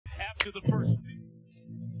To the first.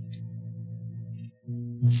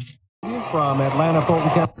 From Atlanta, Fulton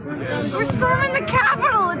County. We're storming the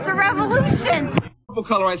Capitol. It's a revolution. Purple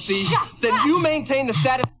color I see. Then you maintain the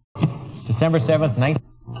status. December 7th, 19th.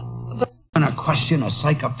 I'm gonna question a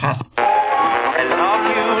psychopath. I love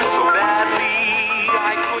you so badly.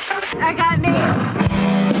 I got me.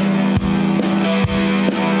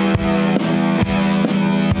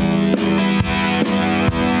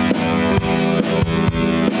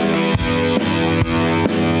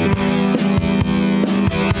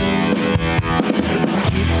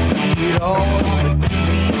 On the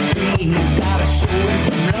TV screen, you gotta show it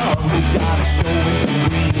some love, you gotta show it some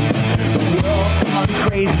green. The world's gone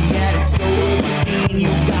crazy and it's so obscene.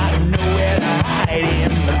 You gotta know where to hide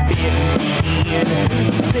in the big machine.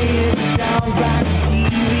 Say it sounds like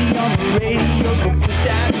TV on the radio, so push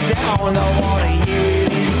that sound. I wanna hear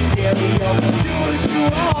it in stereo. Do what you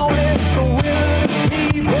want, it's the will of the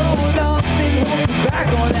people. Nothing holds you back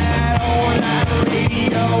on that all-night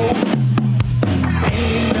radio.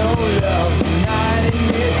 Ain't no love tonight in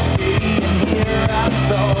this city, and here I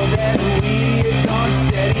thought that we had gone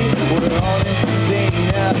steady. We're all entertained,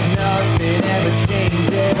 nothing ever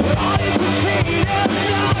changes. We're all entertained,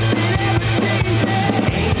 nothing ever changes.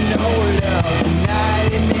 Ain't no love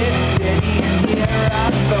tonight in this city, and here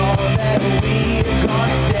I thought that we had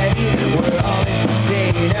gone steady. We're all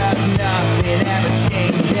entertained, nothing ever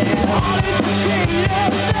changes. All entertained,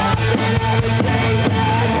 nothing ever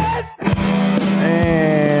changes.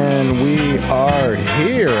 And we are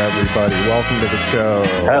here, everybody. Welcome to the show.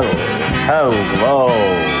 Hello.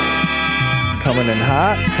 Coming in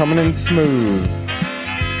hot, coming in smooth.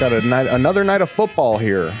 Got another night of football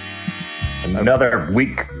here. Another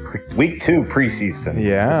week 2 preseason.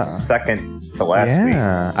 Yeah. The second to last week.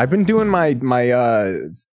 Yeah. I've been doing my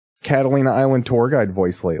Catalina Island tour guide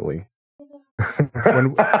voice lately.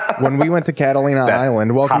 when we went to Catalina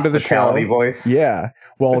Island, welcome to the show. Hospitality voice? Yeah.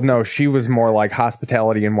 Well, no, she was more like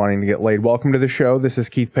hospitality and wanting to get laid. Welcome to the show. This is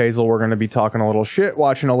Keith Pazel. We're going to be talking a little shit,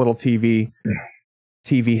 watching a little TV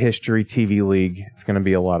history, TV league. It's going to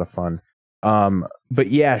be a lot of fun. But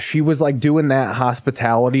yeah, she was like doing that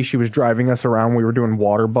hospitality. She was driving us around. We were doing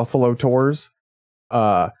water buffalo tours.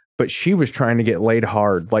 But she was trying to get laid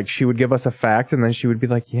hard. Like she would give us a fact and then she would be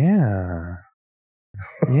like, yeah.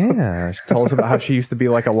 Yeah, she told us about how she used to be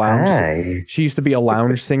like a lounge. Hi. She used to be a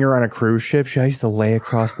lounge singer on a cruise ship. She used to lay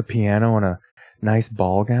across the piano in a nice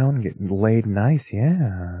ball gown, getting laid nice.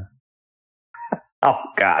 Yeah. Oh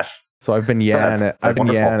gosh. So I've been yelling it. I've been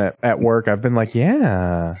yelling it at work. I've been like,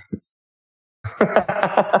 yeah.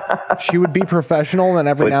 She would be professional, and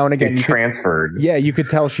every now and again, you transferred. Yeah, you could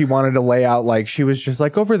tell she wanted to lay out. Like she was just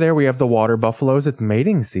like, over there, we have the water buffaloes. It's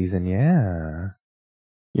mating season. Yeah.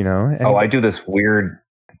 You know? I do this weird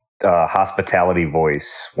hospitality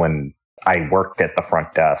voice when I worked at the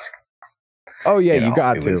front desk. Oh yeah, you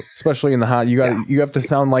got to, especially in the hot. You have to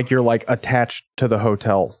sound like you're like attached to the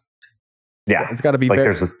hotel. Yeah, it's got to be like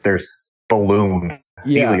there's balloon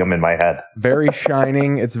helium in my head. Very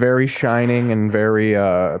shining. It's very shining and very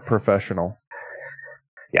professional.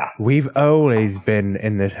 Yeah, we've always been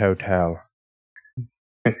in this hotel.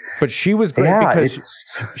 But she was great because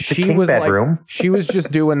she was bedroom. Like she was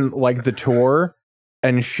just doing like the tour,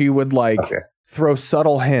 and she would like throw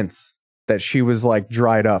subtle hints that she was like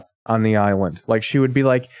dried up on the island. Like she would be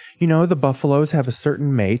like, you know, the buffaloes have a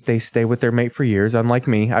certain mate. They stay with their mate for years. Unlike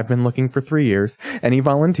me, I've been looking for 3 years. Any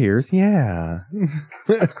volunteers? Yeah.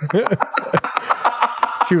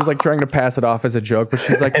 She was like trying to pass it off as a joke, but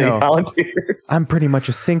she's like, no, volunteers? I'm pretty much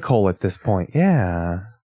a sinkhole at this point. Yeah.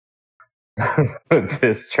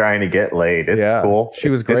 Just trying to get laid. It's cool. She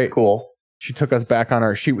was great. It's cool. She took us back on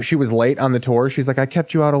our. She was late on the tour. She's like, I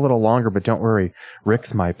kept you out a little longer, but don't worry.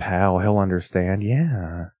 Rick's my pal. He'll understand.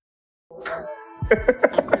 Yeah.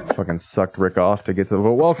 Fucking sucked Rick off to get to the.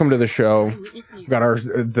 But welcome to the show. We've got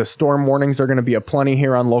the storm warnings are going to be aplenty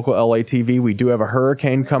here on local LA TV. We do have a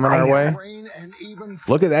hurricane coming our way.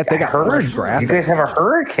 Look at that. They got fresh graphics. You guys have a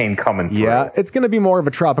hurricane coming through. Yeah, it's going to be more of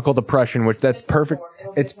a tropical depression, which that's perfect.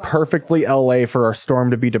 It's perfectly LA for our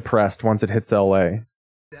storm to be depressed once it hits LA.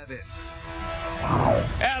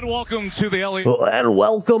 And welcome to the LA. And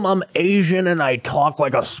welcome. I'm Asian and I talk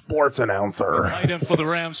like a sports announcer. Tight end for the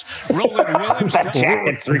Rams, Roland Williams. That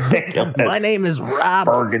jacket's ridiculous. My name is Rob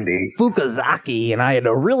Burgundy Fukuzaki, and I had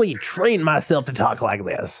to really train myself to talk like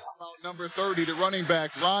this. Number 30, the running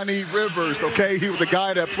back, Ronnie Rivers. Okay, he was a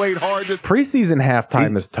guy that played hard. Preseason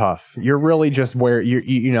halftime is tough. You're really just where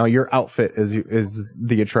you know your outfit is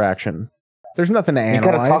the attraction. There's nothing to analyze.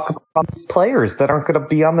 You got to talk about these players that aren't going to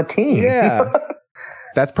be on the team. Yeah.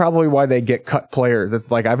 That's probably why they get cut players.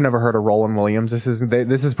 It's like I've never heard of Roland Williams. This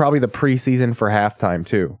is probably the preseason for halftime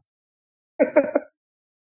too.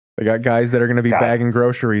 They got guys that are going to be bagging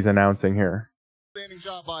groceries announcing here.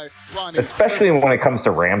 Especially when it comes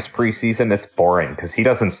to Rams preseason, it's boring because he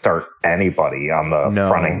doesn't start anybody on the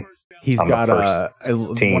fronting. He's got a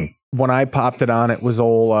team. When I popped it on, it was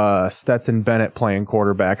old Stetson Bennett playing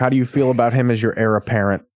quarterback. How do you feel about him as your heir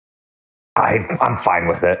apparent? I'm fine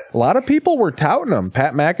with it. A lot of people were touting him.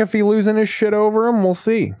 Pat McAfee losing his shit over him. We'll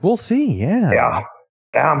see. Yeah,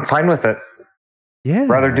 I'm fine with it. Yeah.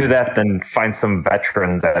 Rather do that than find some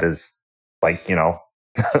veteran that is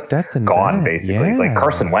Stetson gone, Bennett, basically. yeah. Like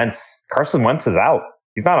Carson Wentz. Carson Wentz is out.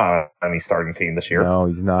 He's not on any starting team this year. No,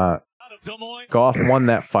 he's not. Goff won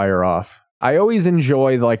that fire off. I always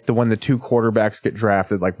enjoy when the two quarterbacks get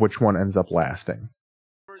drafted, like which one ends up lasting.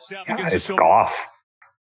 Yeah, it's Goff.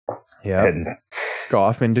 Yeah,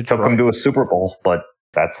 Goff in Detroit. Took him to a Super Bowl, but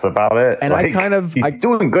that's about it. And he's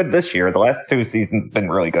doing good this year. The last two seasons been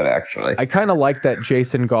really good, actually. I kind of like that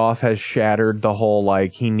Jason Goff has shattered the whole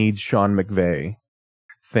he needs Sean McVay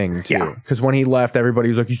thing too. Because when he left, everybody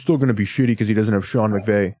was like, he's still going to be shitty because he doesn't have Sean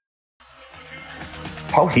McVay.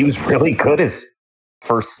 Oh, he was really good his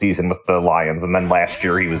first season with the Lions, and then last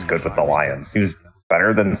year he was good with the Lions. He was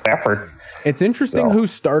better than Stafford. It's interesting who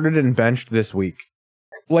started and benched this week.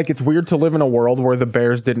 It's weird to live in a world where the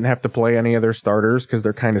Bears didn't have to play any of their starters because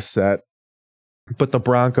they're kind of set. But the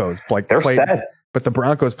Broncos they're set. But the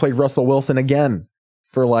Broncos played Russell Wilson again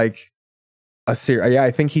for a series. Yeah,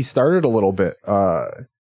 I think he started a little bit.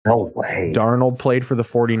 No way. Darnold played for the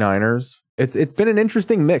 49ers. It's been an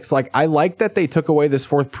interesting mix. I like that they took away this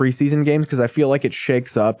fourth preseason game because I feel like it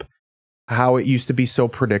shakes up how it used to be so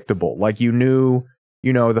predictable. You knew,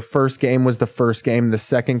 the first game was the first game, the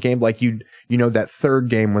second game, that third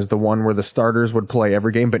game was the one where the starters would play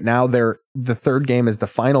every game, but now the third game is the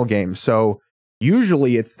final game. So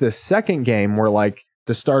usually it's the second game where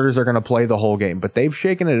the starters are going to play the whole game, but they've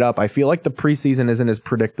shaken it up. I feel like the preseason isn't as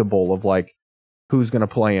predictable of who's going to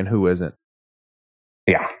play and who isn't.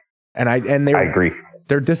 Yeah. I agree.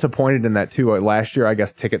 They're disappointed in that too. Last year, I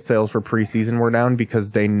guess ticket sales for preseason were down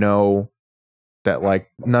because they know that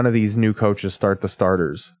none of these new coaches start the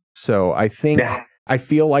starters. So I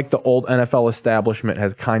feel like the old NFL establishment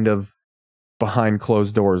has kind of behind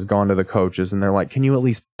closed doors gone to the coaches and they're like, can you at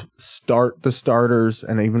least start the starters?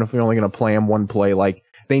 And even if they're only going to play them one play,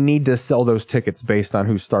 they need to sell those tickets based on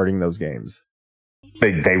who's starting those games.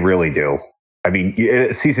 They really do. I mean,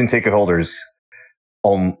 season ticket holders,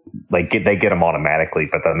 they get them automatically,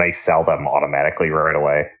 but then they sell them automatically right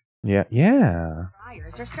away. Yeah. Yeah. Look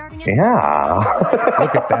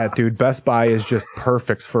at that, dude. Best Buy is just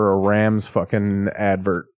perfect for a Rams fucking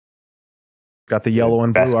advert. Got the yellow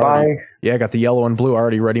and blue Best already. Buy? Yeah, got the yellow and blue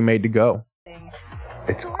already ready made to go.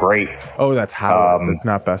 It's great. Oh, that's Howard's. It's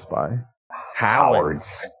not Best Buy.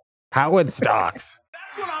 Howard's stocks.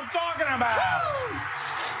 That's what I'm talking about.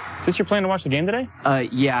 Is this your plan to watch the game today?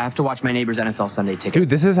 Yeah, I have to watch my neighbor's NFL Sunday ticket. Dude,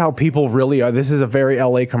 this is how people really are. This is a very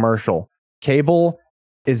LA commercial. Cable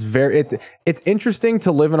is it's interesting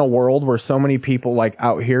to live in a world where so many people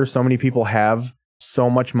out here, so many people have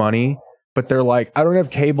so much money, but they're like, I don't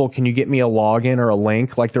have cable. Can you get me a login or a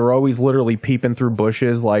link? They're always literally peeping through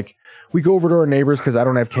bushes. We go over to our neighbors because I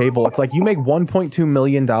don't have cable. It's you make $1.2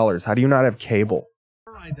 million. How do you not have cable?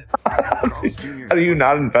 How do you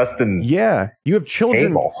not invest in? Yeah, you have children.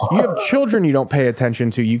 Cable. You have children you don't pay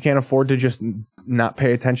attention to. You can't afford to just not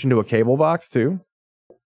pay attention to a cable box too.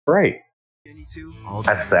 Right.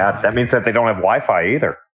 That's sad. That means that they don't have Wi-Fi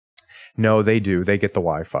either. No, they do. They get the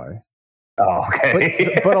Wi-Fi. Oh,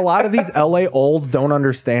 okay. But a lot of these LA olds don't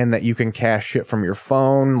understand that you can cash shit from your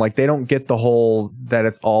phone. They don't get the whole that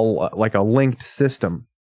it's all a linked system.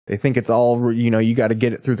 They think it's all, you got to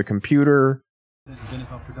get it through the computer.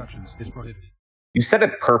 NFL Productions is prohibited. You said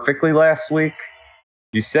it perfectly last week.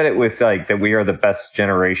 You said it with that we are the best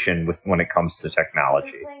generation when it comes to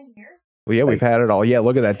technology. Well, yeah, we've had it all. Yeah,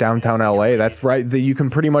 look at that downtown LA. That's right. You can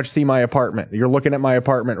pretty much see my apartment. You're looking at my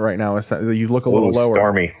apartment right now. You look a little lower.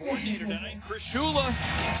 Stormy.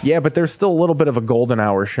 Yeah, but there's still a little bit of a golden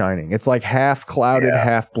hour shining. It's half clouded,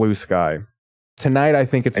 half blue sky. Tonight, I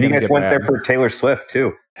think it's going to get bad. And you guys went there for Taylor Swift,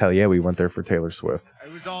 too. Hell yeah, we went there for Taylor Swift.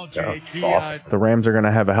 It was all Jake. Awesome. The Rams are going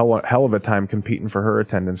to have a hell of a time competing for her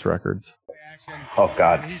attendance records. Oh,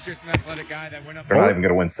 God. He's just an athletic guy that went up. They're not even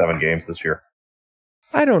going to win 7 games this year.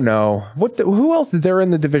 I don't know. Who else? They're in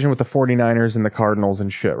the division with the 49ers and the Cardinals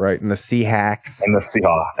and shit, right? And the Seahawks. And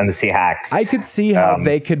the Seahawks. I could see how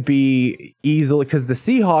they could be easily, because the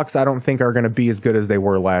Seahawks I don't think are going to be as good as they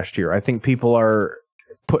were last year. I think people are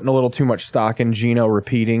putting a little too much stock in Geno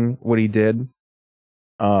repeating what he did.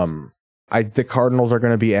 The Cardinals are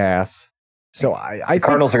going to be ass. So I the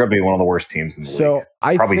Cardinals are going to be one of the worst teams in the league.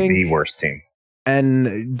 Probably the worst team.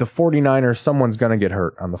 And the 49ers, someone's going to get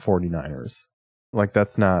hurt on the 49ers. Like,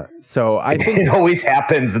 that's not... So I think... It always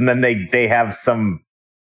happens, and then they have some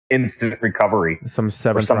instant recovery. Some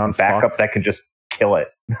seventh-round backup that can just kill it.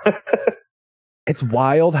 It's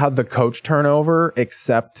wild how the coach turnover,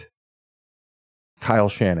 except Kyle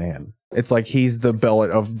Shanahan. It's like he's the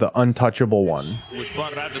billet of the untouchable one. Which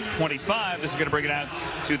brought it out to 25. This is going to bring it out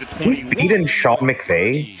to the 21. He's beaten Sean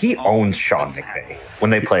McVay. He owns Sean McVay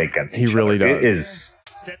when they play against each He really other. does.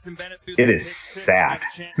 It is sad.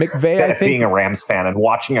 McVay, I think, being a Rams fan and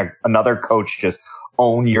watching another coach just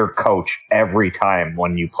own your coach every time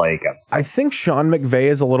when you play against them. I think Sean McVay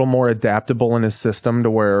is a little more adaptable in his system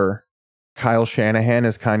to where Kyle Shanahan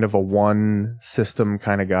is kind of a one system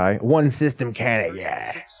kind of guy. One system kind of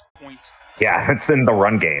guy. Yeah, it's in the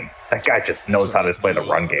run game. That guy just knows how to play the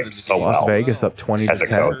run game so well. Las Vegas up 20 to 10. As a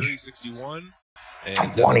coach.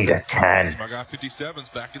 20 to 10. I got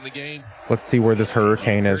 57s back in the game. Let's see where this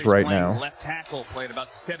hurricane is right now. Left tackle played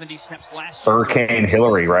about 70 snaps last Hurricane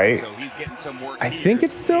Hilary, right? I think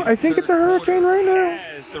it's a hurricane right now.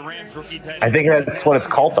 I think that's what it's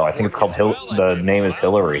called, though. I think it's called the name is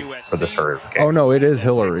Hilary for this hurricane. Oh no, it is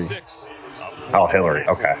Hilary. Oh, Hilary.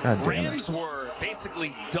 Okay. God damn it.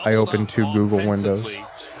 I opened 2 Google windows.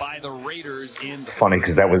 It's funny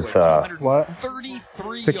because that was what?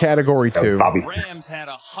 It's a category 2. Bobby.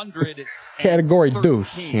 Category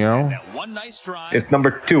deuce, you know. It's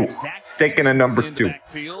number 2. Sticking a number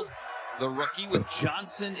 2. The rookie with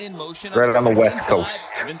Johnson in motion. Right on the West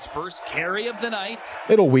Coast. Evans' first carry of the night.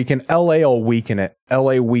 It'll weaken. LA will weaken it.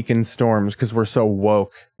 LA weakens storms because we're so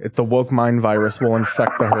woke. The woke mind virus will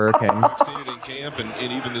infect the hurricane. I've seen it in camp,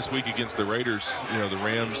 and even this week against the Raiders, the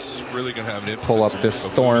Rams really going to have an emphasis. Pull up this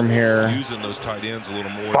storm here. Using those tight ends a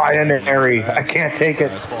little more. Binary. I can't take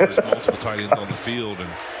it. As far as multiple tight ends on the field,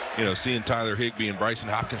 and seeing Tyler Higbee and Bryson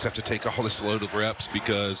Hopkins have to take all this load of reps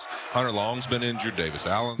because Hunter Long's been injured, Davis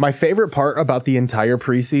Allen. My favorite part about the entire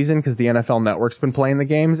preseason, because the NFL Network's been playing the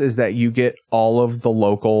games, is that you get all of the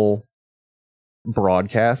local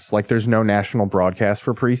broadcasts. Like, there's no national broadcast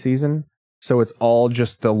for preseason. So it's all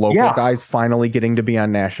just the local guys finally getting to be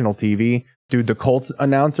on national TV. Dude, the Colts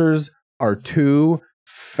announcers are 2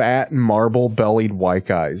 fat, marble-bellied white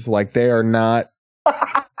guys. Like, they are not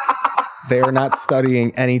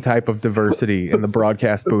studying any type of diversity in the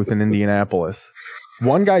broadcast booth in Indianapolis.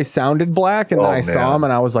 One guy sounded black, and then I saw him,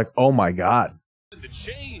 and I was like, "Oh my god,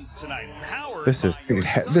 this is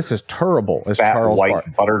terrible." As fat, Charles white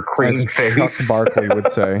buttercream face. Chuck Barkley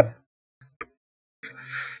would say.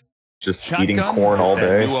 Just eating corn all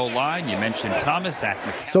day. New O-line, you mentioned Thomas.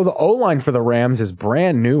 So the O-line for the Rams is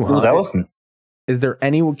brand new, huh? Ooh, that wasn't. Is there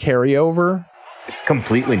any carryover? It's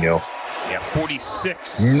completely new. Yeah,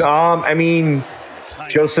 46. I mean,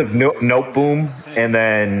 Joseph Noteboom, and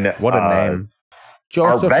then what a name.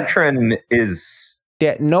 Joseph, our veteran is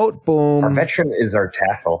that Noteboom. Our veteran is our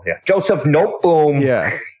tackle. Yeah, Joseph Noteboom.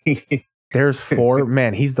 Yeah. There's 4.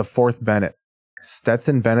 Man, he's the 4th Bennett.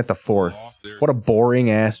 Stetson Bennett the 4th. What a boring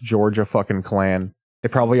ass Georgia fucking clan. They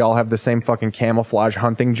probably all have the same fucking camouflage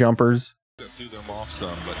hunting jumpers. Threw them off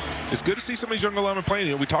some, but it's good to see some of these young linemen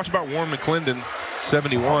playing. We talked about Warren McClendon,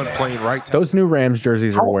 71, playing right. Those new Rams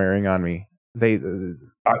jerseys are wearing on me. The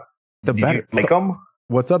better make them.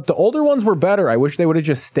 What's up? The older ones were better. I wish they would have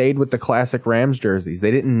just stayed with the classic Rams jerseys. They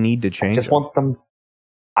didn't need to change. I just want them.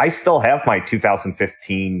 I still have my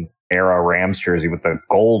 2015 era Rams jersey with the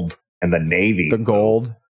gold and the navy. The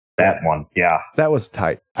gold. That one, yeah. That was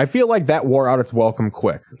tight. I feel like that wore out its welcome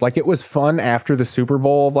quick. Like, it was fun after the Super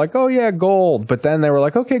Bowl of like, oh yeah, gold. But then they were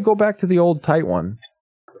like, okay, go back to the old tight one.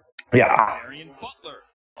 Yeah.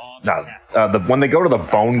 No, when they go to the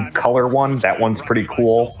bone color one, that one's pretty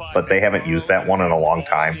cool, but they haven't used that one in a long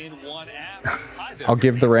time. I'll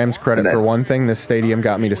give the Rams credit for one thing. This stadium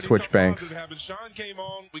got me to switch banks. Sean came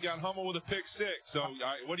on. We got Hummel with a pick 6. So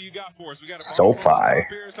what do you got for us? We got a SoFi.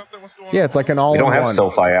 Yeah, it's like an all-in-one. We don't have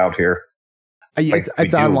SoFi out here.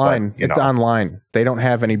 It's online. It's online. They don't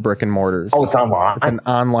have any brick and mortars. Oh, it's online. It's an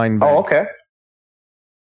online bank. Oh, okay.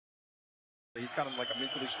 He's kind of like a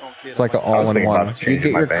mentally strong kid. It's like an all-in-one. You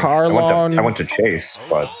get your car loan. I went to Chase,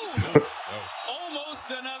 but.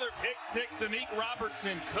 Almost another pick 6. Amik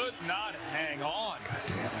Robertson could not hang on.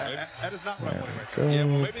 That is not what I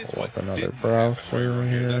wanted. Pull up another browser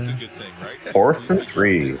here. That's a good thing, right? 4th and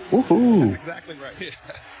 3. Woohoo! That's exactly right.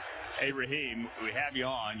 Hey, Raheem, we have you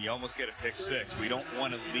on. You almost get a pick 6. We don't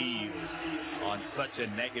want to leave on such a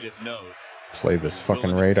negative note. Play this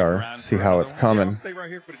fucking radar. See how it's coming. Stay right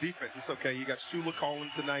here for the defense. It's okay. You got Shula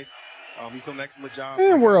calling tonight. He's doing an excellent job.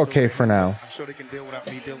 We're okay for now. I'm sure they can deal without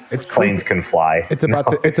me dealing. It's Planes can fly. It's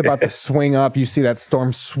about to swing up. You see that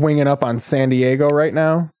storm swinging up on San Diego right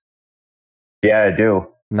now? Yeah, I do.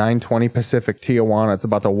 9:20 Pacific, Tijuana. It's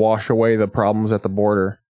about to wash away the problems at the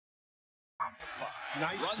border.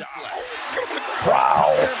 Nice job.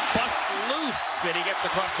 Wow. Bust loose, and he gets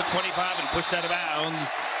across the 25 and pushed out of bounds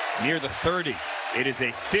near the 30. It is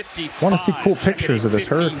a 50. Want to see cool pictures of this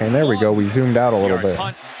hurricane? There we go. We zoomed out a little bit.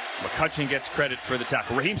 Punt. McCutcheon gets credit for the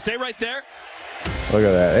tackle. Raheem, stay right there. Look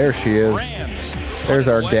at that. There she is. There's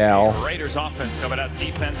our gal. Raiders offense coming out.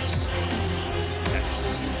 Defense.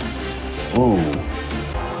 Ooh.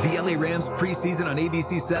 The LA Rams preseason on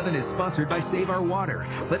ABC 7 is sponsored by Save Our Water.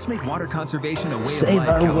 Let's make water conservation a way of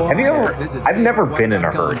life. I've never been in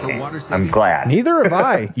a hurricane. I'm glad. Neither have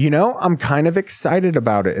I. You know, I'm kind of excited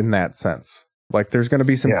about it in that sense. Like, there's going to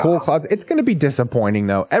be some cool clouds. It's going to be disappointing,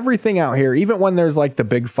 though. Everything out here, even when there's like the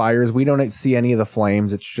big fires, we don't see any of the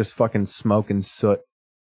flames. It's just fucking smoke and soot.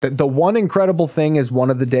 The one incredible thing is one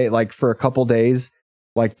of the day, like for a couple days,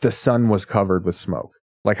 like the sun was covered with smoke,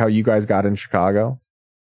 like how you guys got in Chicago.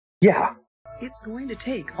 Yeah. It's going to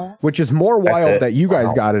take all. Which is more wild that you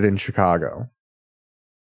guys got it in Chicago.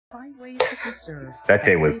 Find ways to conserve. That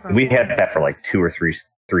day was, we had that for like 2 or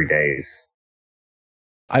 3 days.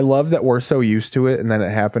 I love that we're so used to it, and then it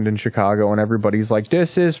happened in Chicago, and everybody's like,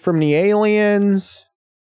 this is from the aliens.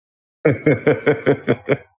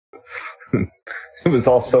 It was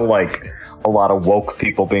also like a lot of woke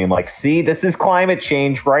people being like, see, this is climate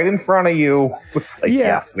change right in front of you. It's like,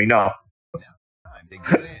 yeah, we know.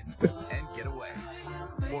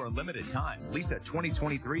 For a limited time, Lisa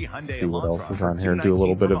 2023 Hyundai. See what else is on here. Do a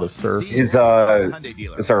little bit of a surf. Is our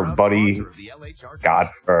buddy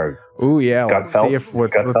Ooh, yeah. Let's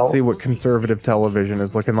Gutfeld? let's see what conservative television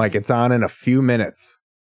is looking like. It's on in a few minutes.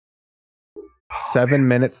 7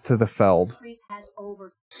 minutes to the Feld.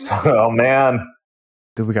 Oh man.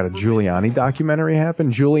 Dude, we got a Giuliani documentary happen.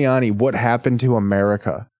 Giuliani, what happened to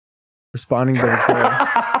America? Responding to the trailer.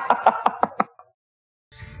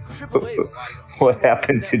 What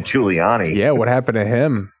happened to Giuliani? Yeah, what happened to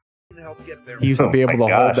him? He used to be able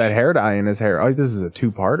to hold that hair dye in his hair. Oh, this is a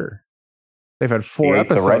 2-parter. They've had 4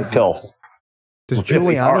 episodes. The red pill. Does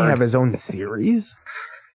Giuliani have his own series?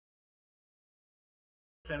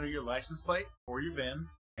 Enter your license plate or your VIN.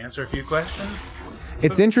 Answer a few questions.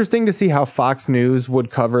 It's interesting to see how Fox News would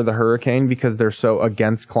cover the hurricane because they're so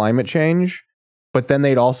against climate change, but then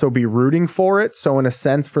they'd also be rooting for it. So in a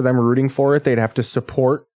sense, for them rooting for it, they'd have to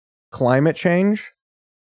support climate change.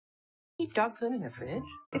 Keep dog food in your fridge.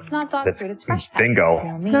 It's not dog food, it's fresh.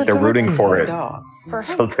 Bingo. They're rooting for it.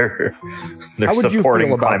 So they're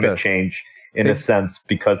supporting climate change in a sense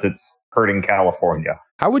because it's hurting California.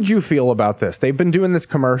 How would you feel about this? They've been doing this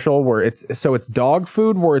commercial where it's dog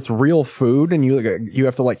food where it's real food and you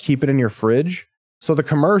have to like keep it in your fridge. So the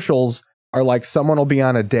commercials are like someone will be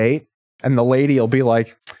on a date and the lady will be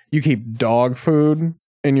like, you keep dog food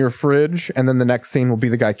in your fridge, and then the next scene will be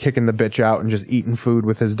the guy kicking the bitch out and just eating food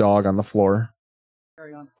with his dog on the floor.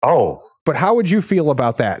 Oh. But how would you feel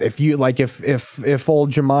about that? If you like, if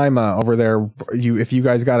old Jemima over there, if you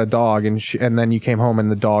guys got a dog and then you came home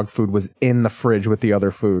and the dog food was in the fridge with the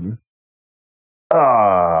other food.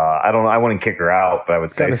 I don't know. I wouldn't kick her out, but I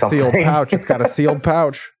would say something. It's got a sealed pouch. It's got a sealed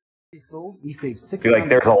pouch. We save 6. Be like,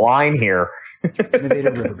 there's a line here.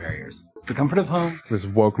 Innovative river barriers. The comfort of home. This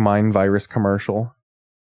woke mind virus commercial.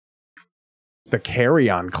 The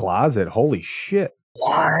carry-on closet. Holy shit.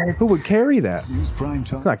 What? Who would carry that?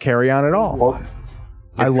 It's not carry-on at all. Well,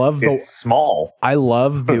 it's small. I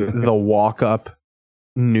love the walk-up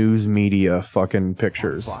news media fucking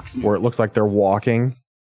pictures where it looks like they're walking.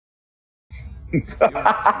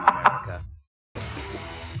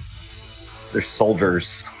 They're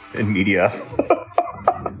soldiers in media.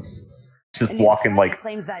 Just walking like,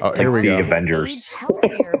 here we the go. Avengers.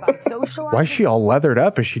 Why is she all leathered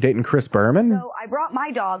up? Is she dating Chris Berman? So I brought my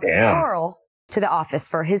dog, Carl, to the office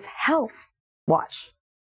for his health watch.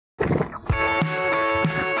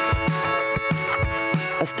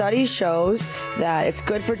 A study shows that it's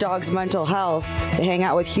good for dogs' mental health to hang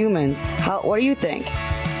out with humans. What do you think?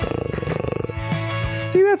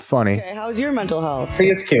 See, that's funny. Okay, how's your mental health? See,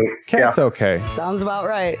 it's cute. Cat's okay. Sounds about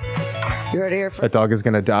right. You heard it here first. That dog is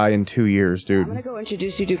going to die in 2 years, dude. I'm going to go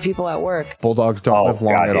introduce you to people at work. Bulldogs don't live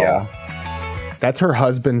long at all. That's her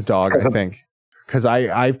husband's dog, I think. Because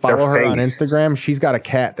I follow her on Instagram. She's got a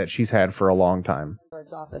cat that she's had for a long time.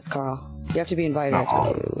 Office, Carl. You have to be invited.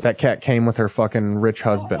 That cat came with her fucking rich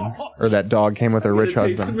husband. Or that dog came with her rich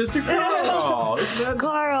husband.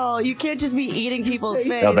 Carl, No, you can't just be eating people's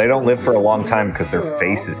face. No, they don't live for a long time because their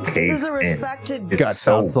face is caved This is a in. respected. It's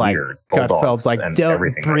so weird. Gutfeld's like, and don't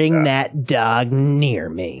everything bring like that dog near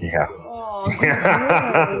me. Yeah.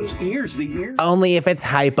 Ears, the ears. Only if it's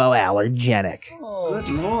hypoallergenic. Good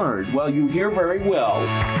Lord. Well, you hear very well.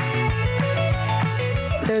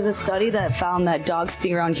 There's a study that found that dogs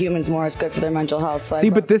being around humans more is good for their mental health. So See,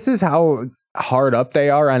 but this is how hard up they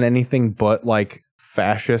are on anything but like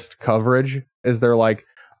fascist coverage. Is they're like,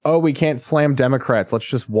 oh, we can't slam Democrats. Let's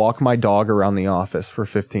just walk my dog around the office for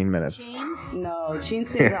 15 minutes. No, Cheen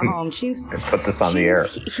stays at home. Cheen's, Put this on the air.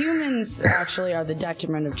 Humans actually are the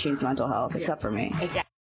detriment of Cheen's mental health, except for me.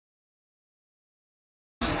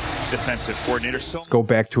 Defensive coordinator. Let's go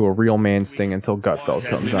back to a real man's thing until Gutfeld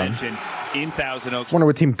comes on. In Thousand Oaks. Wonder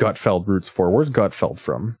what team Gutfeld roots for. Where's Gutfeld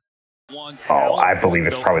from? Oh, I believe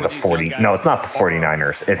it's probably the 40. No, it's not the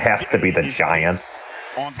 49ers. It has to be the Giants.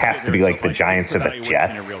 Has to be like the Giants or the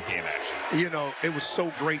Jets. You know, it was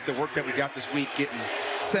so great the work that we got this week, getting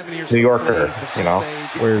 7 years. New Yorker, you know.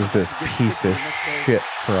 Where's this piece of shit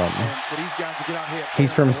from?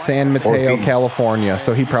 He's from San Mateo, California,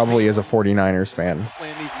 so he probably is a 49ers fan.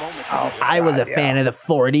 I was a fan of the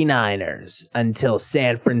 49ers until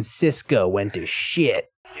San Francisco went to shit.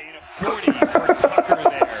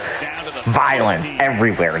 Violence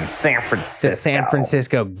everywhere in San Francisco. The San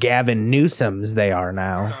Francisco Gavin Newsoms they are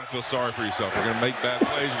now. Don't feel sorry for yourself. You're going to make bad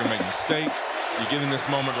plays. You're going to make mistakes. You're getting this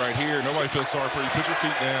moment right here. Nobody feels sorry for you. Put your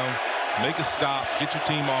feet down. Make a stop. Get your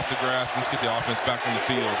team off the grass. Let's get the offense back on the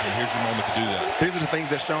field. And here's your moment to do that. These are the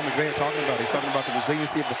things that Sean McVay are talking about. He's talking about the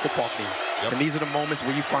resiliency of the football team. Yep. And these are the moments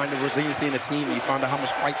where you find the resiliency in the team and you find out how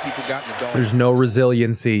much fight people got in the dog. There's no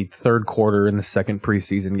resiliency third quarter in the second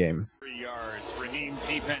preseason game.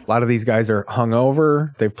 A lot of these guys are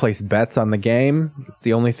hungover. They've placed bets on the game. It's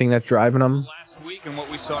the only thing that's driving them. Last week and what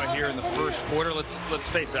we saw here in the first quarter, let's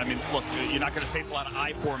face it. I mean, look, you're not going to face a lot of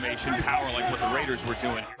I formation power like what the Raiders were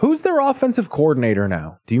doing. Who's their offensive coordinator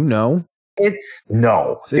now? Do you know? It's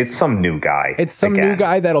some new guy. It's some new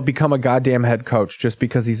guy that'll become a goddamn head coach just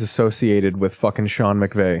because he's associated with fucking Sean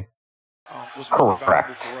McVay.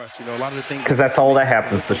 Correct. Because that's all that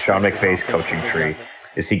happens to Sean McVay's coaching tree.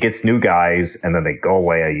 Is he gets new guys and then they go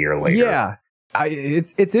away a year later. Yeah,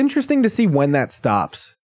 it's interesting to see when that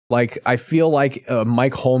stops. Like, I feel like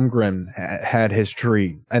Mike Holmgren had his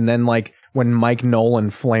tree, and then like when Mike Nolan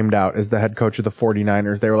flamed out as the head coach of the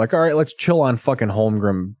 49ers, they were like, all right, let's chill on fucking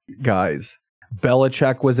Holmgren guys.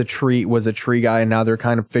 Belichick was a tree guy, and now they're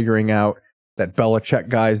kind of figuring out that Belichick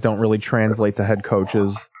guys don't really translate to head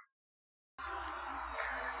coaches.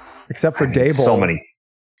 Except for Daboll.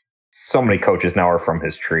 So many coaches now are from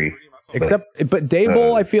his tree. But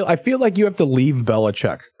Daboll, I feel like you have to leave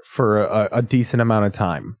Belichick for a decent amount of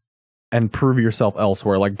time and prove yourself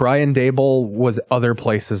elsewhere. Like Brian Daboll was other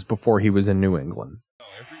places before he was in New England.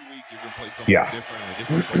 Every week you're going to play something different and a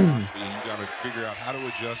different philosophy, and you got to figure out how to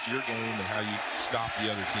adjust your game and how you stop the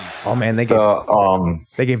other team. Oh man,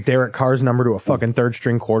 they gave Derek Carr's number to a fucking third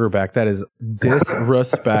string quarterback. That is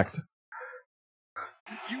disrespect.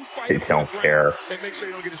 They don't care. And make sure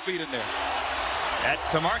you don't get his feet in there. That's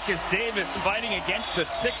Tamarcus Davis fighting against the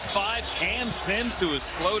 6'5" Cam Sims, who is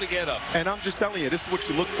slow to get up. And I'm just telling you, this is what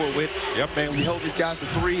you look for with. Yep. Man, we hold these guys to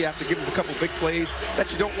 3 after giving them a couple big plays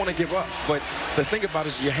that you don't want to give up. But the thing about it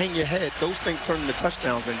is you hang your head, those things turn into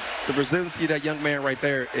touchdowns. And the resiliency of that young man right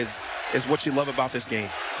there is what you love about this game.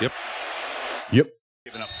 Yep.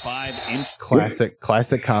 Giving up 5 inch.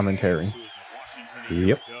 Classic commentary.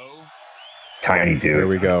 Yep. Tiny dude. Here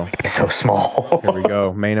we go. He's so small. Here we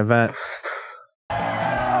go. Main event. All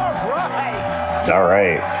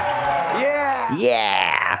right.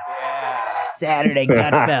 Yeah. Saturday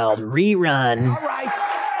Gutfeld rerun. All right.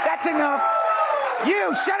 That's enough.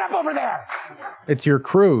 You, shut up over there. It's your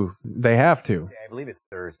crew. They have to. I believe it's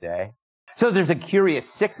Thursday. So there's a curious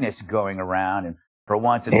sickness going around, and for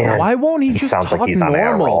once in why won't he just talk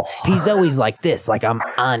normal? He's always like this, like I'm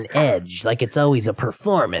on edge, like it's always a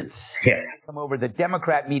performance. Yeah. Come over the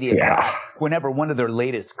Democrat media whenever one of their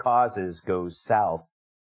latest causes goes south.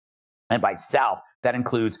 And by south, that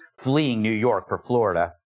includes fleeing New York for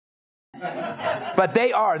Florida. But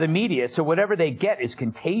they are the media, so whatever they get is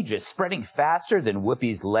contagious, spreading faster than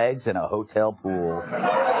Whoopi's legs in a hotel pool.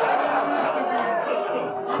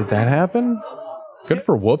 Did that happen? Good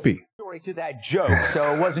for Whoopi. To that joke,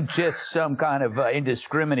 so it wasn't just some kind of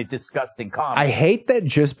indiscriminate, disgusting comment. I hate that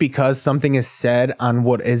just because something is said on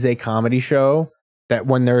what is a comedy show, that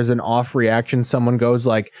when there's an off reaction, someone goes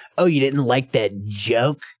like, "Oh, you didn't like that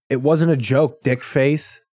joke?" It wasn't a joke, dick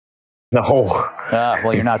face. No.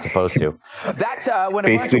 Well, you're not supposed to. That's when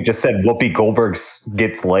basically just said Whoopi Goldberg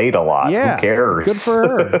gets laid a lot. Yeah, who cares? Good for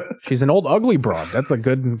her. She's an old ugly broad. That's a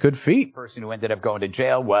good feat. The person who ended up going to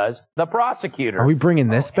jail was the prosecutor. Are we bringing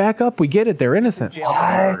this back up? We get it. They're innocent. Jail for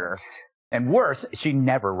murder. And worse, she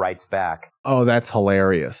never writes back. Oh, that's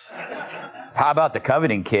hilarious. How about the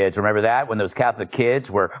coveting kids? Remember that? When those Catholic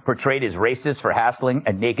kids were portrayed as racist for hassling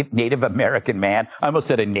a naked Native American man. I almost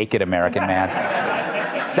said a naked American man.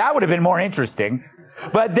 That would have been more interesting.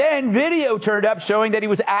 But then video turned up showing that he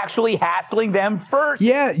was actually hassling them first.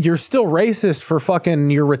 Yeah, you're still racist for fucking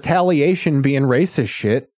your retaliation being racist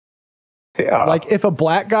shit. Yeah. Like, if a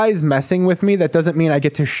black guy's messing with me, that doesn't mean I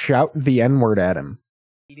get to shout the N-word at him.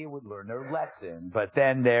 Media would learn their lesson, but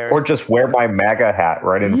then there's... Or just wear my MAGA hat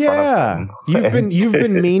right in front of them. You've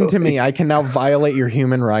been mean to me. I can now violate your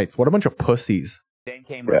human rights. What a bunch of pussies. Then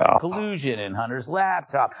came collusion in Hunter's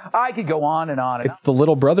laptop. I could go on and on. It's the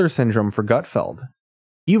little brother syndrome for Gutfeld.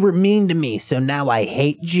 You were mean to me, so now I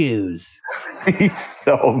hate Jews. He's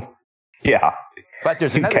so... Yeah. But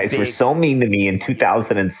there's you another guys were so mean to me in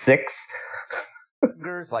 2006.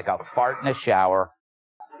 Like a fart in a shower.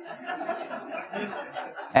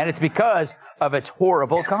 And it's because of its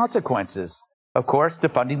horrible consequences. Of course,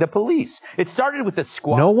 defunding the police. It started with the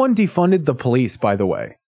squad. No one defunded the police, by the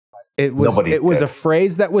way. It was a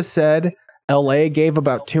phrase that was said. LA gave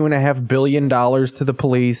about $2.5 billion to the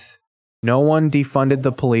police. No one defunded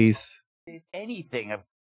the police. Anything of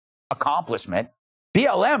accomplishment.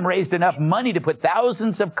 BLM raised enough money to put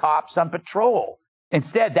thousands of cops on patrol.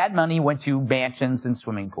 Instead, that money went to mansions and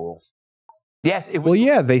swimming pools. Yes, it was. Well,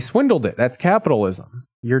 yeah, they swindled it. That's capitalism.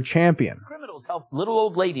 You're champion. Criminals helped little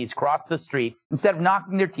old ladies cross the street instead of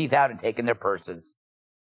knocking their teeth out and taking their purses.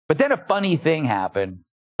 But then a funny thing happened.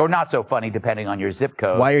 Or not so funny, depending on your zip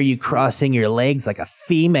code. Why are you crossing your legs like a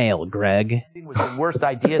female, Greg? It was the worst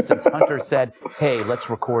idea since Hunter said, hey, let's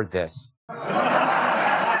record this.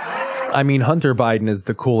 I mean, Hunter Biden is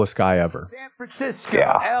the coolest guy ever. San Francisco,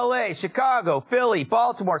 LA, Chicago, Philly,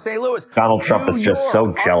 Baltimore, St. Louis. Donald Trump is just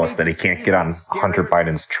so jealous that he can't get on Hunter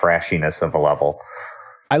Biden's trashiness of a level.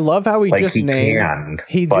 I love how he just named...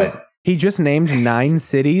 He just named 9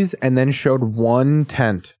 cities and then showed one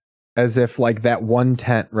tent. As if, like, that one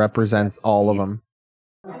tent represents all of them.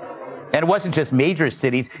 And it wasn't just major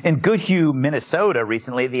cities. In Goodhue, Minnesota,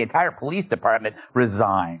 recently, the entire police department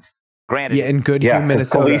resigned. Granted, yeah, in Goodhue,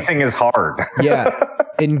 Minnesota. Policing is hard. Yeah,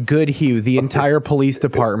 in Goodhue, the entire police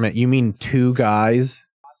department. You mean 2 guys?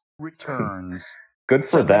 Returns. Good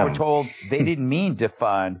for them. They were told they didn't mean to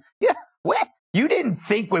fund. Yeah, what? You didn't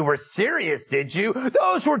think we were serious, did you?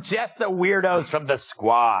 Those were just the weirdos from the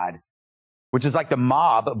squad. Which is like the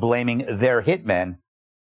mob blaming their hitmen.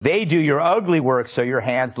 They do your ugly work so your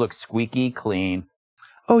hands look squeaky clean.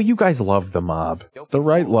 Oh, you guys love the mob. The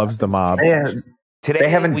right loves the mob. Yeah. They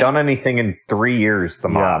haven't done anything in 3 years, the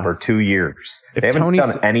mob, or 2 years. They haven't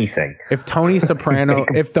done anything. If Tony Soprano,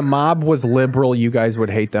 if the mob was liberal, you guys would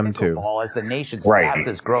hate them too. As the nation's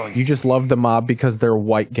fastest growing. You just love the mob because they're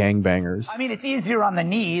white gangbangers. I mean, it's easier on the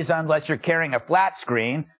knees unless you're carrying a flat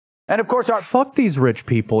screen. And of course, fuck these rich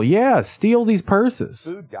people. Yeah, steal these purses.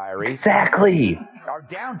 Food diary. Exactly. Our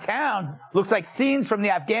downtown looks like scenes from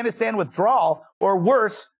the Afghanistan withdrawal, or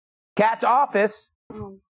worse, Cat's office.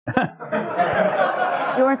 You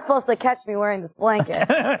weren't supposed to catch me wearing this blanket.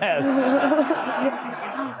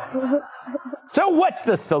 So what's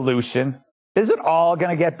the solution? Is it all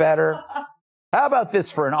going to get better? How about this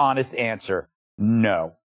for an honest answer?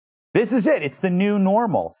 No. This is it. It's the new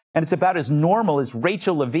normal. And it's about as normal as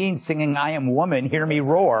Rachel Levine singing I Am Woman, Hear Me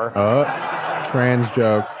Roar. Trans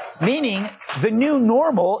joke. Meaning, the new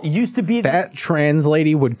normal used to be... That trans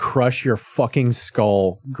lady would crush your fucking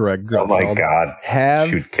skull, Greg Gutfeld. Oh my God.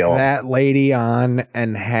 Have that lady on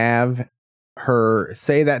and have her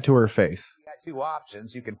say that to her face. You got 2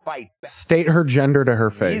 options. You can fight. State her gender to her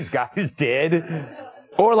face. These guys did.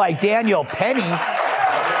 Or like Daniel Penny.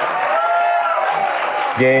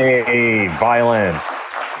 Yay, violence.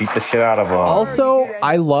 Beat the shit out of them. Also,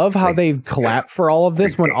 I love how they clap for all of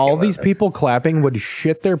this when all these people clapping would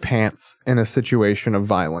shit their pants in a situation of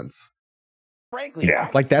violence. Frankly,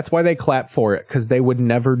 like that's why they clap for it, because they would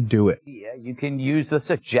never do it. Yeah, you can use the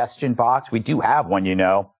suggestion box. We do have one, you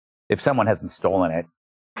know, if someone hasn't stolen it.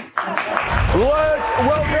 Let's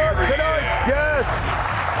welcome tonight's guest.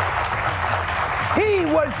 He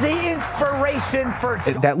was the inspiration for...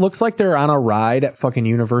 That looks like they're on a ride at fucking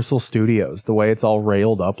Universal Studios, the way it's all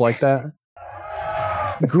railed up like that.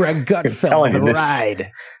 Greg Gutfeld, the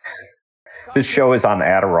ride. this show is on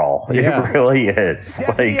Adderall. Yeah. It really is.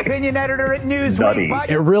 Deputy Like, opinion editor at Newsweek. nutty.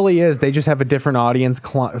 It really is. They just have a different audience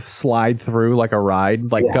slide through like a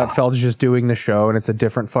ride. Like Gutfeld's just doing the show, and it's a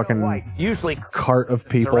different fucking usually cart of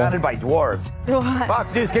people. surrounded by dwarves.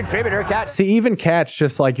 Fox News contributor Kat. See, even Cat's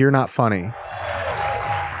just like, you're not funny.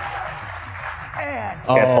 It's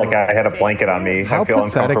like I had a blanket on me. How I feel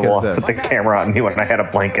pathetic is uncomfortable this? with the camera on me when I had a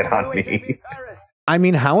blanket on me. I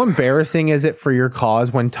mean, how embarrassing is it for your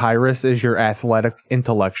cause when Tyrus is your athletic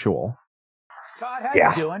intellectual? Todd, how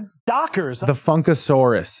you doing? Dockers. The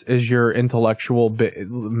Funkasaurus is your intellectual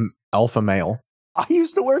alpha male. I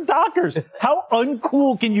used to wear Dockers. How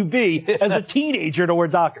uncool can you be as a teenager to wear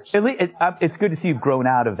Dockers? It's good to see you've grown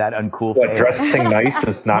out of that uncool What, phase. dressing nice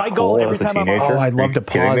is My not goal cool every as a time I'm teenager? Oh, I'd love to Are you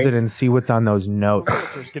kidding pause me? it and see what's on those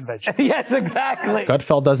notes. Convention. Yes, exactly.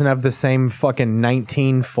 Gutfeld doesn't have the same fucking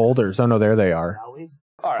 19 folders. Oh, no, there they are.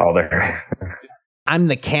 Oh, there. I'm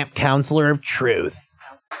the camp counselor of truth.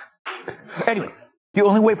 Anyway, the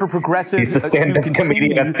only way for progressives He's the stand-up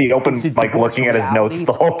comedian at the open mic looking at his notes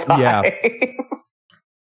the whole time. Yeah.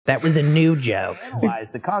 That was a new joke.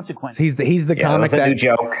 Analyze the consequences. He's the Yeah, comic that was a that new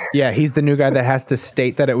joke. Yeah, he's the new guy that has to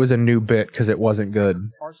state that it was a new bit because it wasn't good.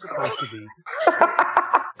 Are supposed to be.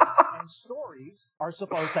 And stories are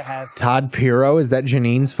supposed to have Todd Pirro, is that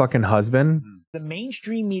Janine's fucking husband? the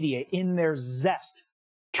mainstream media in their zest.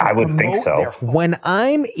 I would think so. When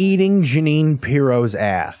I'm eating Janine Pirro's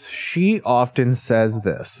ass, she often says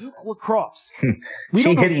this. Lacrosse.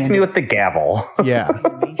 She hits me with the gavel. Yeah.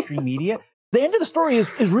 Mainstream media. The end of the story is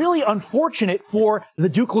really unfortunate for the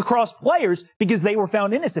Duke lacrosse players because they were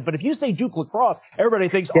found innocent. But if you say Duke lacrosse, everybody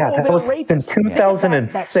thinks, Yeah, oh, that they're was rapists. in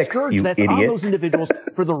 2006, that scourge you that's on idiot. those individuals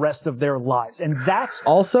for the rest of their lives. And that's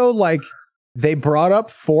Also, like, they brought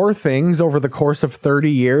up 4 things over the course of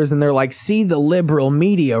 30 years, and they're like, see, the liberal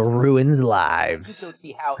media ruins I lives. don't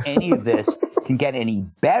see how any of this can get any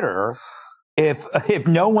better if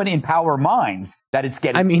no one in power minds that it's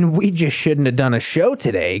getting. I mean, we just shouldn't have done a show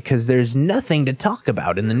today because there's nothing to talk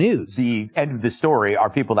about in the news. The end of the story are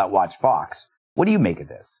people that watch Fox. What do you make of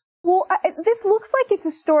this? Well, this looks like it's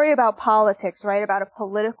a story about politics, right? About a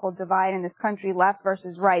political divide in this country, left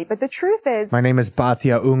versus right. But the truth is, My name is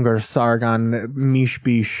Batya Ungar Sargan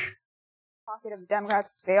Mishbish. pocket of Democrats,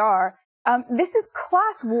 which they are, this is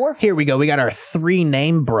class warfare. Here we go. We got our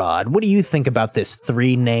 3-name broad. What do you think about this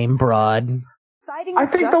 3-name broad? I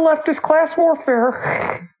think the left is class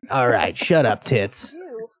warfare. All right, shut up, tits.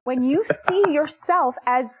 When you see yourself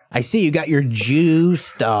as I see you got your Jew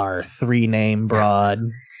star 3-name broad.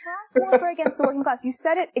 class warfare against the working class, you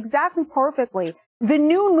said it exactly perfectly. The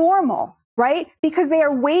new normal, right? Because they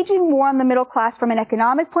are waging war on the middle class from an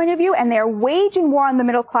economic point of view, and they are waging war on the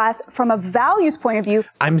middle class from a values point of view.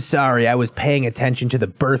 I'm sorry, I was paying attention to the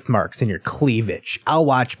birthmarks in your cleavage. I'll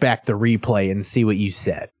watch back the replay and see what you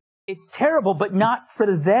said. It's terrible, but not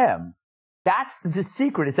for them. That's the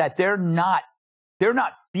secret, is that they're not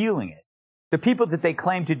feeling it. The people that they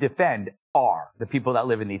claim to defend are the people that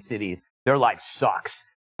live in these cities. Their life sucks.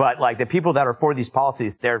 But like the people that are for these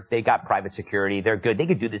policies, they got private security. They're good. They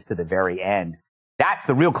could do this to the very end. That's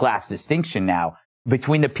the real class distinction now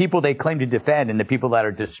between the people they claim to defend and the people that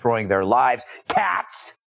are destroying their lives.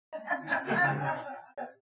 Cats!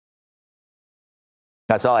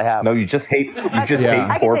 That's all I have. No, you just hate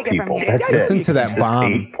Yeah. poor people. That's Listen it. to that You just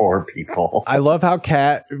bomb. hate poor people. I love how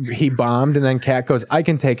he bombed, and then Kat goes, I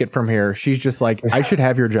can take it from here. She's just like, I should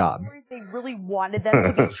have your job. They really wanted them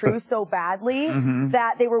to be true so badly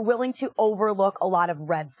that they were willing to overlook a lot of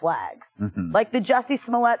red flags. Like the Jussie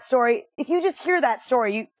Smollett story. If you just hear that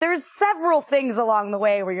story, there's several things along the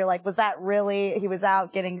way where you're like, was that really, he was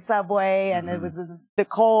out getting Subway and it was the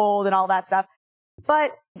cold and all that stuff.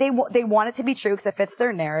 But they want it to be true because it fits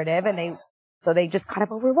their narrative, and so they just kind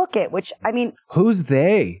of overlook it, which, I mean... Who's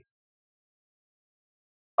they?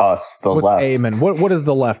 Us, the What's left. Eamon? What has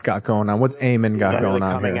the left got going on? What's Eamon got going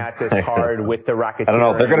on coming here? at this hard with the racketeering. I don't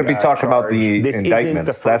know. They're going to be talking about charge. the This isn't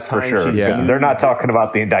indictments. the That's first for time sure. she's been They're not talking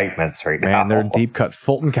about the indictments right now. Man, they're deep cut.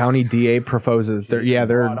 Fulton County DA proposes. They're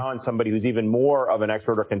brought on somebody who's even more of an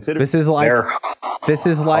expert or considered. This is like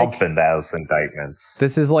humping those indictments.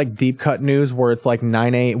 This is like deep cut news where it's like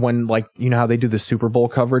 9 a.m. when, like, you know how they do the Super Bowl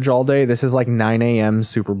coverage all day? This is like 9 a.m.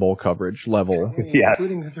 Super Bowl coverage level. Yes.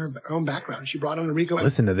 Including with her own background. She brought on a RICO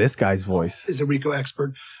Listen to this guy's voice. is a RICO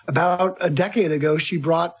expert. About a decade ago, she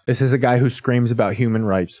brought This is a guy who screams about human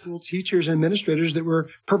rights. school teachers and administrators that were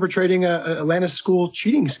perpetrating a Atlanta school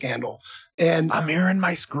cheating scandal. And I'm here in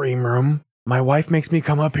my scream room. My wife makes me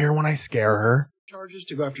come up here when I scare her. charges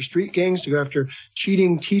to go after street gangs, to go after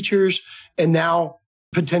cheating teachers. And now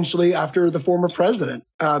potentially after the former president.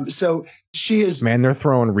 So she is, Man, they're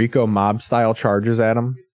throwing RICO mob style charges at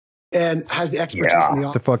him. and has the expertise in the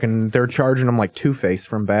office. They're charging him like Two-Face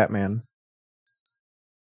from Batman.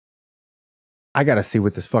 I gotta see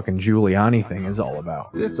what this fucking Giuliani thing is all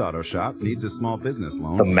about. This auto shop needs a small business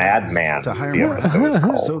loan. The Madman. To hire the episode is more.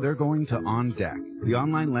 called. So they're going to On Deck, the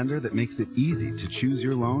online lender that makes it easy to choose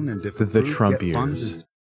your loan and if The approved, Trump get funds years.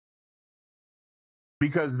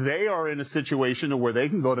 Because they are in a situation where they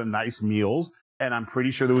can go to nice meals, and I'm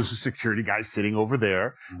pretty sure there was a security guy sitting over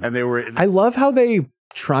there, and they were. I love how they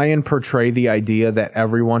try and portray the idea that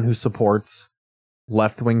everyone who supports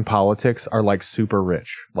left-wing politics are like super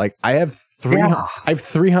rich. Like I have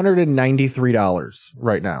 $393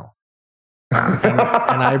 right now. and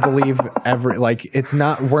I believe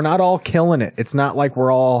we're not all killing it. It's not like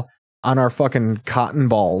we're all on our fucking cotton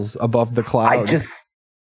balls above the clouds.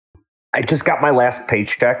 I just got my last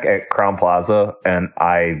paycheck at Crown Plaza and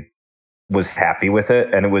I was happy with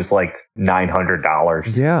it, and it was like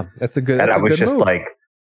 $900. Yeah, that's a good. And that's I a was good just move. like,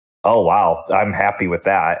 oh wow, I'm happy with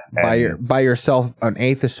that. Buy yourself an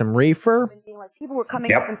eighth of some reefer. People were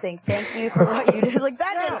coming up and saying thank you for what you did. Like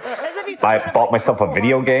that. As if he's I bought myself a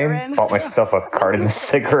video game, bought myself a carton of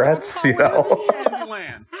cigarettes, you know.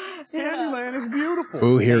 Candyland is beautiful.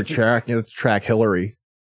 Ooh, let's track Hilary.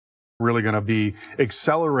 Really going to be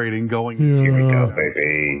accelerating going. Here we go,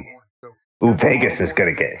 baby. Ooh, Vegas is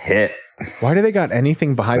going to get hit. Why do they got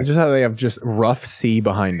anything behind? Just how they have just rough sea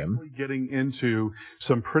behind them. Getting into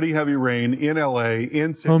some pretty heavy rain in LA.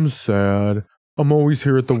 I'm sad. I'm always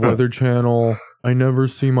here at the Weather Channel. I never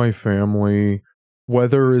see my family.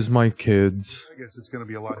 Weather is my kids. I guess it's going to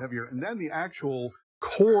be a lot heavier. And then the actual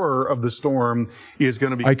core of the storm is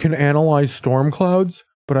going to be. I can analyze storm clouds,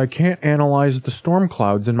 but I can't analyze the storm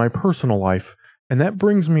clouds in my personal life. And that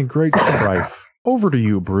brings me great strife. Over to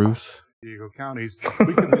you, Bruce. Diego counties,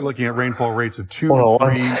 we could be looking at rainfall rates of 2 Well, to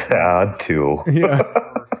 3 I'm sad too. Yeah.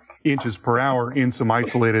 inches per hour in some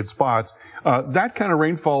isolated spots. That kind of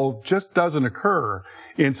rainfall just doesn't occur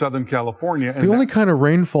in Southern California. The only kind of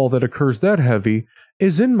rainfall that occurs that heavy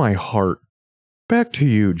is in my heart. Back to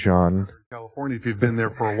you, John. California, if you've been there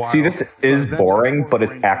for a while. See, this is boring, but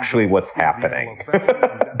it's actually what's happening.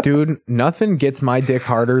 Dude, nothing gets my dick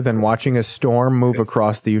harder than watching a storm move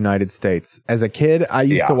across the United States. As a kid, I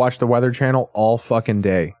used to watch the Weather Channel all fucking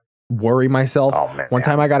day. Worry myself. One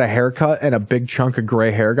time I got a haircut and a big chunk of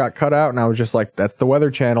gray hair got cut out, and I was just like, that's the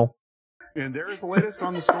Weather Channel. And there is the latest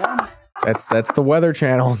on the storm. That's the Weather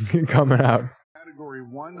Channel coming out. Category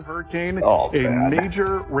 1 hurricane, bad.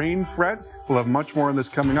 Major rain threat. We'll have much more on this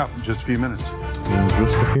coming up in just a few minutes. In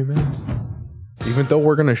just a few minutes. Even though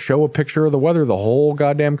we're going to show a picture of the weather the whole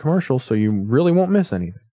goddamn commercial, so you really won't miss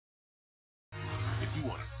anything. If you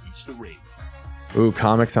want to reach the rain. Ooh,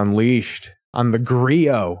 Comics Unleashed on the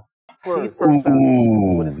Grio.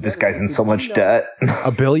 Ooh, this guy's in so much debt.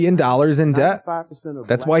 $1 billion in debt.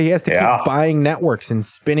 That's why he has to keep buying networks and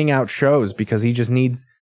spinning out shows, because he just needs...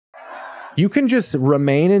 You can just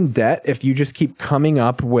remain in debt if you just keep coming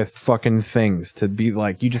up with fucking things to be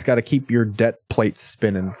like, you just got to keep your debt plate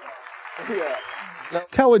spinning.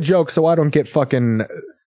 Tell a joke so I don't get fucking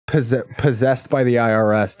possessed by the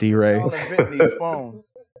IRS, D-Ray.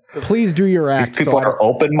 Please do your act. These people are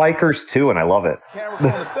open micers too, and I love it.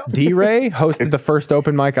 D-Ray hosted the first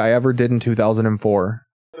open mic I ever did in 2004.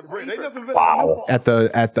 Wow. At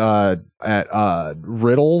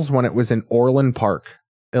Riddles when it was in Orland Park,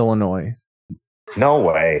 Illinois. No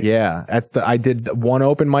way. Yeah, I did one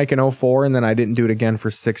open mic in 2004, and then I didn't do it again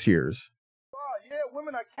for 6 years.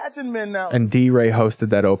 Catching men now. And D-Ray hosted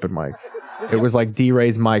that open mic. It was like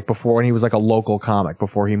D-Ray's mic before, and he was like a local comic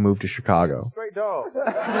before he moved to Chicago. Straight dog.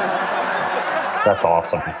 That's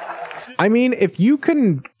awesome. I mean, if you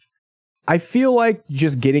can... I feel like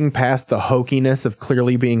just getting past the hokiness of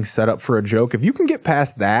clearly being set up for a joke, if you can get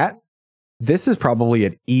past that, this is probably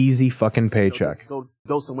an easy fucking paycheck.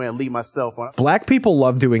 Go somewhere and leave myself on. Black people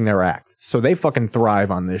love doing their act, so they fucking thrive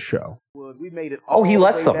on this show. We made it. Oh, he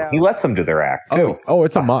lets them. He lets them do their act too. Oh,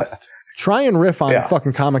 it's a must. Try and riff on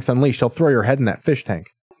fucking Comics Unleashed. He'll throw your head in that fish tank.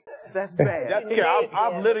 That's bad. That's scary.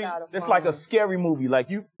 I've literally, it's like a scary movie. Like,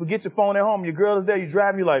 you forget your phone at home, your girl is there, you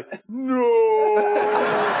drive, you're like, no.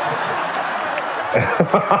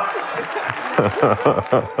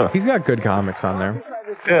 He's got good comics on there.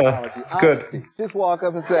 Yeah, it's good. Just walk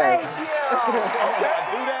up and say, do that,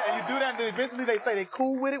 and you do that, and then eventually they say they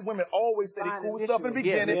cool with it. Women always say they cool with stuff in the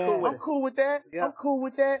beginning. I'm cool with that. I'm cool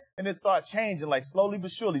with that. And then start changing, like slowly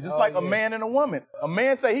but surely, just like a man and a woman. A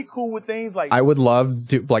man say he cool with things like. I would love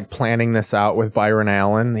planning this out with Byron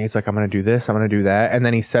Allen. He's like, I'm going to do this, I'm going to do that. And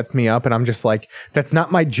then he sets me up, and I'm just like, that's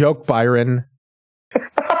not my joke, Byron.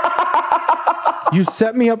 You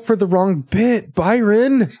set me up for the wrong bit,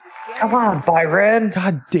 Byron. Come on, Byron.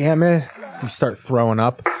 God damn it. You start throwing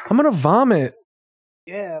up. I'm going to vomit.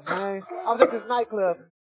 Yeah, man. I was at this nightclub,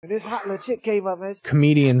 and this hot little chick came up, man.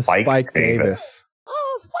 Comedian Spike Davis.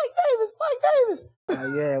 Oh, Spike Davis.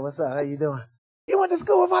 Oh, yeah, what's up? How you doing? You went to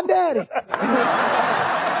school with my daddy.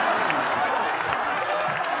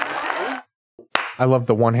 I love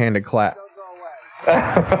the one-handed clap.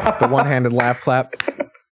 The one-handed laugh clap.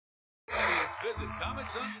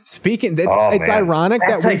 Speaking, it's ironic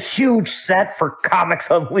that's that a huge set for Comics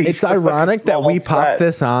Unleashed. It's ironic that we popped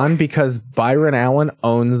this on because Byron Allen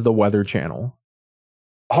owns the Weather Channel.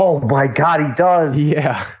 Oh my God, he does.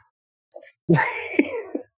 Yeah. Where's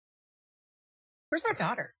our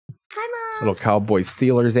daughter? Little Cowboys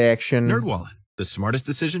Steelers action. NerdWallet, the smartest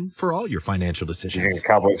decision for all your financial decisions. You think the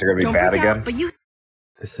Cowboys are going to be bad again?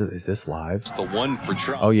 Is this live? The one for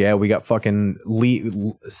Trump. Oh yeah, we got fucking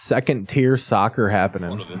second tier soccer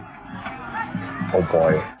happening. Oh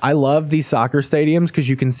boy. I love these soccer stadiums because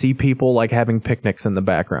you can see people like having picnics in the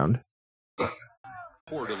background.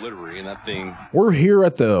 Poor delivery and that thing. We're here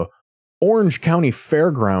at the Orange County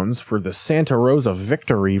Fairgrounds for the Santa Rosa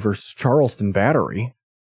Victory versus Charleston Battery.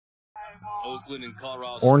 Oakland and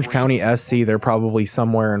Colorado Orange Springs. County SC, they're probably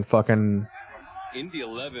somewhere in fucking... Indy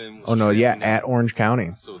 11. Oh no, yeah, at Orange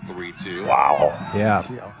County. So 3-2. Wow. Yeah.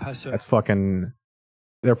 That's fucking...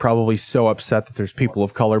 They're probably so upset that there's people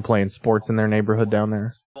of color playing sports in their neighborhood down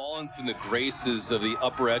there. Fallen from the graces of the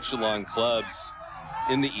upper echelon clubs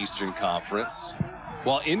in the Eastern Conference.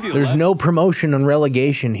 While Indy There's 11 no promotion and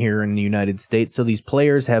relegation here in the United States, so these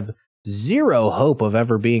players have zero hope of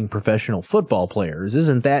ever being professional football players.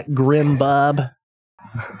 Isn't that grim, Bob?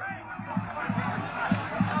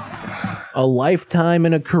 A lifetime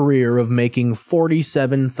and a career of making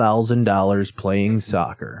 $47,000 playing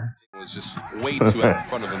soccer. was just way too out in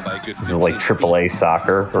front of him by a good Is it like AAA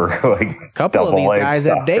soccer or like A couple of these AA guys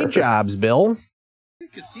soccer? have day jobs, Bill.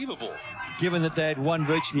 Inconceivable. Given that they had won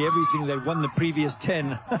virtually everything, they'd won the previous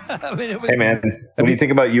 10. I mean, it was... Hey man, what do you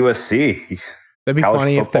think about USC? That'd be College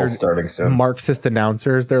funny if they're football's starting soon. Marxist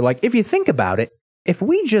announcers. They're like, If you think about it, if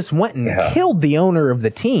we just went and killed the owner of the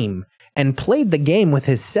team and played the game with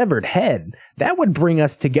his severed head, that would bring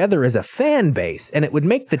us together as a fan base, and it would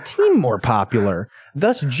make the team more popular,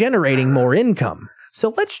 thus generating more income.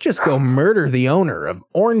 So let's just go murder the owner of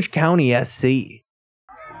Orange County SC.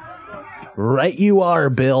 Right you are,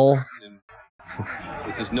 Bill.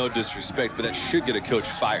 This is no disrespect, but that should get a coach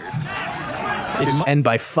fired. And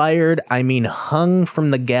by fired, I mean hung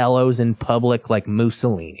from the gallows in public like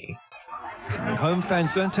Mussolini. And home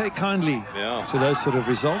fans don't take kindly to those sort of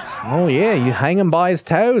results. oh yeah, you hang him by his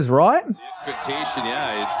toes, right? Expectation,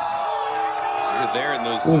 yeah, it's you're there in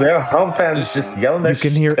those. Ooh, their home fans just yelling their You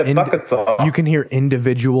can hear shit buckets off. you can hear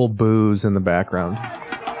individual boos in the background.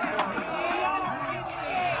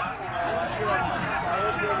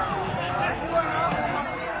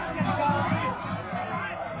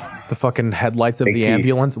 The fucking headlights of Hey, the Keith.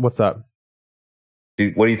 ambulance. What's up?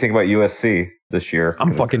 Dude, what do you think about USC this year?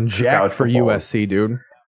 I'm fucking jacked College for football. USC, dude.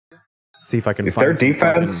 See if I can If find their some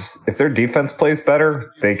defense, if their defense plays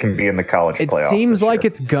better, they can be in the college It playoff. seems like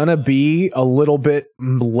it's gonna be a little bit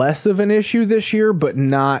less of an issue this year, but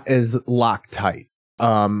not as Loctite.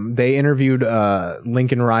 They interviewed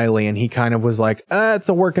Lincoln Riley, and he kind of was like, it's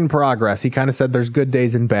a work in progress. He kind of said there's good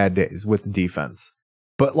days and bad days with the defense.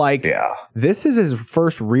 But like, this is his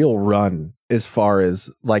first real run as far as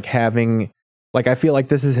like having, like, I feel like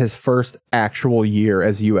this is his first actual year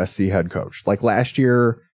as USC head coach. Like last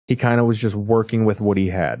year, he kind of was just working with what he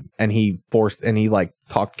had, and he like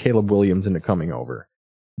talked Caleb Williams into coming over.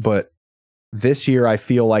 But this year, I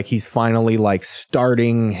feel like he's finally like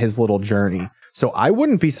starting his little journey. So I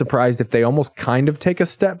wouldn't be surprised if they almost kind of take a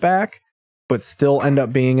step back, but still end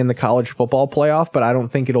up being in the college football playoff. But I don't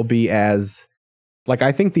think it'll be as, like,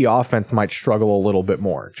 I think the offense might struggle a little bit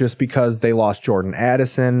more just because they lost Jordan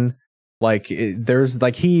Addison. Like, there's,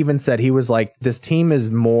 like, he even said, he was like, this team is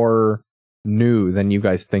more new than you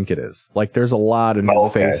guys think it is. Like, there's a lot of new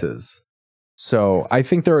faces. So I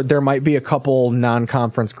think there might be a couple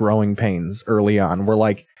non-conference growing pains early on where,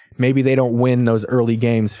 like, maybe they don't win those early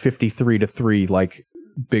games 53-3 like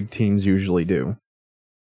big teams usually do.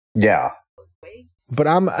 Yeah. But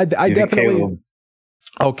I definitely...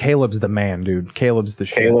 Caleb's the man, dude. Caleb's the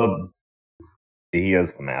shit. He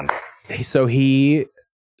is the man. So he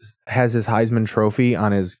has his Heisman Trophy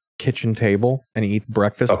on his kitchen table, and he eats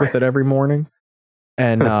breakfast with it every morning.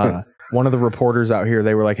 And one of the reporters out here,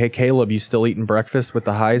 they were like, hey, Caleb, you still eating breakfast with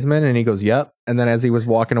the Heisman? And he goes, yep. And then as he was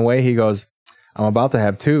walking away, he goes, I'm about to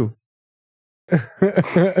have two.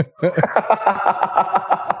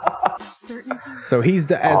 So he's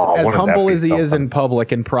as humble as he is in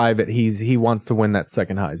public and private. He wants to win that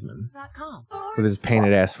second Heisman with his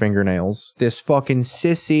painted ass fingernails. This fucking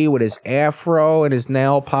sissy with his afro and his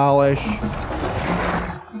nail polish.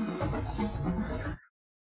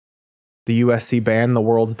 The USC band, the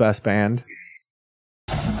world's best band.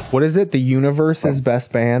 What is it? The universe's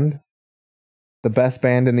best band? The best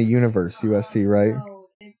band in the universe, USC, right?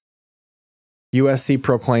 USC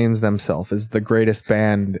proclaims themselves as the greatest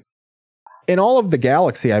band in all of the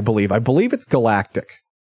galaxy, I believe. I believe it's galactic.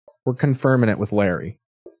 We're confirming it with Larry.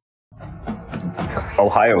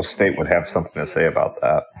 Ohio State would have something to say about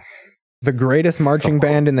that. The greatest marching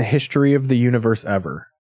band in the history of the universe ever.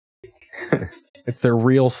 It's their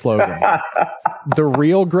real slogan. The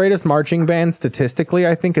real greatest marching band statistically,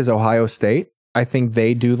 I think, is Ohio State. I think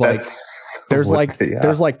they do like there's like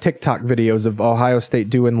TikTok videos of Ohio State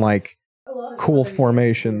doing like cool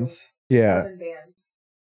formations. Yeah.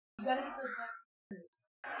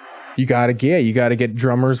 You gotta get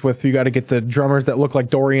drummers with you gotta get the drummers that look like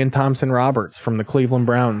Dorian Thompson Roberts from the Cleveland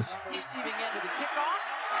Browns.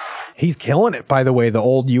 He's killing it, by the way, the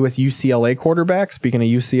old UCLA quarterback. Speaking of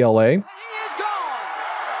UCLA.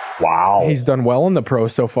 Wow. He's done well in the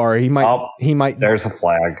pros so far. He might there's a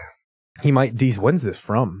flag. He might when's this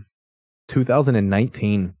from?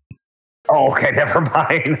 2019. Oh, okay, never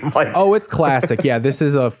mind. Oh, it's classic. Yeah, this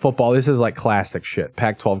is a football. This is like classic shit.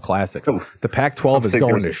 Pac-12 classics. The Pac-12 is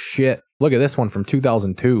going to shit. Look at this one from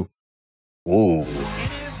 2002. Ooh.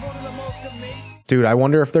 Dude, I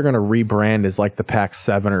wonder if they're going to rebrand as like the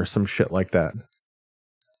Pac-7 or some shit like that.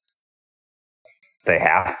 They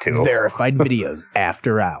have to. Verified videos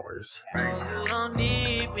after hours.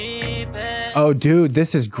 Oh, dude,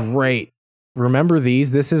 this is great. Remember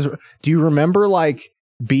these? Do you remember like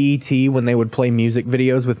BET when they would play music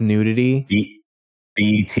videos with nudity?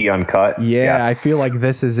 BET Uncut? Yeah, yes. I feel like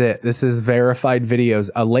this is it. This is verified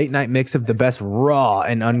videos. A late night mix of the best raw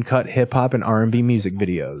and uncut hip hop and R&B music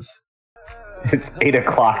videos. It's 8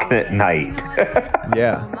 o'clock at night.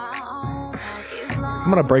 Yeah. I'm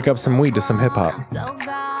gonna break up some weed to some hip hop.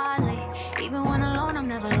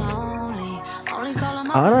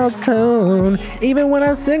 Auto-tune. Even when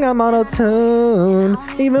I sing, I'm auto-tune.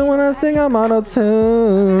 Even when I sing, I'm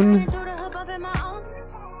auto-tune.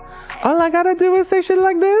 All I gotta do is say shit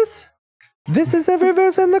like this. This is every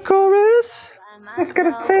verse in the chorus. Just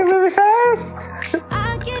gotta say it really fast.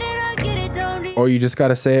 Or you just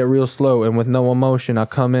gotta say it real slow and with no emotion. I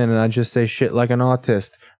come in and I just say shit like an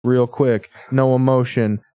autist. Real quick. No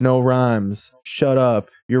emotion. No rhymes. Shut up.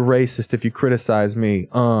 You're racist if you criticize me.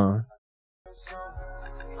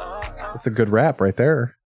 It's a good rap right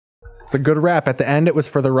there. It's a good rap. At the end, it was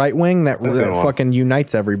for the right wing that fucking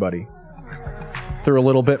unites everybody. Threw a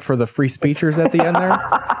little bit for the free speechers at the end there.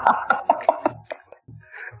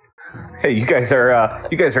 Hey, you guys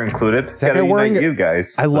are included. Zach, you're wearing you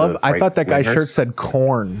guys. I thought that guy's shirt said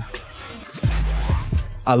corn.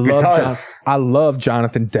 I love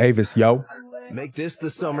Jonathan Davis, yo. Make this the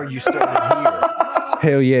summer you started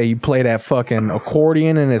here. Hell yeah, you play that fucking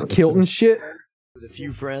accordion and his kilt and shit. With a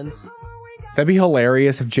few friends. That'd be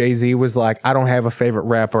hilarious if Jay-Z was like, I don't have a favorite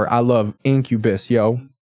rapper. I love Incubus, yo.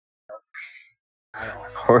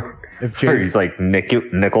 Or he's like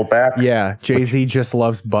Nickelback. Yeah, Jay-Z just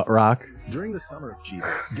loves butt rock. During the summer of Chiba.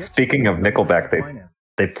 Speaking of Nickelback,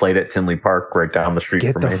 they played at Tinley Park right down the street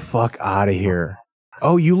from me. Get the fuck out of here.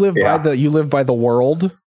 Oh, you live by the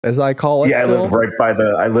world, as I call it. Yeah, still? I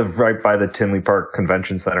live right by the Tinley Park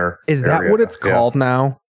Convention Center. Is that what it's called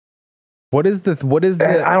now? What is the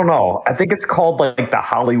I don't know. I think it's called like the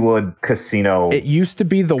Hollywood Casino. It used to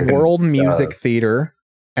be the World Music Theater,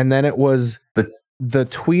 and then it was the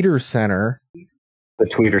Tweeter Center. The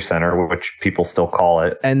Tweeter Center, which people still call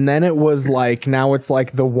it. And then it was like, now it's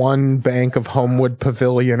like the One Bank of Homewood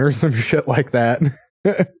Pavilion or some shit like that.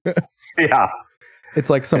 Yeah. It's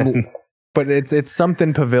like some, but it's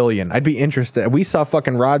something pavilion. I'd be interested. We saw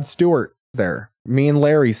fucking Rod Stewart there. Me and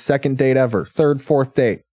Larry's second date ever. Fourth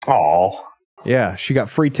date. Oh. Yeah, she got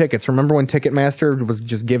free tickets. Remember when Ticketmaster was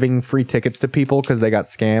just giving free tickets to people because they got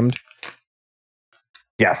scammed?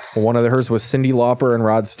 Yes. Well, one of hers was Cyndi Lauper and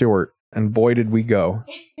Rod Stewart. And boy, did we go.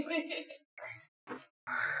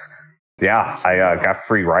 Yeah, I got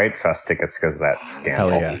free Riot Fest tickets because of that scandal.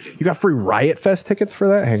 Hell yeah. You got free Riot Fest tickets for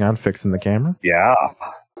that? Hang on, fixing the camera. Yeah.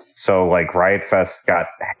 So, like, Riot Fest got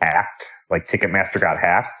hacked. Like, Ticketmaster got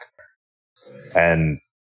hacked. And,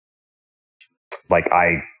 like,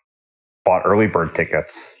 I bought early bird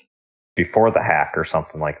tickets before the hack or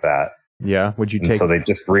something like that. Yeah. Would you take... So they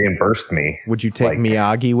just reimbursed me. Would you take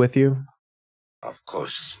Miyagi with you? Of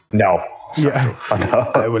course. No. Yeah.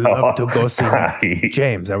 No. I would love to go see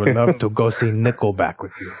James. I would love to go see Nickelback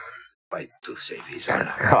with you. Fight to save his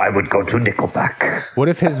honor. I would go to Nickelback. What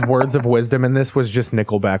if his words of wisdom in this was just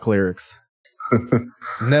Nickelback lyrics?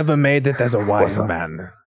 Never made it as a wise man.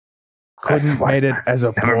 Couldn't made it as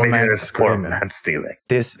a poor man screaming. Stealing.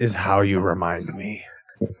 This is how you remind me.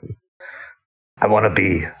 I want to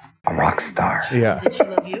be a rock star. Yeah. Did she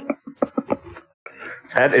love you?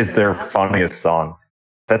 That is their funniest song.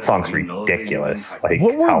 That song's ridiculous. Like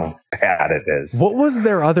how bad it is. What was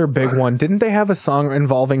their other big one? Didn't they have a song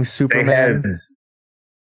involving Superman?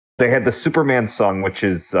 They had the Superman song, which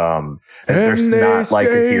is and there's they not like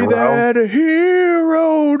a say hero. that a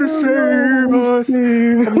hero to save us.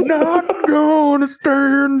 I'm not gonna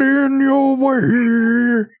stand in your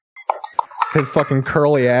way. His fucking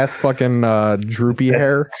curly ass, fucking droopy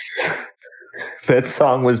hair. That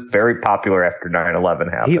song was very popular after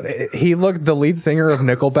 9/11 happened. He looked, the lead singer of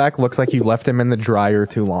Nickelback looks like you left him in the dryer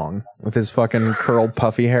too long with his fucking curled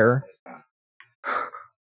puffy hair.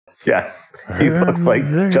 Yes, he looks like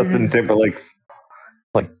Justin Timberlake's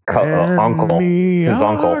like uncle, his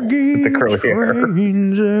uncle with the curly hair.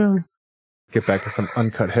 Let's get back to some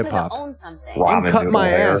uncut hip hop. Own something. Uncut my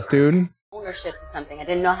ass, dude. Ownership to something. I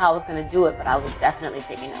didn't know how I was going to do it, but I was definitely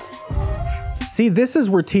taking notes. See, this is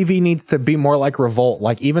where TV needs to be more like Revolt.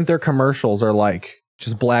 Like, even their commercials are like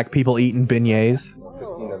just black people eating beignets.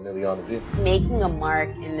 Making a mark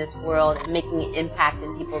in this world and making an impact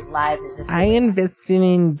in people's lives is just. I invested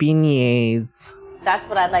in beignets. That's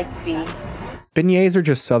what I'd like to be. Beignets are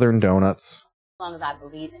just Southern donuts. As long as I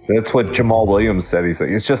believe in it. That's what Jamal Williams said. He said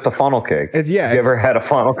it's just a funnel cake. Have you ever had a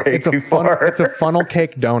funnel cake before? It's a funnel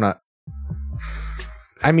cake donut.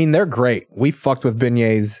 I mean, they're great. We fucked with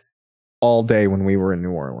beignets all day when we were in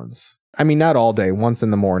New Orleans. I mean, not all day. Once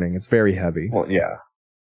in the morning. It's very heavy. Well, yeah.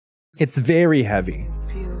 It's very heavy.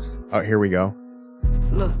 Oh, here we go.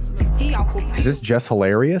 Look, Is this just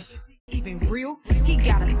hilarious? even real. He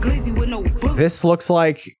got a glizzy with no bullet. This looks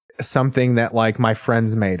like something that like my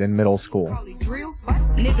friends made in middle school.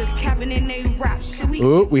 Niggas capping in they rap. Should we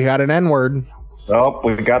Ooh, we got an N-word. Oh,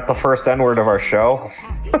 we got the first N-word of our show.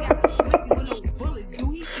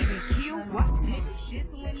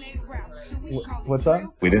 What's up?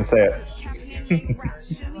 We didn't say it.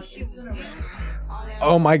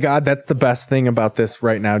 Oh my God, that's the best thing about this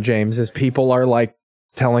right now, James, is people are like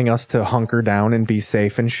telling us to hunker down and be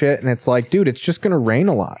safe and shit. And it's like, dude, it's just going to rain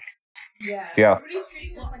a lot. Yeah.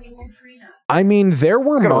 I mean, there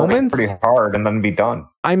were It's gonna rain moments pretty hard and then be done.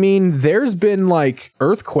 I mean, there's been like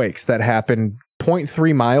earthquakes that happened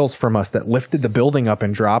 0.3 miles from us that lifted the building up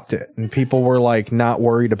and dropped it. And people were like not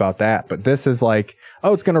worried about that. But this is like,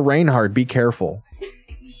 oh, it's going to rain hard. Be careful.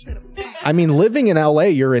 I mean, living in LA,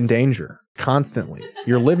 you're in danger constantly.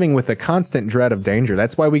 You're living with a constant dread of danger.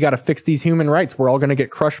 That's why we got to fix these human rights. We're all going to get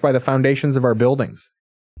crushed by the foundations of our buildings.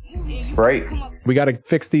 Right. We got to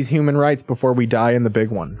fix these human rights before we die in the big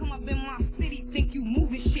one.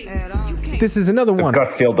 This is another one.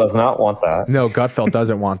 Gutfeld does not want that. No, Gutfeld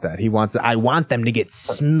doesn't want that. He wants, I want them to get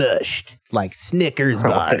smushed like Snickers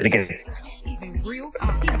bars.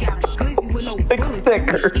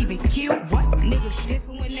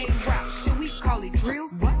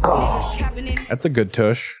 That's a good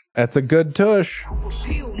tush. That's a good tush.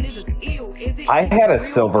 I had a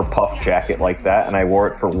silver puff jacket like that, and I wore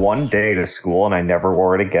it for one day to school, and I never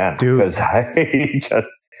wore it again. Dude. Because I just...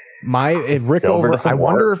 I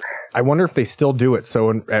wonder if they still do it. So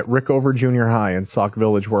at Rickover Junior High in Sauk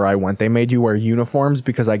Village, where I went, they made you wear uniforms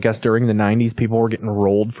because I guess during the 90s people were getting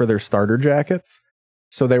rolled for their starter jackets.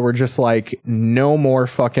 So they were just like, no more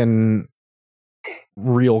fucking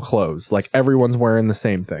real clothes. Like everyone's wearing the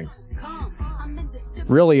same thing.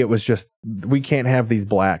 Really, it was just, we can't have these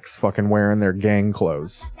blacks fucking wearing their gang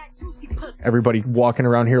clothes. Everybody walking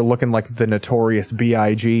around here looking like the notorious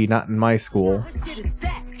B.I.G. Not in my school.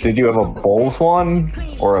 Did you have a Bulls one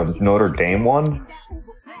or a Notre Dame one?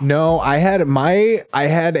 No, I had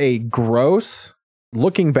a gross,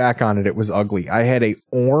 looking back on it, it was ugly. I had a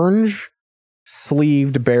orange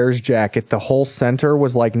sleeved Bears jacket. The whole center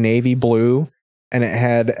was like navy blue, and it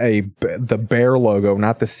had the bear logo,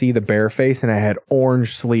 not the bear face, and it had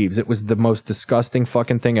orange sleeves. It was the most disgusting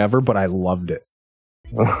fucking thing ever, but I loved it.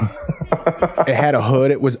 It had a hood.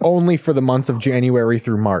 It was only for the months of January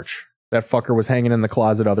through March. That fucker was hanging in the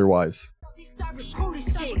closet otherwise.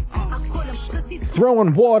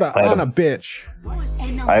 Throwing water on a bitch.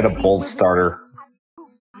 I had a Bulls starter.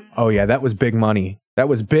 Oh yeah, that was big money. That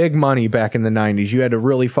was big money back in the 90s. You had to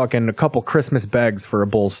really fucking a couple Christmas bags for a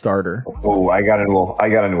Bulls starter. Oh, I got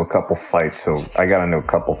into a couple fights. So I got into a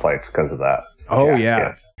couple fights because of that. Oh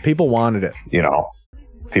yeah. People wanted it. You know,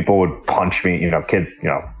 people would punch me. You know, kids. You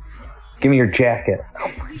know, give me your jacket.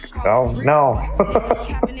 Oh no.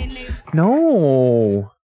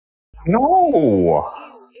 No. No.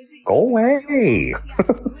 Go away.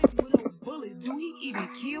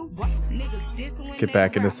 Get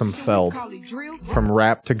back into some Feld. From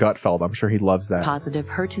rap to Gutfeld. I'm sure he loves that. Positive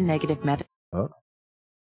HER2 negative meta. Oh.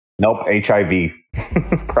 Nope, HIV.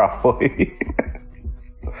 Probably.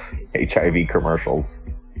 HIV commercials.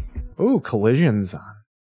 Ooh, collisions on.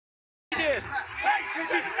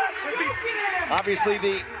 Obviously,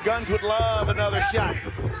 the Guns would love another shot.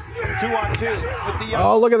 2-on-2 with the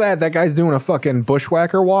Oh, look at that. That guy's doing a fucking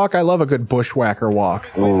bushwhacker walk. I love a good bushwhacker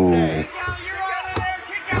walk. Ooh. Has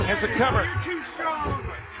a cover.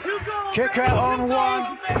 Kick out on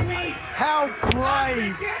one. How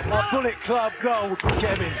brave are Bullet Club Gold,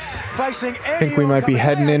 Kevin. Facing I think we might be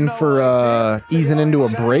heading in for easing into a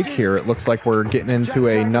break here. It looks like we're getting into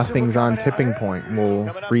a nothing's on tipping point.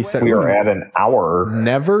 We'll reset. We are at an hour.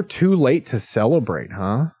 Never too late to celebrate,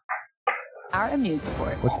 huh? Our immune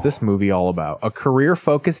support. What's this movie all about? A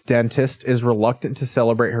career-focused dentist is reluctant to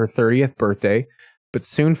celebrate her 30th birthday, but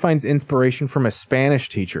soon finds inspiration from a Spanish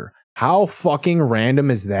teacher. How fucking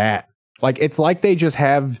random is that? Like, it's like they just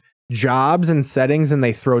have jobs and settings and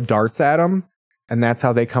they throw darts at them, and that's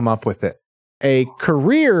how they come up with it. A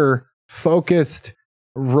career-focused,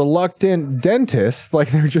 reluctant dentist,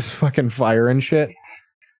 like they're just fucking firing shit.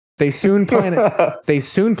 They soon plan a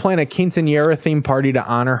quinceañera themed party to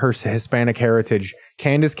honor her Hispanic heritage.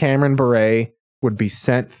 Candace Cameron Bure would be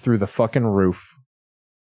sent through the fucking roof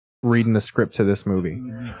reading the script to this movie.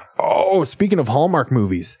 Oh, speaking of Hallmark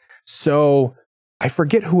movies. So I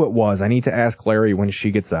forget who it was. I need to ask Larry when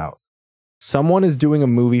she gets out. Someone is doing a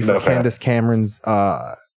movie for Candace Cameron's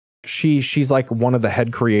she's like one of the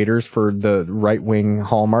head creators for the right-wing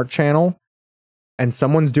Hallmark channel. And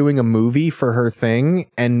someone's doing a movie for her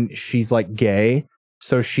thing, and she's like gay.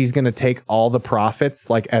 So she's going to take all the profits,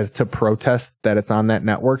 like as to protest that it's on that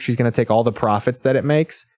network. She's going to take all the profits that it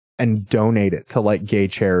makes and donate it to like gay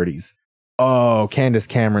charities. Oh, Candace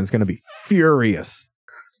Cameron's going to be furious.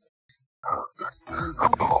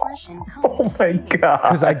 Oh my god!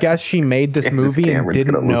 Because I guess she made this movie and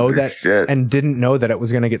didn't know that it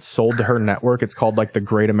was going to get sold to her network. It's called like the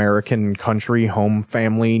Great American Country Home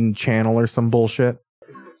Family Channel or some bullshit.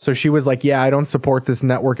 So she was like, "Yeah, I don't support this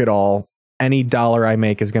network at all. Any dollar I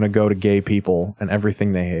make is going to go to gay people and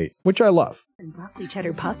everything they hate," which I love. Broccoli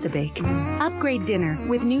cheddar pasta bake. Upgrade dinner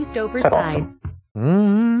with new Stouffer sides.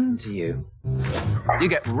 Mm-hmm. To you. You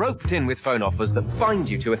get roped in with phone offers that bind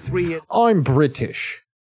you to a 3-year... I'm British.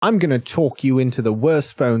 I'm going to talk you into the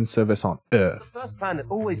worst phone service on earth. First plan that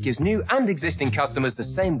always gives new and existing customers the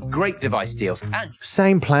same great device deals. And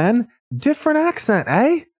same plan, different accent,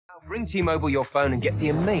 eh? Bring T-Mobile your phone and get the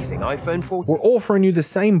amazing iPhone 14. We're offering you the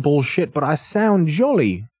same bullshit, but I sound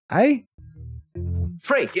jolly, eh?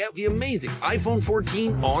 Free. Get the amazing iPhone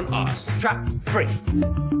 14 on us. Trap free.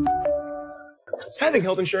 Having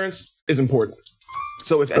health insurance is important.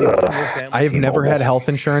 So if anyone in your family... I have never had health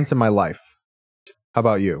insurance in my life. How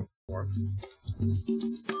about you?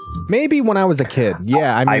 Maybe when I was a kid.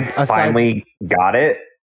 Yeah, I mean... I finally got it.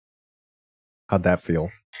 How'd that feel?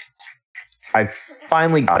 I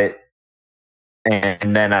finally got it.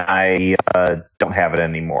 And then I don't have it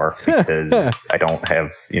anymore because I don't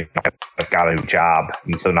have... I've got a new job.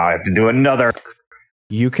 And so now I have to do another...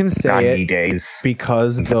 You can say it days.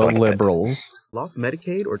 Because the liberals... Lost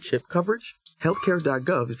Medicaid or CHIP coverage?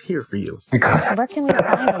 Healthcare.gov is here for you. Where can we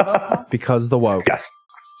find a low cost? Because the woke. Yes.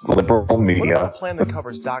 Liberal media. What about a plan that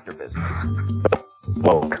covers doctor visits?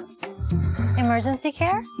 Woke. Emergency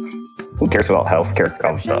care? Who cares about healthcare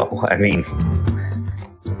stuff, though? I mean,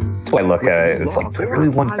 that's why I look at it. It's like, do I really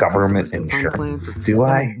want government insurance? Do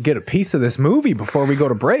I? Get a piece of this movie before we go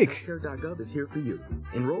to break. Healthcare.gov is here for you.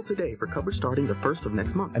 Enroll today for coverage starting the 1st of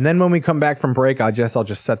next month. And then when we come back from break, I'll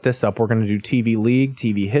just set this up. We're going to do TV League,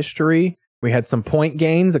 TV history. We had some point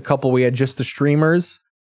gains. A couple we had just the streamers.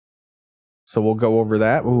 So we'll go over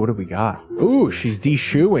that. Ooh, what do we got? Ooh, she's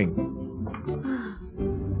de-shoeing.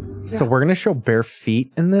 So we're going to show bare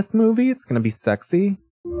feet in this movie. It's going to be sexy.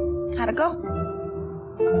 How'd it go?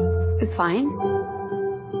 It's fine.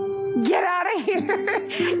 Get out of here!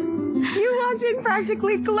 You walked in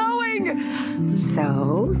practically glowing!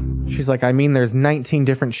 So? She's like, I mean, there's 19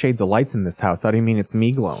 different shades of lights in this house. How do you mean it's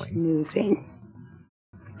me glowing? Snoozing.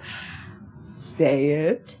 Say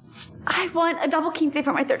it. I want a double king day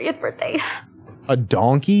for my 30th birthday. A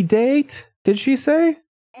donkey date? Did she say?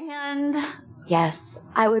 And yes,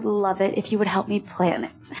 I would love it if you would help me plan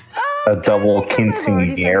it. A double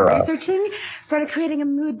quinceañera. Researching, started creating a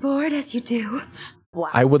mood board as you do.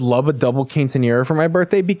 I would love a double quinceanera for my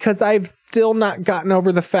birthday because I've still not gotten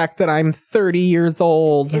over the fact that I'm 30 years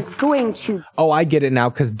old. Is going to. Oh, I get it now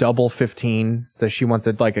because double 15. So she wants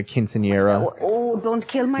it like a quinceanera. Oh, don't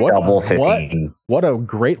kill my double 15. What a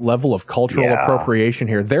great level of cultural appropriation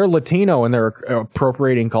here. They're Latino and they're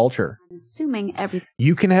appropriating culture. Assuming everything.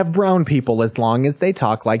 You can have brown people as long as they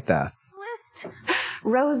talk like this.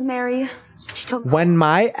 Rosemary. When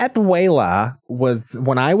I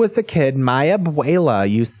was a kid, my abuela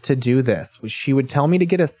used to do this. She would tell me to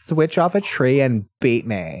get a switch off a tree and beat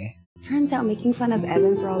me. Turns out making fun of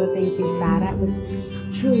Evan for all the things he's bad at was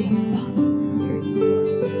truly fun.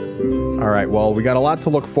 All right, well, we got a lot to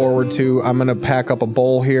look forward to. I'm going to pack up a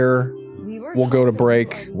bowl here. We'll go to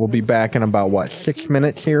break. We'll be back in about, 6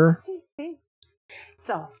 minutes here?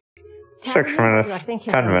 So... 6 minutes, 10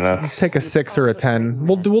 minutes. Take a 6 or a 10.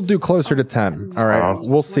 We'll do closer to 10. All right,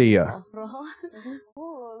 we'll see ya.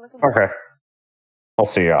 Okay. I'll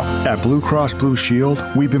see ya. At Blue Cross Blue Shield,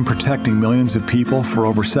 we've been protecting millions of people for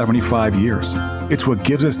over 75 years. It's what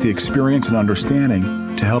gives us the experience and understanding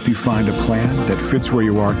to help you find a plan that fits where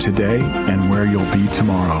you are today and where you'll be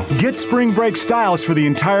tomorrow. Get spring break styles for the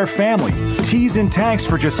entire family. Tees and tanks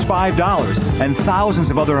for just $5 and thousands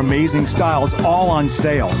of other amazing styles all on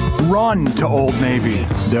sale. Run to Old Navy.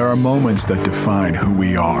 There are moments that define who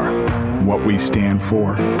we are, what we stand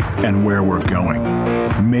for, and where we're going.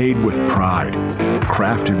 Made with pride,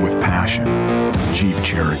 crafted with passion. Jeep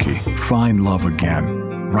Cherokee. Find love again.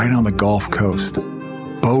 Right on the Gulf Coast.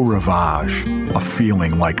 Beau Rivage, a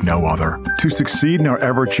feeling like no other. To succeed in our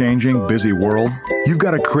ever-changing, busy world, you've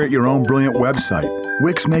got to create your own brilliant website.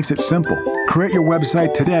 Wix makes it simple. Create your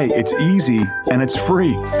website today. It's easy and it's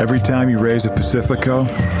free. Every time you raise a Pacifico,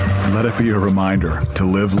 let it be a reminder to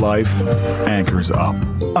live life anchors up.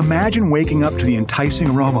 Imagine waking up to the enticing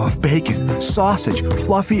aroma of bacon, sausage,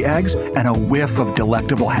 fluffy eggs, and a whiff of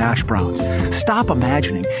delectable hash browns. Stop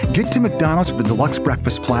imagining. Get to McDonald's with the deluxe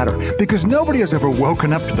breakfast platter because nobody has ever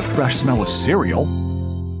woken up to the fresh smell of cereal.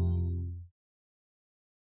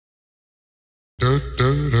 Good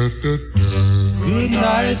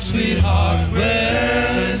night, sweetheart.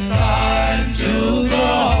 Well, it's time to go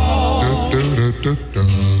home.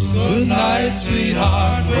 Good night,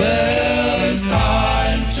 sweetheart. Well, it's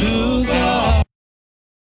time to go home.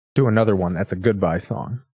 Do another one. That's a goodbye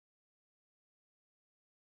song.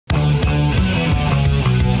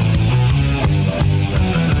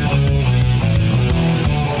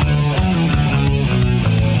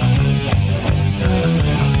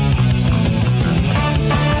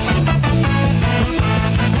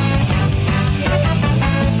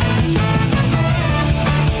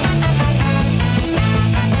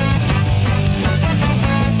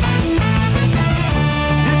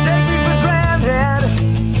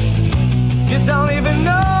 Don't even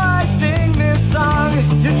know I sing this song.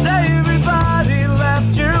 You say everybody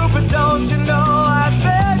left you, but don't you know I've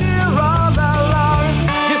been here all along.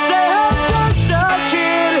 You say I'm just a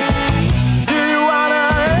kid. Do you wanna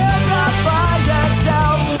end up by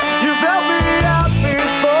yourself? You've helped me out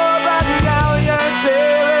before, but now you're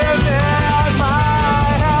tearing at my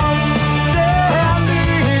help.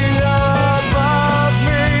 Standing above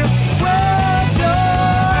me with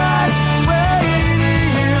your eyes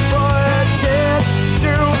waiting for a chance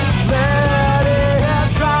to let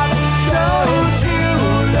it drop. Don't you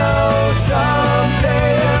know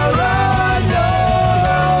someday you're on your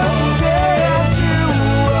own? Can't you,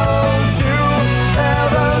 won't you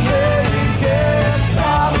ever make it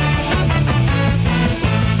stop?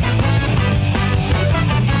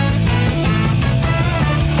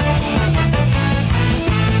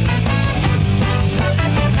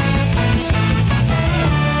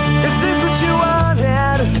 Is this what you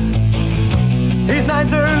wanted? He's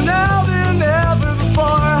nicer now than ever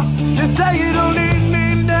before. You say you don't need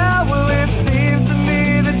me now. Well, it seems to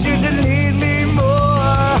me that you should need me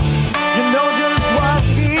more. You know just what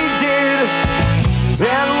he did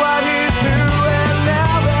and what he's doing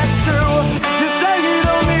now. That's true. You say you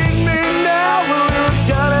don't need me now. Well, who's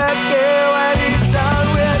gonna care when he's done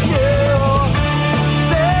with you?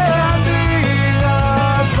 Standing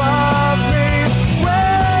above me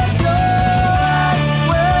with your eyes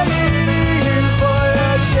waiting for a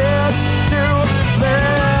chance to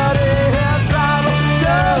let it drop.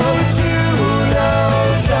 Don't you know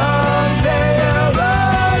someday you're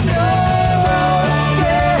on your own?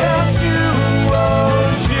 Can't you,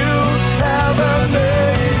 won't you ever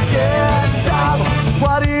make it stop?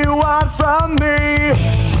 What do you want from me?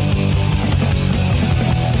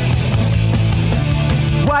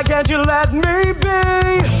 Why can't you let me be?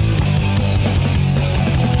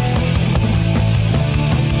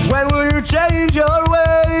 When will you change your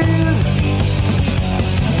ways?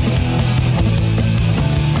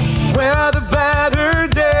 where the better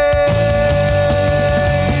days.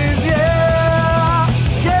 Yeah,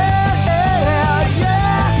 yeah, yeah,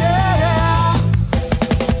 yeah.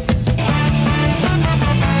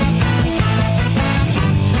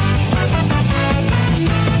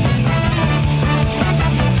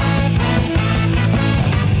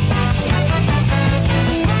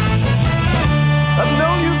 I've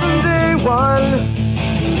known you from day one.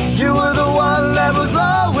 You were the one that was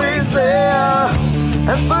always there.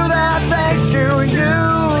 And for that, thank you.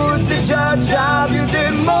 You did your job, you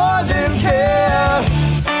did more than care.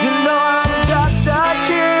 You know I'm just a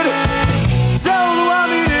kid. Don't want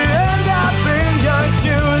me to end up in your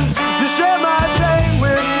shoes. You share my pain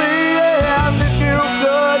with me, and if you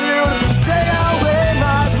could, you'd take away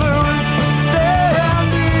my blues.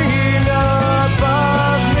 Standing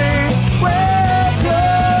above me with your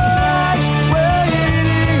eyes,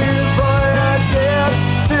 waiting for a chance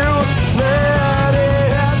to let it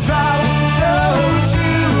drop. Don't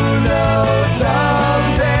you know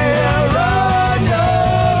someday I'll run your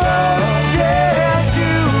own? Can't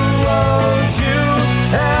you, won't you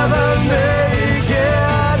ever make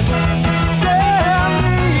it?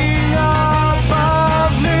 Standing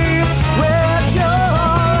above me with your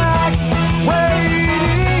axe,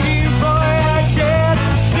 waiting for a chance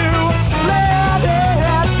to let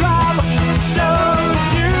it drop. Don't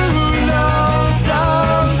you know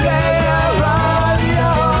someday I'll run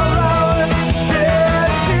your own?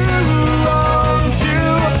 Can't you, won't you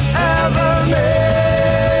ever make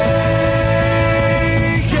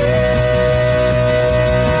it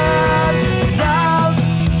stop?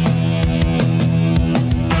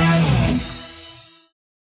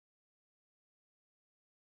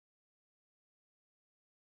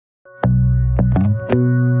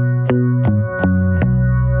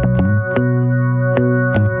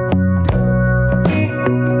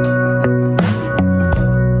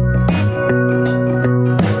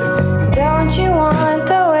 Don't you want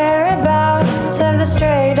the whereabouts of the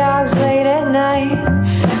stray dogs late at night?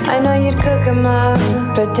 I know you'd cook 'em up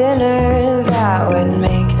a dinner that would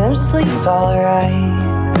make them sleep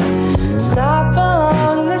alright. Stop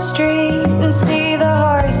along the street and see the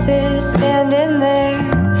horses standing there.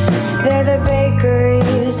 They're the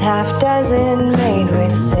bakery's half dozen made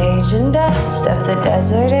with sage and dust of the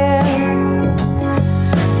desert air.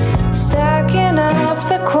 Stacking up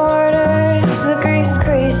the quarters, the greased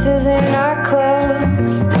creases in our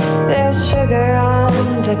clothes. There's sugar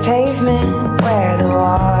on the pavement where the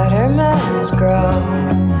watermelons grow.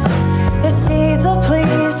 The seeds will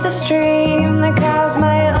please the stream, the cows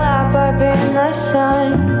might lap up in the sun.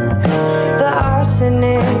 The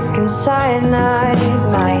arsenic and cyanide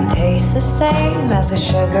might taste the same as a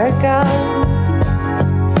sugar gun.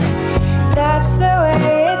 That's the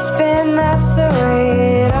way it's been, that's the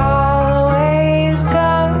way it always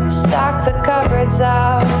goes. Stock the cupboards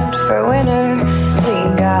out for winter. We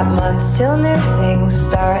got months till new things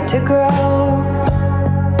start to grow.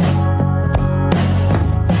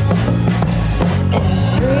 And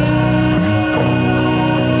breathe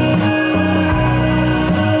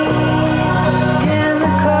in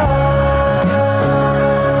the cold.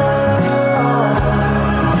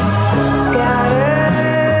 Scattered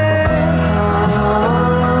home.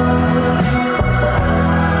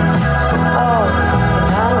 Oh,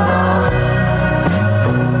 not alone.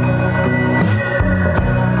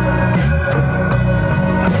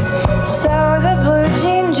 So the blue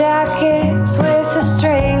jean jackets with a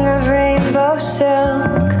string of rainbow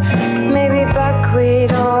silk, maybe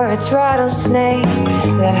buckwheat or it's rattlesnake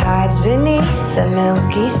that hides beneath the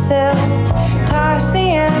milky silt. Toss the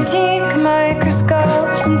antique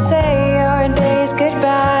microscopes and say your days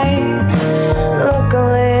goodbye. Look a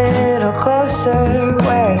little closer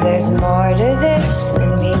where there's more to this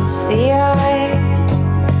than meets the eye.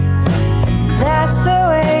 That's the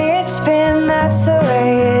way it's been, that's the way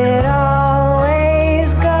it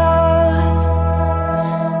always goes.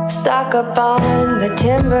 Stock up on the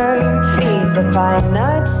timber, feed the pine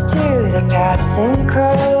nuts to the passing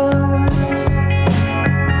crows.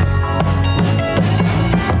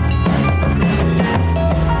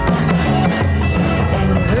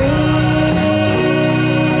 And breathe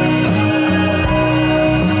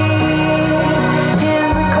in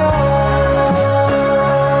the cold.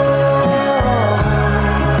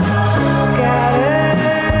 Scattered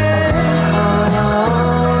home.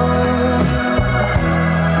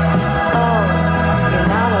 Oh, you're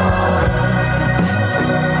not alone.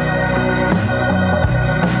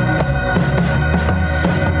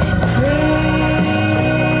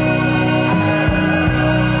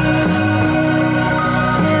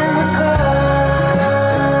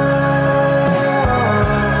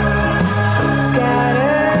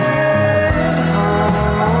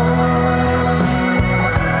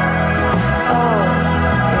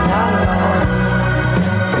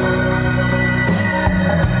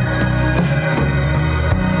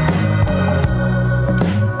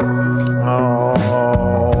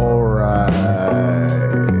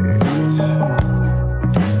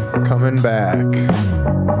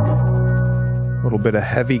 little bit of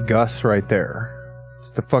heavy Gus right there.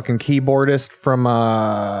 It's the fucking keyboardist from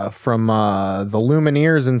the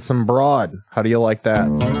Lumineers and some Broad. How do you like that?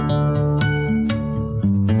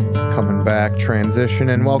 Coming back,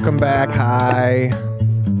 transitioning. Welcome back. Hi.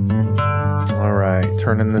 All right,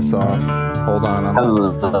 turning this off. Hold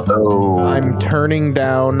on. I'm turning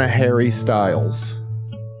down Harry Styles.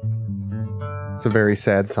 It's a very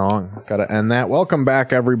sad song. Gotta end that. Welcome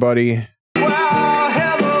back, everybody.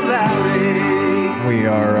 We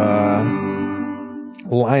are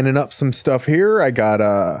lining up some stuff here. I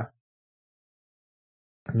got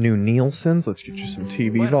new Nielsen's. Let's get you some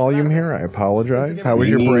TV volume here. I apologize. How was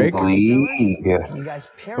your break?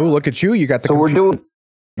 Oh, look at you. You got the. So we're doing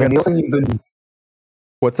the Nielsen. You've been.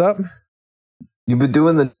 What's up? You've been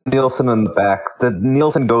doing the Nielsen in the back. The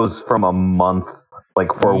Nielsen goes from a month,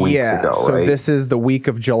 like 4 weeks ago, so right? This is the week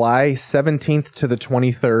of July 17th to the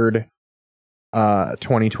 23rd,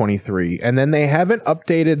 2023. And then they haven't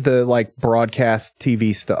updated the like broadcast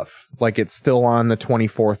TV stuff. Like it's still on the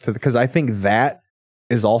 24th because I think that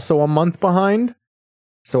is also a month behind.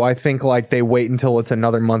 So I think like they wait until it's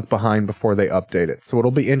another month behind before they update it. So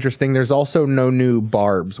it'll be interesting. There's also no new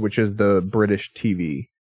Barbs, which is the British TV.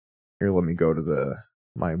 Here, let me go to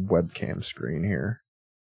my webcam screen here.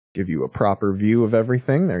 Give you a proper view of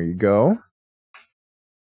everything. There you go.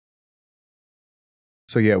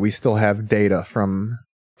 So yeah, we still have data from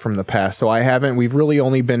the past. So we've really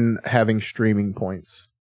only been having streaming points.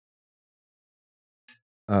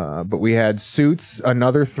 But we had Suits,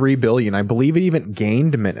 another 3 billion. I believe it even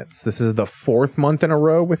gained minutes. This is the 4th month in a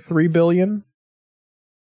row with 3 billion.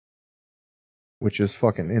 Which is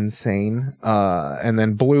fucking insane. And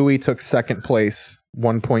then Bluey took 2nd place,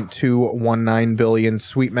 1.219 billion.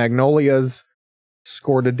 Sweet Magnolias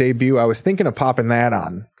scored a debut. I was thinking of popping that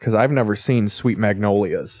on, because I've never seen Sweet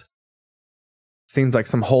Magnolias. Seems like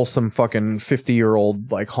some wholesome fucking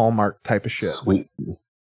 50-year-old like Hallmark type of shit.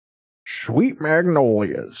 Sweet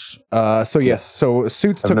Magnolias. So yes, so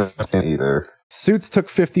Suits took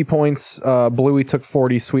 50 points, Bluey took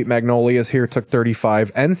 40, Sweet Magnolias here took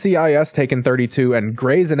 35, NCIS taking 32, and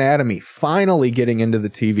Grey's Anatomy finally getting into the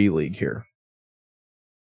TV league here.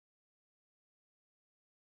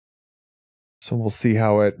 So we'll see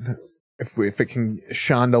how if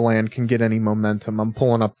Shondaland can get any momentum. I'm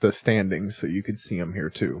pulling up the standings so you can see them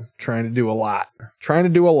here too. Trying to do a lot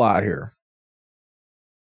here.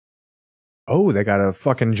 Oh, they got a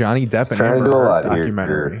fucking Johnny Depp and Amber Heard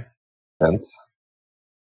documentary. The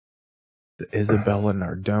Isabella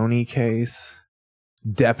Nardoni case.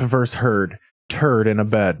 Depp versus Heard. Turd in a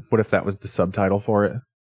bed. What if that was the subtitle for it?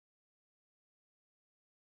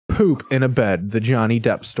 Poop in a bed. The Johnny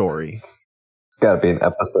Depp story. It's got to be an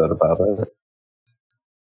episode about it.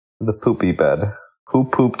 The poopy bed. Who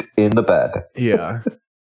pooped in the bed? Yeah.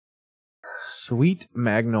 Sweet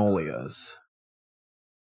Magnolias.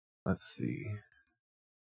 Let's see.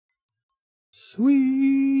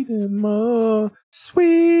 Sweet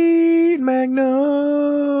Magnolia.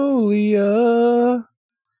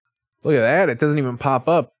 Look at that. It doesn't even pop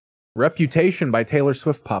up. Reputation by Taylor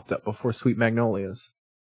Swift popped up before Sweet Magnolias.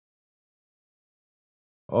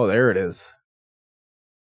 Oh, there it is.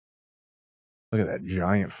 Look at that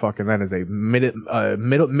giant fucking, that is a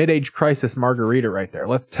mid-age crisis margarita right there.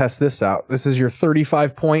 Let's test this out. This is your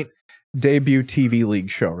 35-point debut TV league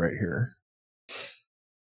show right here.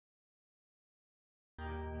 I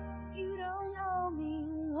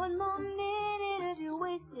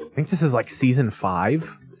think this is like season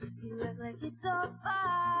 5.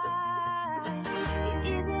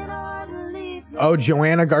 Oh,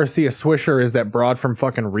 Joanna Garcia Swisher is that broad from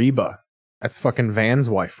fucking Reba. That's fucking Van's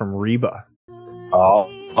wife from Reba.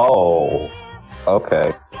 Oh,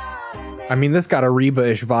 okay. I mean, this got a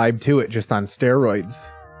Reba-ish vibe to it, just on steroids.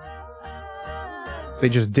 They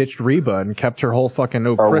just ditched Reba and kept her whole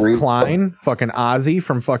fucking Chris Klein, fucking Ozzy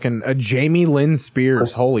from fucking Jamie Lynn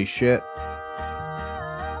Spears. Holy shit.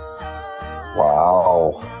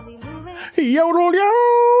 Wow. Yodel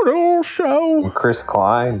yodel show. Chris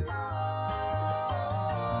Klein.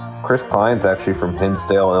 Chris Klein's actually from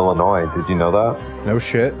Hinsdale, Illinois. Did you know that? No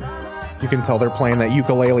shit. You can tell they're playing that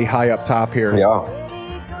ukulele high up top here. Yeah.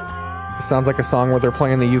 It sounds like a song where they're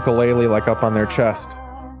playing the ukulele like up on their chest.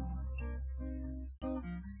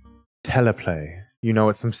 Teleplay. You know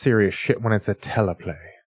it's some serious shit when it's a teleplay.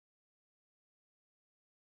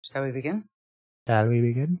 Shall we begin? Shall we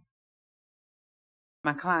begin?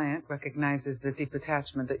 My client recognizes the deep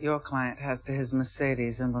attachment that your client has to his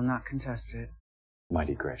Mercedes and will not contest it.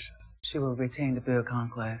 Mighty gracious. She will retain the beer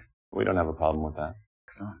conclave. We don't have a problem with that.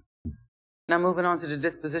 Excellent. Now moving on to the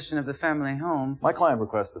disposition of the family home. My client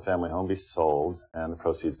requests the family home be sold and the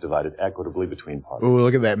proceeds divided equitably between parties. Ooh,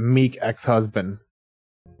 look at that meek ex-husband.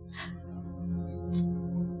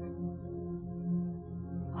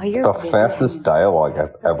 The fastest dialogue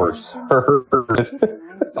I've ever heard.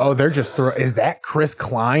 Oh, they're just is that Chris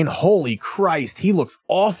Klein? Holy Christ, he looks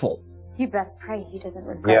awful. You best pray he doesn't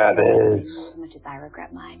regret Yeah, it his is. as much as I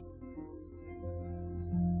regret mine.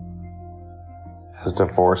 It's a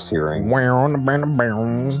divorce hearing. Arbitration.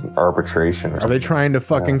 Are they trying to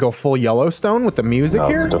fucking go full Yellowstone with the music No,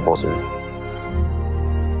 here? it's a divorce hearing.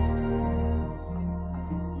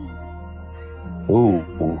 Ooh.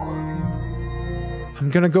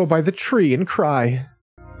 I'm gonna go by the tree and cry.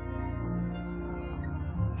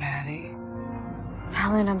 Maddie.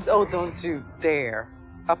 Helen, I'm sorry. Oh, don't you dare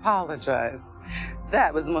apologize.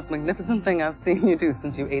 That was the most magnificent thing I've seen you do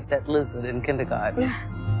since you ate that lizard in kindergarten.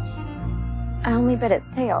 I only bit its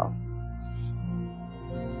tail.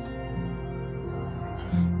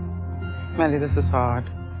 Maddie, this is hard.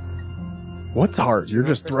 What's hard? You're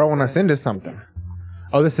just throwing us into something.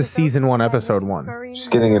 Oh, this is season 1, episode 1. She's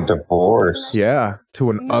getting a divorce. Yeah,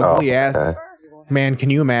 to an ugly ass. Man,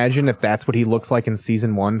 can you imagine if that's what he looks like in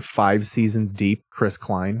season 1, 5 seasons deep, Chris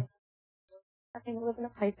Klein? I think I live in a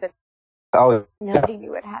place that Oh, nobody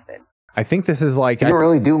knew it happened. I think this is like... You don't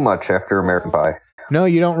really do much after American Pie. No,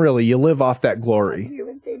 you don't really. You live off that glory.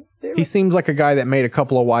 He seems like a guy that made a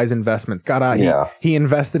couple of wise investments. Got out. Yeah. He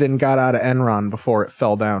invested and got out of Enron before it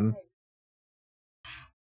fell down.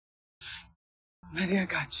 Maddie, I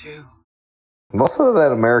got you. Most of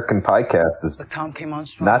that American Pie cast is But Tom came on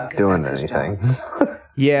strong. not because doing that's his anything. job. I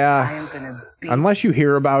Yeah. am gonna beat Unless you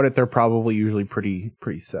hear about it, they're probably usually pretty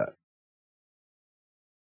set.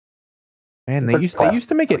 Man, they used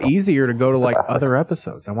to make it easier to go to like other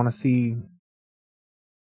episodes. I want to see.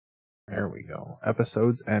 There we go.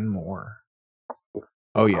 Episodes and more.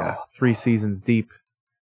 Oh yeah, 3 seasons deep.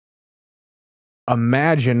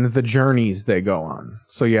 Imagine the journeys they go on.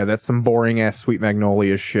 So yeah, that's some boring ass Sweet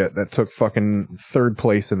Magnolia shit that took fucking 3rd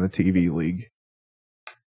place in the TV league.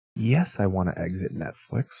 Yes, I want to exit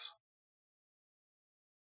Netflix.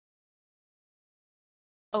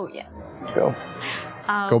 Oh, yes. Go.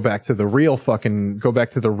 Go back to the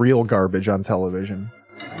real garbage on television.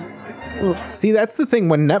 Oof. See, that's the thing.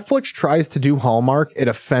 When Netflix tries to do Hallmark, it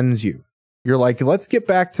offends you. You're like, let's get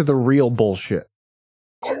back to the real bullshit.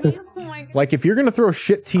 Like, if you're gonna throw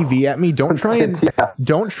shit TV at me, don't try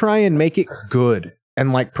and make it good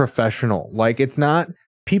and like professional. Like, it's not.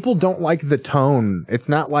 People don't like the tone. It's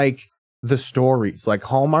not like the stories. Like,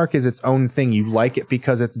 Hallmark is its own thing. You like it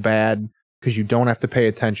because it's bad, because you don't have to pay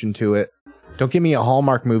attention to it. Don't give me a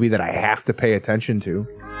Hallmark movie that I have to pay attention to.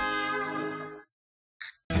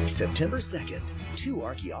 September 2nd, 2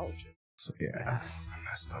 archaeologists. So yeah.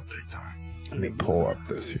 Let me pull up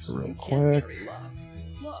this here real quick.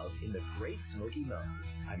 Love in the Great Smoky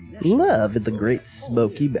Mountains. Love in the Great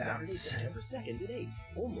Smoky Mountains. September 2nd at 8,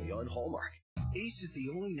 only on Hallmark. Ace is the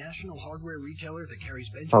only national hardware retailer that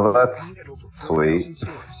carries Oh, that's sweet.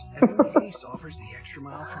 Ace offers the extra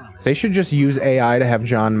mile promise. They should just use AI to have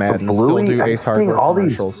John Madden still Bluey, do I'm Ace seeing Hardware all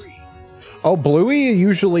these- commercials. Oh, Bluey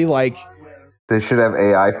usually like They should have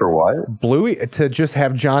AI for what? Bluey to just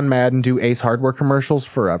have John Madden do Ace Hardware commercials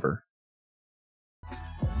forever.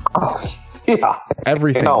 Oh, yeah.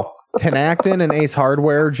 Everything. No. Tenactin and Ace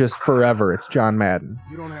Hardware just forever. It's John Madden.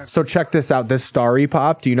 So check this out. This Starry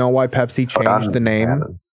Pop. Do you know why Pepsi changed the name?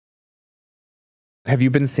 Madden. Have you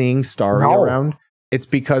been seeing Starry No. around? It's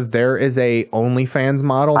because there is a OnlyFans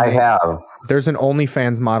model. I have. There's an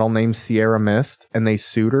OnlyFans model named Sierra Mist, and they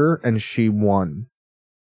sued her, and she won.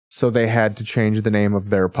 So they had to change the name of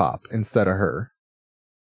their pop instead of her.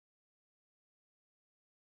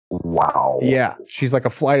 Wow. Yeah, she's like a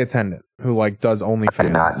flight attendant who like does OnlyFans. I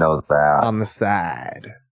did not know that. On the side.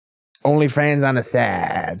 OnlyFans on the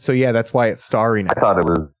side. So yeah, that's why it's Starry now. I thought it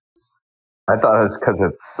was because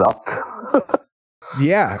it sucked.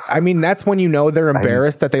 Yeah, I mean that's when you know they're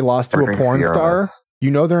embarrassed that they lost to a freaking porn Sierra star. Mist. You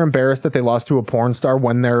know they're embarrassed that they lost to a porn star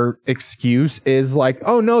when their excuse is like,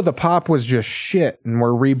 "Oh no, the pop was just shit and we're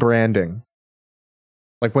rebranding."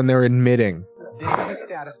 Like when they're admitting, This is a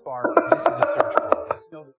status bar. This is a search bar.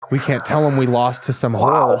 we can't tell them we lost to some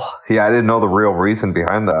whore. Wow. Yeah, I didn't know the real reason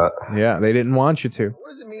behind that. Yeah, they didn't want you to. What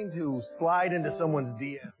does it mean to slide into someone's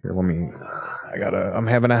DM? Here, I'm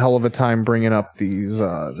having a hell of a time bringing up these,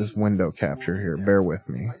 this window capture here. Bear with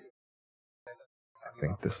me. I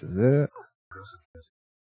think this is it.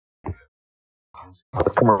 The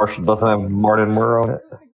commercial doesn't have Martin Moore on it.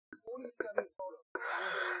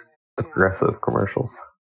 Aggressive commercials.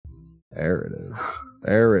 There it is.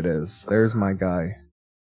 There it is. There's my guy.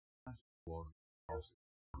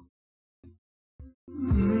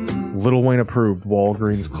 Lil Wayne approved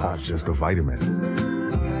Walgreens Not class. just a vitamin.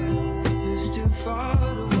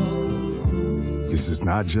 This is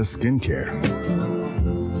not just skincare.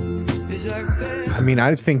 I mean,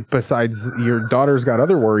 I think besides your daughter's got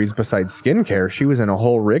other worries besides skincare. She was in a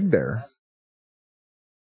whole rig there.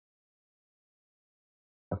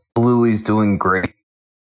 Bluey's doing great.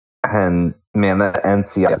 And man, that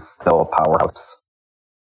NCI is still a powerhouse.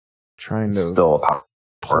 Trying to Still a pull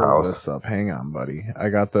powerhouse. this up. Hang on, buddy. I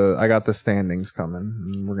got the standings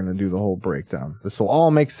coming. We're gonna do the whole breakdown. This will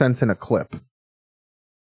all make sense in a clip.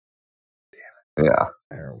 Yeah.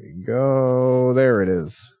 There we go. There it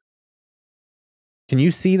is. Can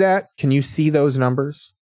you see that? Can you see those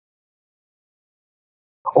numbers?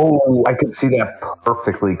 Oh, I can see that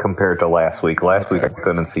perfectly compared to last week. Last week I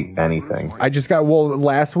couldn't see anything. I just got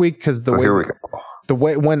last week because Here we go. the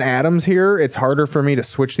way when Adam's here, it's harder for me to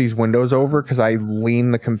switch these windows over because I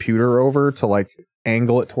lean the computer over to like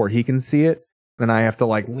angle it to where he can see it. Then I have to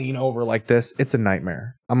like lean over like this. It's a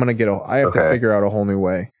nightmare. I have to figure out a whole new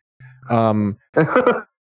way.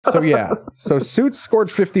 So yeah, so Suits scored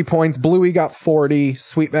 50 points, Bluey got 40,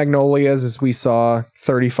 Sweet Magnolias, as we saw,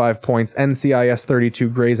 35 points, NCIS 32,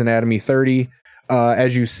 Grey's Anatomy 30.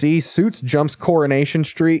 As you see, Suits jumps Coronation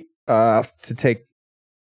Street to take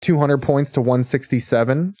 200 points to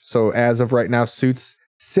 167. So as of right now, Suits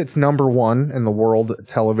sits number 1 in the world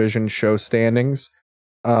television show standings.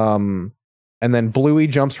 And then Bluey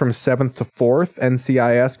jumps from 7th to 4th,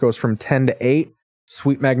 NCIS goes from 10 to 8.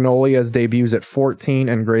 Sweet Magnolias debuts at 14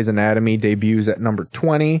 and Grey's Anatomy debuts at number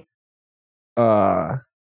 20. And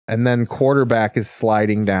then Quarterback is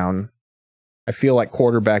sliding down. I feel like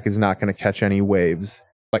Quarterback is not going to catch any waves.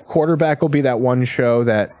 Like Quarterback will be that one show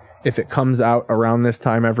that if it comes out around this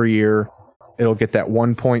time every year, it'll get that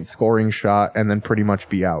 1 point scoring shot and then pretty much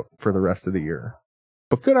be out for the rest of the year.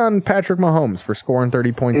 But good on Patrick Mahomes for scoring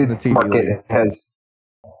 30 points in the TV league.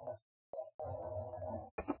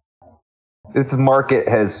 Its market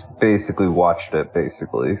has basically watched it,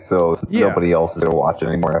 so nobody else is going to watch it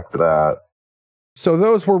anymore after that. So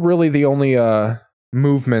those were really the only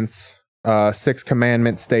movements. Sixth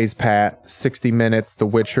Commandment stays pat. 60 Minutes, The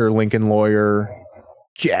Witcher, Lincoln Lawyer,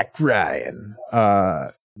 Jack Ryan,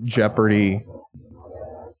 Jeopardy.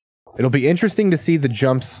 It'll be interesting to see the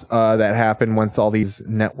jumps that happen once all these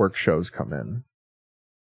network shows come in.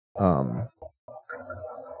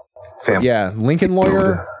 Yeah,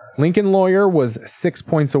 Lincoln Lawyer was 6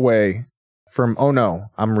 points away from... Oh, no,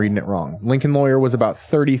 I'm reading it wrong. Lincoln Lawyer was about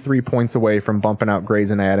 33 points away from bumping out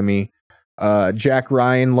Grey's Anatomy. Jack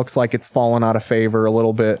Ryan looks like it's fallen out of favor a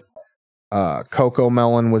little bit. Coco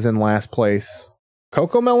Melon was in last place.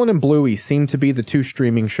 Coco Melon and Bluey seem to be the two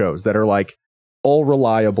streaming shows that are like all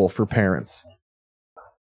reliable for parents.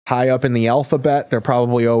 High up in the alphabet, they're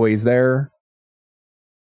probably always there.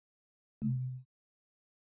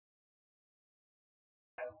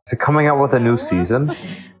 Is it coming out with a new season?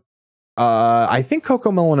 I think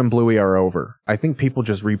Coco Melon and Bluey are over. I think people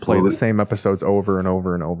just replay the same episodes over and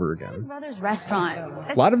over and over again. His brother's restaurant.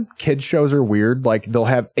 A lot of kids shows are weird. Like they'll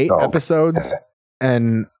have 8 episodes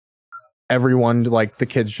and everyone, like the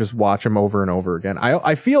kids just watch them over and over again.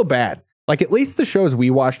 I feel bad. Like at least the shows we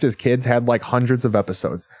watched as kids had like hundreds of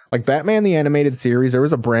episodes. Like Batman the Animated Series, there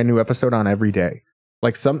was a brand new episode on every day.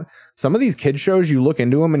 Like some of these kid shows, you look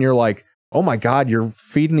into them and you're like, oh my God, you're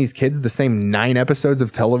feeding these kids the same 9 episodes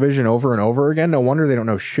of television over and over again. No wonder they don't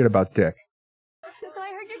know shit about dick. So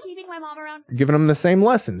I heard you're keeping my mom around. You're giving them the same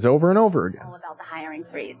lessons over and over again. All about the hiring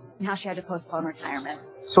freeze. Now she had to postpone retirement.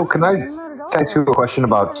 So can I ask you a question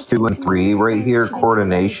about 2 and 3 right here?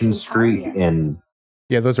 Coronation Street and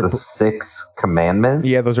those are the Sixth Commandment.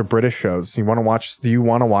 Yeah, those are British shows. Do you want to watch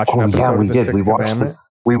an episode of the Sixth Commandment?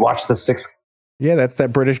 We watched the Sixth. Yeah, that's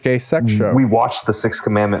that British gay sex show. We watched the Sixth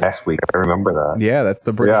Commandment last week. I remember that. Yeah, that's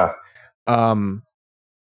the British. Yeah.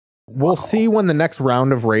 We'll see when the next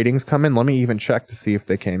round of ratings come in. Let me even check to see if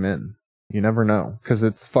they came in. You never know, because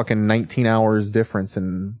it's fucking 19 hours difference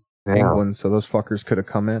in England, so those fuckers could have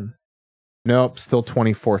come in. Nope, still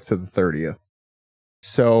 24th to the 30th.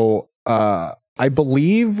 So, I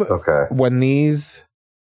believe when these...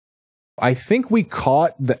 I think we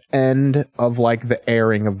caught the end of like the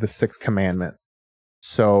airing of the Sixth Commandment.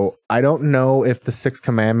 So I don't know if the Sixth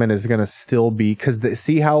Commandment is going to still be, because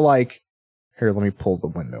see how like, here, let me pull the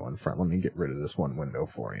window in front. Let me get rid of this one window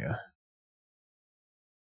for you.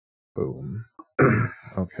 Boom.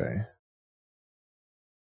 Okay.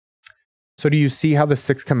 So do you see how the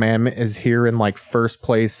Sixth Commandment is here in like 1st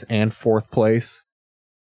place and 4th place?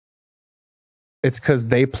 It's because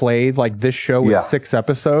they played like this show was 6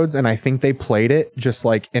 episodes, and I think they played it just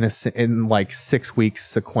like in like 6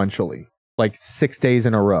 weeks sequentially. like 6 days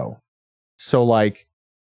in a row. So like,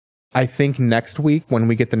 I think next week when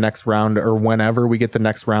we get the next round, or whenever we get the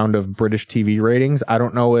next round of British TV ratings, I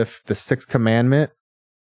don't know if the Sixth Commandment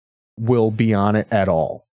will be on it at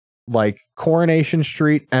all. Like Coronation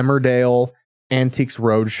Street, Emmerdale, Antiques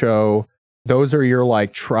Roadshow, those are your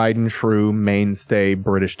like tried and true mainstay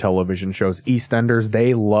British television shows. EastEnders,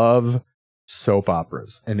 they love soap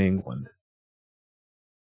operas in England.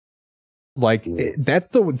 Like that's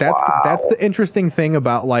the interesting thing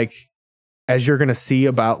about, like, as you're gonna see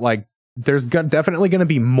about, like, there's definitely gonna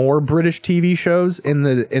be more British TV shows in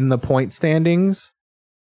the point standings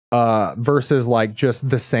versus like just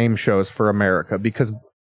the same shows for America, because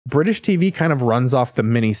British TV kind of runs off the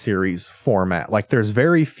miniseries format. Like there's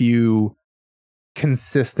very few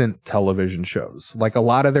consistent television shows. Like a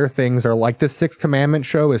lot of their things are like this Sixth Commandment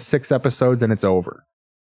show is 6 episodes and it's over.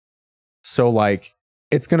 So like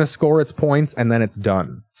it's going to score its points and then it's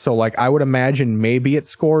done. So like I would imagine maybe it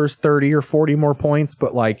scores 30 or 40 more points,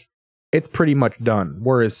 but like it's pretty much done.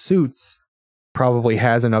 Whereas Suits probably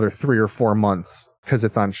has another 3 or 4 months because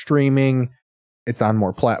it's on streaming. It's on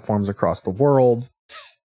more platforms across the world.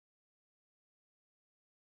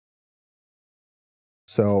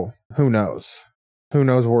 So who knows? Who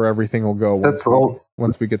knows where everything will go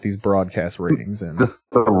once we get these broadcast ratings in. Does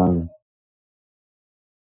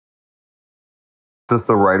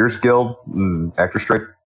the Writers Guild actor strike,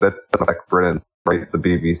 that doesn't affect Britain, right? The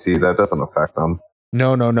BBC, that doesn't affect them.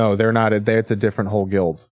 No. They're not. It's a different whole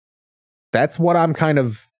guild. That's what I'm kind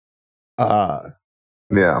of.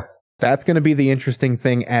 Yeah. That's going to be the interesting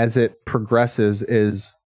thing as it progresses.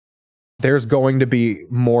 Is there's going to be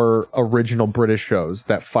more original British shows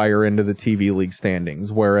that fire into the TV league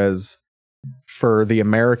standings, whereas for the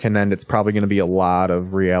American end, it's probably going to be a lot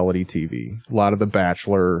of reality TV, a lot of The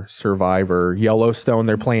Bachelor, Survivor, Yellowstone.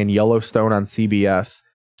 They're playing Yellowstone on CBS,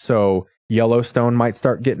 so Yellowstone might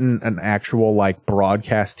start getting an actual like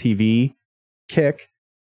broadcast TV kick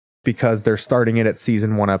because they're starting it at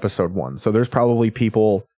season 1, episode 1. So there's probably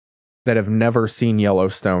people that have never seen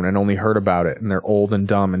Yellowstone and only heard about it, and they're old and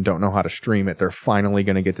dumb and don't know how to stream it. They're finally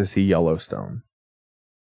going to get to see Yellowstone.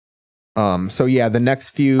 So yeah, the next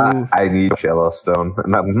few... I need Yellowstone.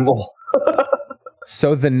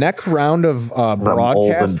 So the next round of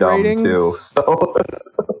broadcast ratings... Too, so.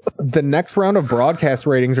 The next round of broadcast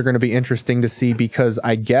ratings are going to be interesting to see, because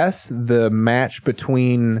I guess the match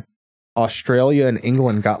between Australia and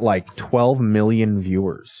England got like 12 million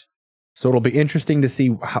viewers. So it'll be interesting to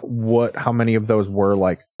see how many of those were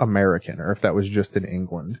like American, or if that was just in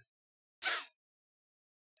England.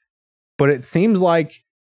 But it seems like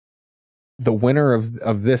the winner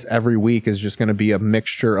of this every week is just going to be a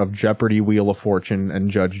mixture of Jeopardy, Wheel of Fortune,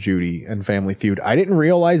 and Judge Judy and Family Feud. I didn't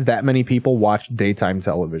realize that many people watch daytime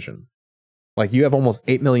television. Like, you have almost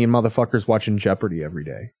 8 million motherfuckers watching Jeopardy every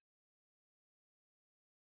day.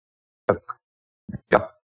 Yeah.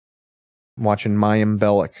 Watching Mayim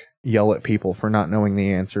Bellick yell at people for not knowing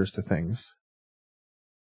the answers to things.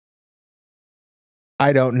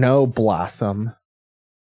 I don't know, Blossom.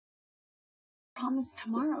 Promise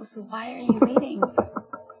tomorrow, so why are you waiting?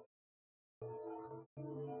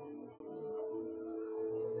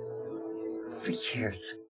 For years.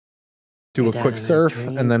 Do a quick surf,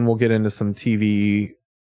 and then we'll get into some TV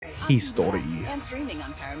history. And streaming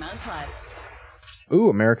on Paramount Plus. Ooh,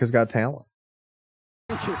 America's Got Talent.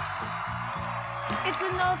 It's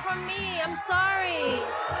a no from me. I'm sorry.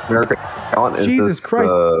 American Talent is Jesus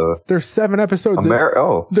Christ. There's 7 episodes in.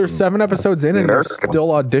 There's 7 episodes in, and they're still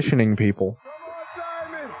auditioning people.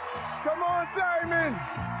 Come on, Simon!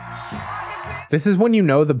 This is when you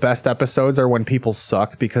know the best episodes are when people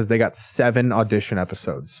suck, because they got 7 audition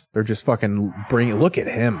episodes. They're just fucking bringing. Look at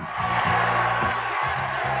him.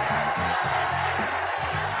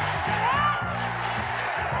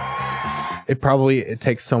 It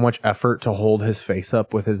takes so much effort to hold his face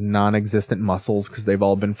up with his non-existent muscles, because they've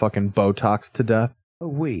all been fucking Botoxed to death.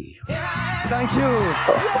 We. Thank you.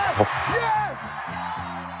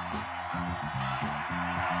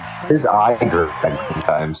 His eyes are big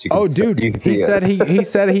sometimes. He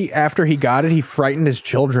said after he got it, he frightened his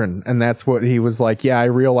children, and that's what he was like. Yeah, I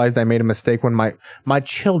realized I made a mistake when my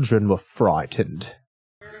children were frightened.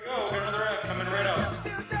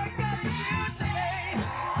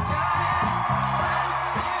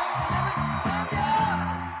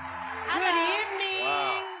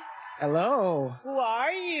 Hello. Who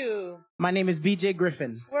are you? My name is BJ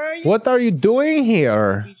Griffin. Where are you? What are you doing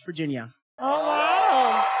here? Beach, Virginia. Oh,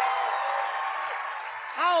 wow.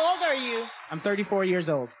 How old are you? I'm 34 years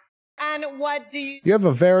old. And what do you... You have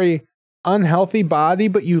a very unhealthy body,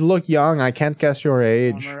 but you look young. I can't guess your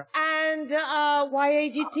age. And why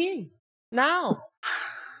AGT? Now.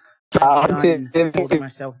 Done holding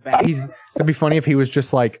myself back. It'd be funny if he was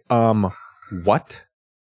just like, what?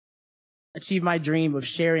 Achieve my dream of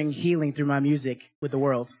sharing healing through my music with the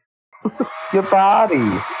world. Your body.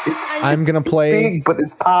 I'm gonna play, big, but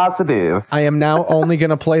it's positive. I am now only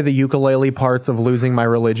gonna play the ukulele parts of "Losing My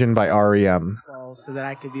Religion" by REM. So that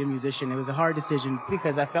I could be a musician. It was a hard decision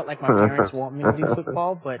because I felt like my parents want me to do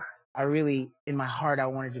football, but I really, in my heart, I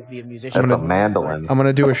wanted to be a musician. That's a mandolin. I'm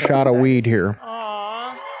gonna do a shot of weed here.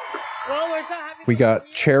 Aw. Well, we're so happy. We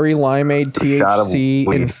got cherry limeade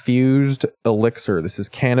THC infused elixir. This is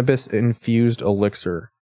cannabis infused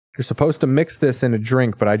elixir. You're supposed to mix this in a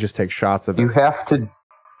drink, but I just take shots of it. You have to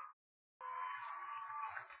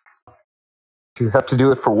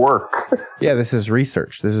do it for work. Yeah, this is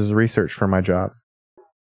research. This is research for my job.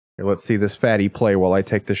 Here, let's see this fatty play while I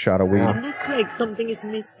take the shot of weed. It looks like something is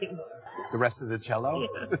missing. The rest of the cello?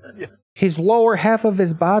 Yeah. His lower half of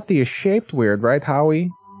his body is shaped weird, right,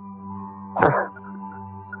 Howie?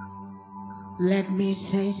 Let me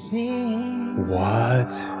say things.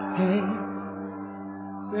 What? Hey,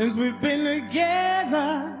 since we've been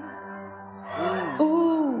together,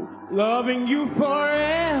 ooh, loving you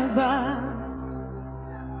forever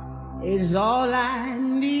is all I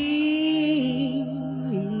need.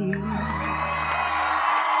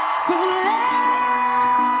 So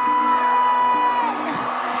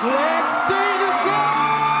let's stay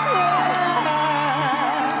together,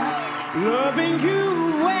 loving you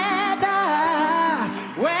weather.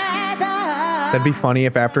 That'd be funny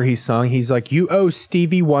if after he sung, he's like, "You owe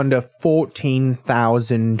Stevie Wonder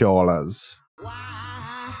 $14,000."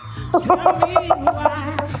 Tell me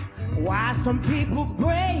why some people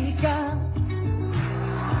break up.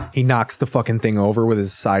 He knocks the fucking thing over with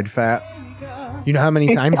his side fat. You know how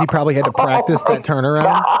many times he probably had to practice that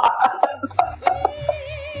turnaround?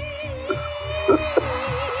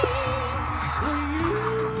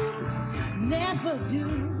 Never do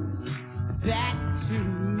that to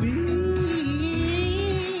me.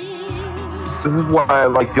 This is why I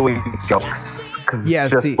like doing jokes. Because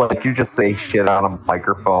it's just like you just say shit on a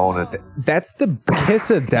microphone. And, that's the kiss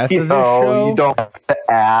of death of this know, show. You don't have to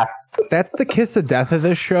act. That's the kiss of death of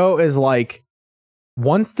this show is like,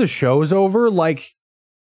 once the show's over, like,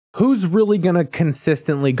 who's really going to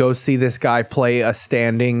consistently go see this guy play a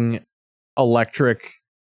standing electric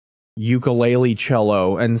ukulele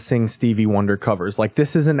cello and sing Stevie Wonder covers? Like,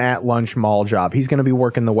 this is an at-lunch mall job. He's going to be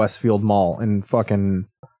working the Westfield Mall in fucking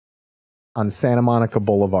on Santa Monica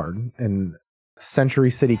Boulevard in Century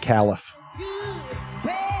City, Calif.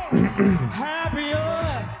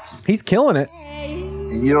 He's killing it.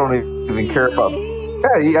 You don't even care about.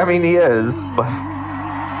 Yeah, I mean he is, but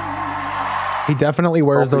he definitely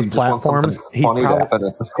wears those platforms. He's funny to happen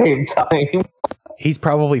at the same time. He's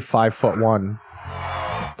probably 5'1".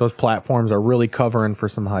 Those platforms are really covering for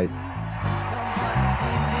some height.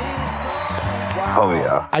 Oh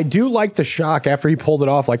yeah. I do like the shock after he pulled it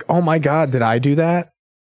off. Like, oh my god, did I do that?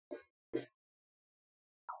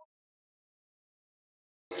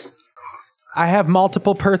 I have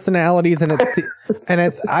multiple personalities, and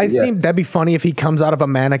that'd be funny if he comes out of a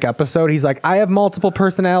manic episode. He's like, I have multiple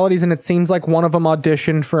personalities, and it seems like one of them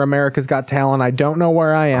auditioned for America's Got Talent. I don't know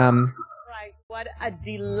where I am. Christ, what a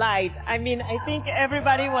delight. I mean, I think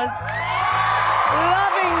everybody was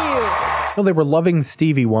loving you. No, they were loving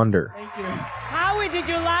Stevie Wonder. Thank you. Howie, did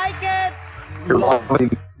you like it? You're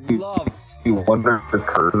loving you Wonder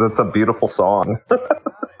because it's a beautiful song.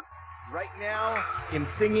 Right now, in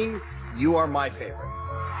singing, you are my favorite.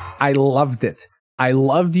 I loved it. I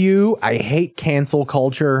loved you. I hate cancel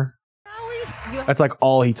culture. That's like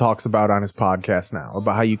all he talks about on his podcast now,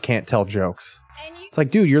 about how you can't tell jokes. It's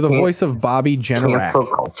like, dude, you're the voice of Bobby Jennerak. Cancel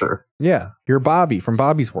culture. Yeah, you're Bobby from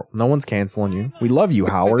Bobby's World. No one's canceling you. We love you,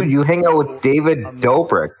 Howard. Dude, you hang out with David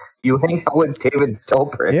Dobrik.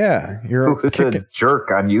 Yeah, you're who's a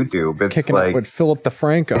jerk on YouTube. It's kicking like it with Philip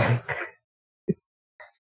DeFranco.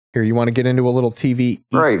 Here, you want to get into a little TV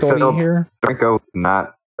story here? DeFranco,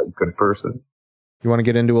 not a good person. You want to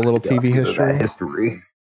get into a little TV history? History.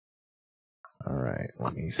 All right,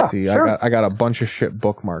 let me see. Sure. I got a bunch of shit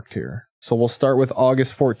bookmarked here. So we'll start with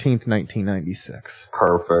August 14th, 1996.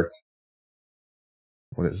 Perfect.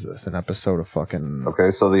 What is this? An episode of fucking...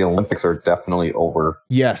 Okay, so the Olympics are definitely over.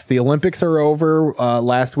 Yes, the Olympics are over.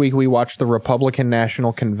 Last week we watched the Republican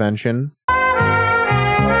National Convention.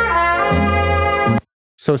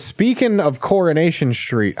 So speaking of Coronation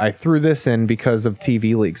Street, I threw this in because of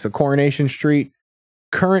TV League. So Coronation Street,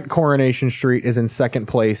 current Coronation Street is in second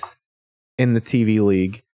place in the TV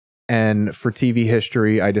League. And for TV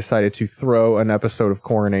history, I decided to throw an episode of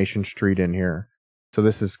Coronation Street in here. So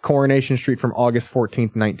this is Coronation Street from August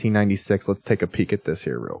 14th, 1996. Let's take a peek at this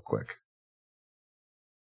here real quick.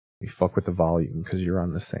 We fuck with the volume because you're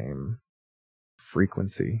on the same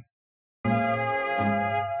frequency.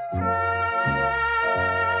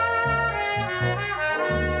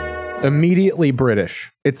 Immediately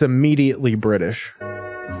British. It's immediately British.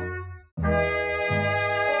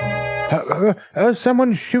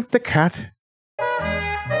 Someone shoot the cat.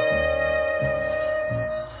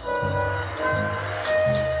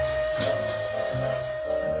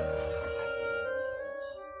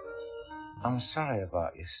 I'm sorry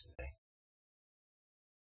about yesterday.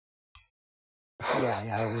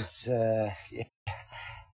 Yeah, I was,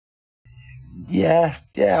 yeah,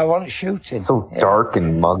 I wasn't shooting. It's so dark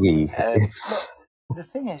and muggy. It's the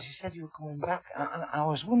thing is, you said you were coming back, and I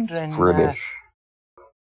was wondering... British.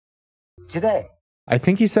 Today? I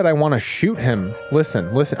think he said, I want to shoot him. Listen,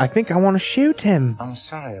 I think I want to shoot him. I'm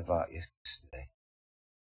sorry about yesterday.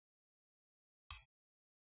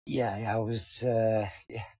 Yeah, I was,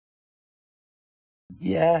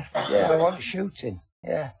 yeah, I wasn't shooting,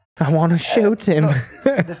 yeah. I want to shoot him.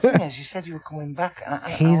 The thing is, you said you were coming back.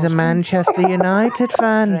 He's a Manchester United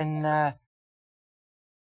fan.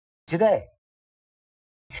 Today?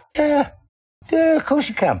 Yeah, of course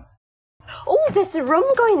you can. Oh, there's a room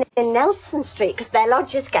going in Nelson Street because their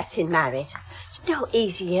lodger's getting married. No,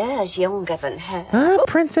 he's years younger than her.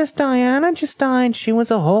 Princess Diana just died. She was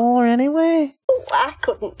a whore anyway. Oh, I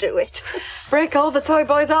couldn't do it. Break all the toy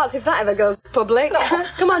boys' hearts if that ever goes public.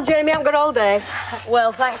 Come on, Jamie, I've got all day.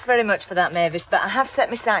 Well, thanks very much for that, Mavis, but I have set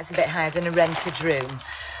my sights a bit higher than a rented room.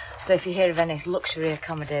 So if you hear of any luxury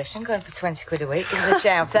accommodation going for 20 quid a week, give us a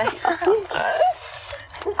shout, eh?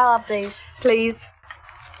 I'll have these. Please.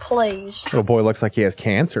 Please. Little boy looks like he has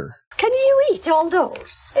cancer. Can you eat all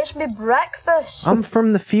those? It's my breakfast. I'm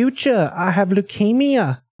from the future. I have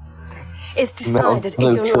leukemia. It's decided he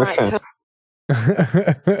don't like to...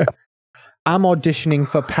 I'm auditioning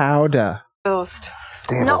for Powder. Toast.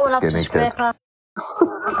 Not one after scrape out.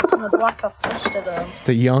 It's in the black of fish today. It's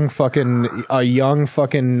a young fucking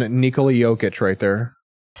Nikola Jokic right there.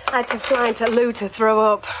 I had to fly into Lou to throw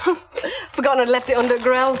up. Forgotten I'd left it under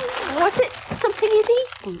grill. Was it something you'd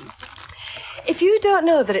eaten? If you don't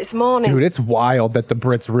know that it's morning... Dude, it's wild that the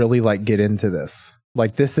Brits really like get into this.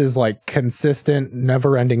 Like this is like consistent,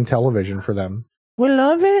 never-ending television for them. We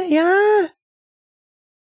love it, yeah.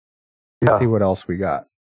 Let's see what else we got.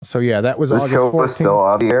 So yeah, that was This August show 14th. was still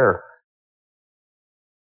on the air.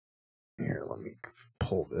 Here, let me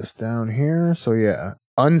pull this down here. So yeah,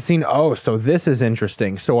 Unseen. Oh, so this is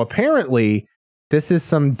interesting. So apparently, this is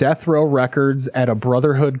some Death Row records at a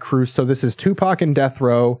Brotherhood Crusade. So this is Tupac and Death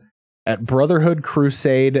Row at Brotherhood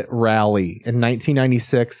Crusade rally in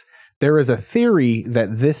 1996. There is a theory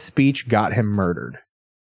that this speech got him murdered.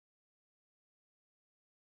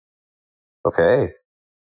 Okay.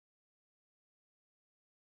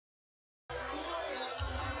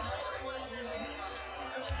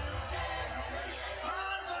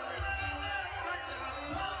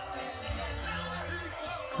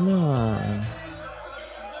 Come on.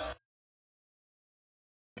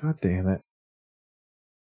 God damn it.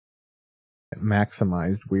 It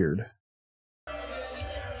maximized weird.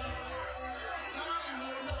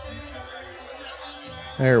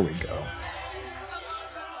 There we go.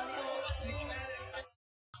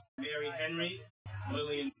 Mary Henry,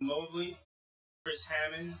 Lillian Mobley, Chris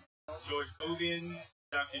Hammond, George Bovian,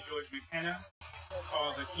 Dr. George McKenna,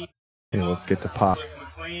 Paul Vakeen. Here, let's get to Pop. Cliff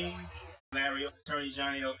McLean, Larry Attorney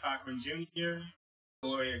Johnny L. Cochran Jr.,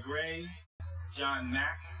 Gloria Gray, John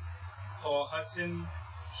Mack, Paul Hudson,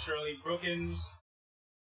 Shirley Brookins,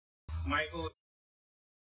 Michael.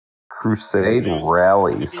 Crusade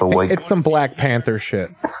rally. So like It's some Black Panther shit.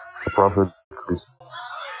 Brotherhood Crusade.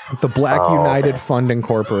 The Black Oh, United okay. Fund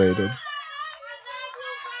Incorporated.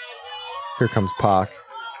 Here comes Pac.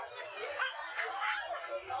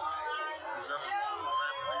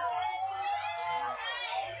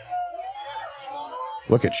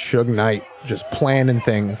 Look at Suge Knight just planning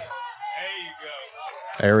things.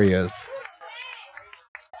 There he is.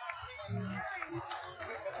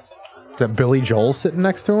 Is that Billy Joel sitting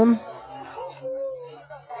next to him?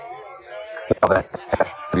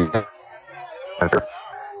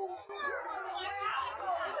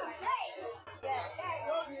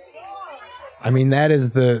 I mean, that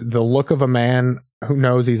is the look of a man who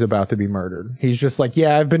knows he's about to be murdered. He's just like,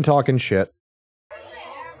 yeah, I've been talking shit.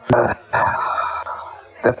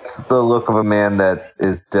 That's the look of a man that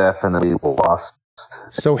is definitely lost.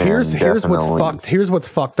 So here's what's fucked. Here's what's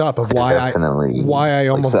fucked up of why I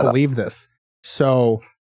almost believe this. So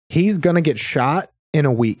he's gonna get shot in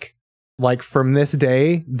a week. like from this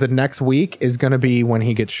day, the next week is going to be when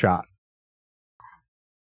he gets shot.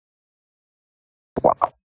 Wow.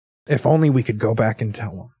 If only we could go back and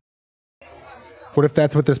tell him. What if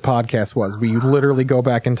that's what this podcast was? We literally go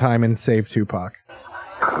back in time and save Tupac.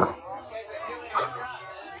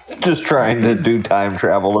 Just trying to do time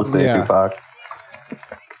travel to save Tupac.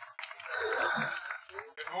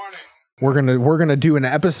 We're gonna do an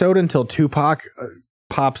episode until Tupac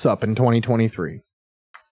pops up in 2023.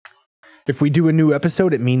 If we do a new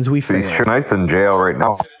episode, it means we failed. Shanahan's in jail right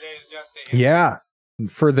now. Yeah,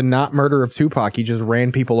 for the not murder of Tupac, he just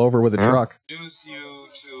ran people over with a truck.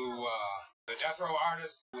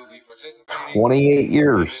 28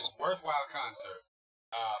 years. Worthwhile concert.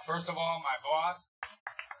 First of all, my boss,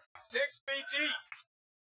 6 feet deep.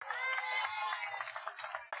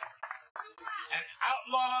 And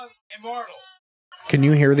Outlaws Immortal. Can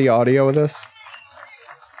you hear the audio of this?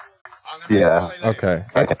 Yeah. Okay.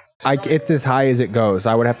 It's as high as it goes.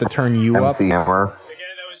 I would have to turn you up. MC Hammer.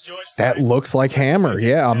 That looks like Hammer.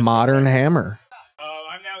 Yeah, a modern Hammer.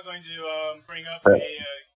 I'm now going to bring up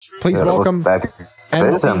Please welcome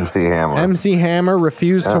MC Hammer. MC Hammer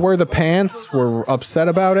refused to wear the pants. We're upset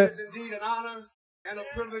about it. It's indeed an honor and a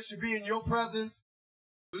privilege to be in your presence.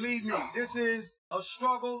 Believe me, this is a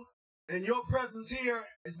struggle, and your presence here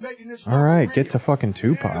is making this struggle All right, real. get to fucking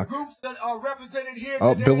Tupac. Groups that are represented here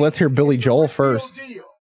Oh, today, let's hear Billy Joel first.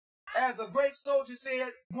 as a great soldier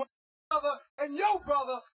said, one brother and your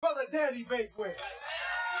brother, Brother Daddy Bakewell.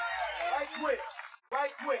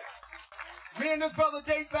 Right quick. Me and this brother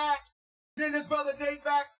date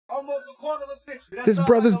back almost a quarter of a century. This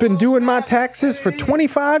brother's been doing my taxes for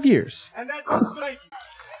 25 years. And that's thank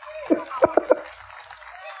you.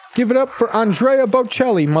 Give it up for Andrea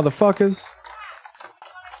Bocelli, motherfuckers.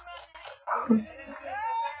 Thank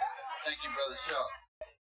you, Brother Shaw.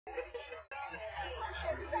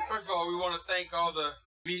 First of all, we want to thank all the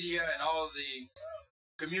media and all the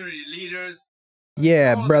community leaders.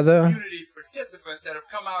 Yeah, all brother. The community participants that have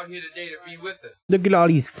come out here today to be with us. Look at all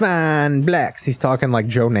these fine blacks. He's talking like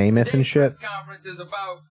Joe Namath and shit. This conference is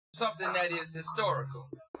about something that is historical.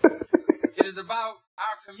 It is about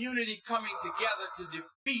our community coming together to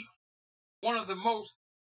defeat one of the most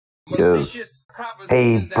malicious propositions.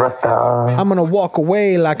 Hey, brother. I'm gonna walk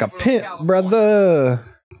away like a pimp, brother.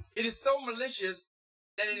 It is so malicious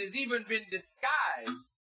that it has even been disguised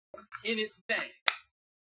in its name.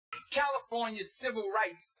 California Civil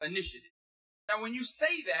Rights Initiative. Now, when you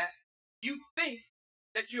say that, you think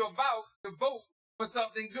that you're about to vote for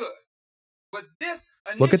something good. But this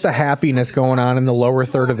Look at the happiness going on in the lower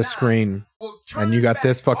third of the screen. And you got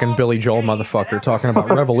this fucking Billy Joel motherfucker talking about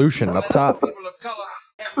revolution up top. people of color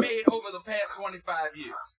have made over the past 25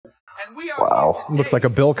 years. And we are Wow. Looks like a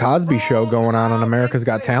Bill Cosby show going on America's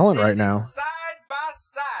Got Talent right now. side by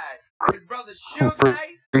side with Brother Suge Knight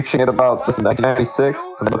Preaching it about this in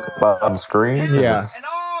 1996 and look about on screen. Yeah. and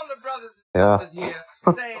all the brothers Yeah. and sisters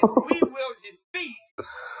here saying we will defeat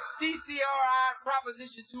CCRI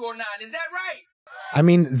Proposition 209. Is that right? I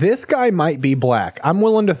mean, this guy might be black. I'm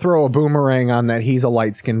willing to throw a boomerang on that he's a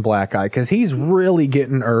light-skinned black guy because he's really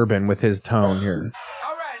getting urban with his tone here.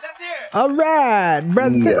 All right,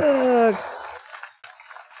 brother. Yes.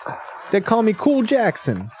 They call me Cool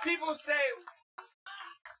Jackson. People say,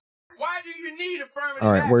 why do you need affirmative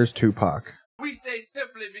All right, action? where's Tupac? We say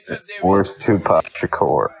simply because they Where's Tupac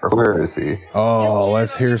Shakur? Where is he? Oh,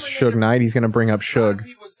 here's Suge Knight. He's gonna bring up Suge.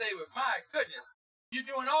 people say, but my goodness, you're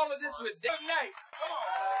doing all of this with Suge Knight.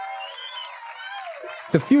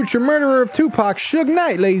 The future murderer of Tupac, Suge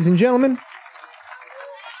Knight, ladies and gentlemen.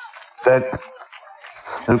 Is that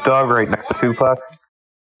Snoop Dogg right next to Tupac?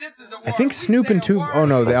 I think Snoop and Tupac. Oh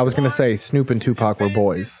no, I was gonna say Snoop and Tupac were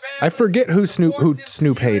boys. I forget who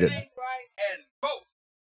Snoop hated.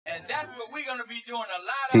 And that's what we're going to be doing a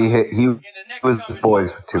lot of. He was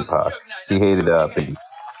boys with Tupac. He hated Biggie.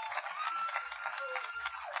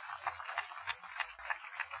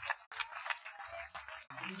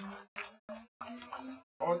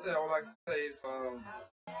 Only thing I would like to say is,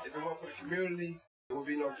 if it weren't for the community, there would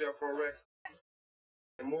be no Jeff Rowe record.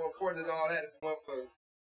 And more important than all that, if it weren't for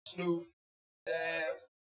Snoop, Dab,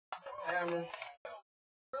 Hammer,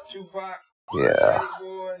 Tupac, Yeah. Daddy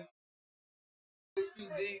Boy,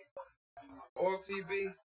 60D, or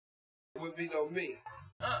TV, it would be no me.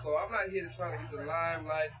 So I'm not here to try to get the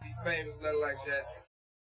limelight, be famous, nothing like that.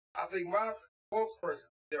 I think my spokesperson,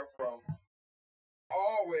 Jeff Rowe,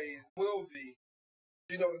 always will be,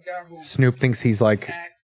 you know, the guy who Snoop thinks he's like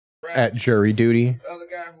at jury duty. the other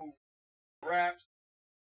guy who raps,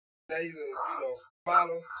 that he's a,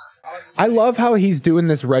 model. I love how he's doing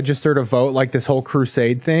this register to vote, like this whole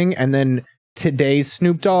crusade thing, and then today's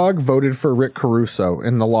Snoop Dogg voted for Rick Caruso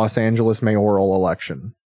in the Los Angeles mayoral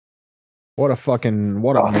election. What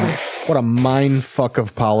a mind fuck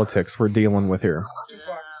of politics we're dealing with here.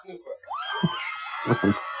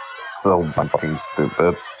 It's so fucking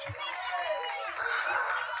stupid.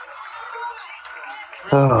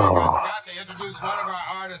 Got to introduce one of our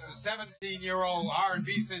artists, a 17-year-old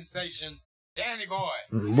R&B sensation, Danny Boy.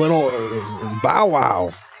 Little Bow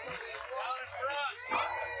Wow.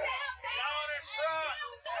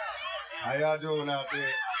 How y'all doing out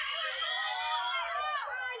there?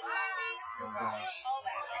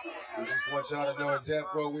 We just want y'all to know at Death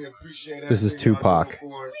Row we appreciate This is Tupac.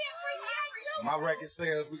 My record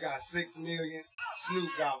sales, we got 6 million. Snoop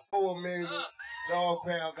got 4 million. Dog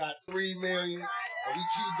Pound got 3 million. And we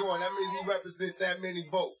keep going. That means we represent that many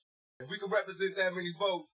votes. If we can represent that many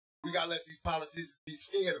votes, we got to let these politicians be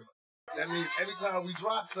scared of us. That means every time we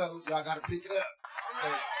drop something, y'all got to pick it up. So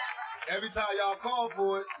every time y'all call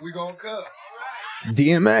for it, we going to come.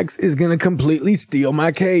 DMX is going to completely steal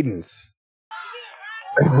my cadence.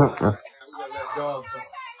 We're going to let Dog talk.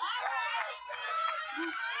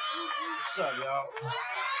 What's up, y'all?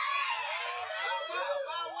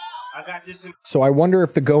 I got this. So I wonder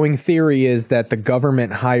if the going theory is that the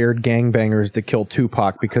government hired gangbangers to kill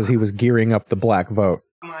Tupac because he was gearing up the black vote.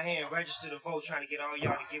 My hand, register to vote, trying to get all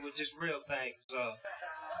y'all to get with this real thing.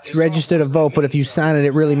 It's register to vote, but if you sign it,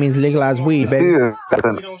 it really means legalize weed, baby. We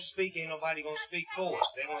don't speak, ain't nobody gonna speak for us.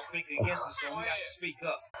 They gonna speak against us, so we got to speak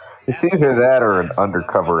up. It's either that or an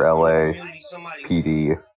undercover LA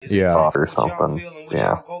PD or something.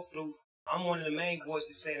 Yeah. I'm one of the main voices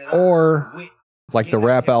to say that. Or, like the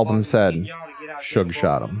rap album said, Suge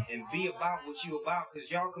shot him.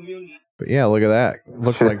 But yeah, look at that.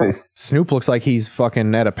 Looks like Snoop looks like he's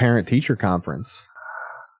fucking at a parent-teacher conference.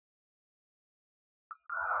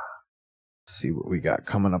 Let's see what we got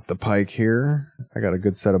coming up the pike here. I got a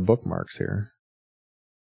good set of bookmarks here.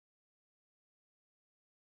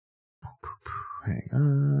 Hang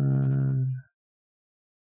on.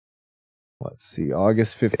 Let's see,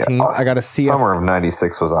 August 15th. Yeah, I got to see. Summer of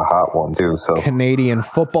 '96 was a hot one too. So Canadian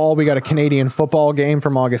football. We got a Canadian football game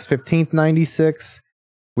from August 15th, '96.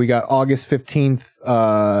 We got August 15th.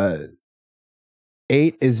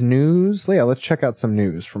 8 is news. Yeah, let's check out some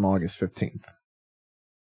news from August 15th.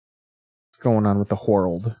 What's going on with the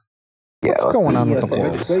world? What's going on with the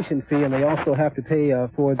world? Registration fee, and they also have to pay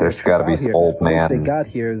for. There's got to be some old man. They got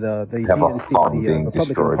here. The have a farm being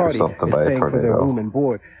destroyed or something by a for their room tornado. and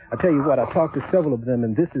board. I tell you what, I talked to several of them,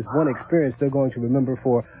 and this is one experience they're going to remember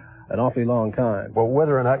for an awfully long time. Well,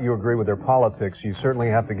 whether or not you agree with their politics, you certainly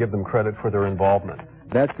have to give them credit for their involvement.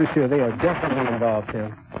 That's for sure. They are definitely involved,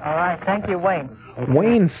 Tim. All right, thank you, Wayne.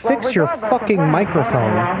 Wayne, fix your fucking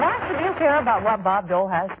microphone. Why should you care about what Bob Dole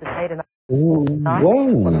has to say tonight? Wayne.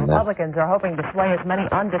 Well, the Republicans are hoping to sway as many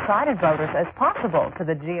undecided voters as possible to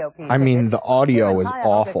the GOP. I mean, the audio is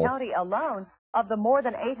awful. The county alone, of the more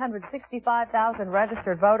than 865,000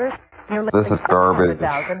 registered voters, nearly This is garbage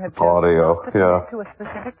 600,000 have audio. Yeah. to a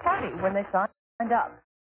specific party when they signed up.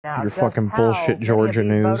 Now, Your just fucking how bullshit many Georgia of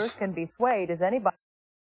these news. voters can be swayed as anybody.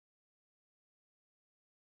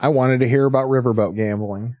 I wanted to hear about riverboat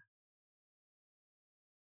gambling.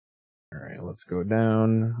 All right, let's go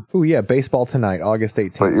down. Oh yeah, baseball tonight, August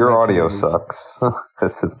 18th. But your audio sucks.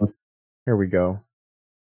 This isn't. Here we go.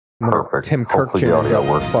 Perfect. Tim Hopefully Kirkchin the is audio up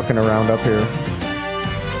works. fucking around up here.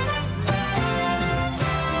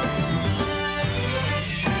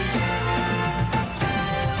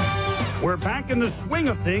 We're back in the swing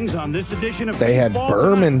of things on this edition of They had Baseball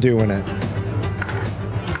Berman doing it.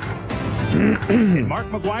 Can Mark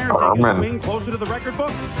McGuire take a Berman. swing closer to the record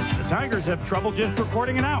books? The Tigers have trouble just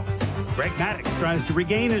recording it out. Greg Maddux tries to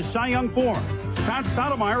regain his Cy Young form. Todd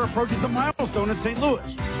Stoudemire approaches a milestone in St.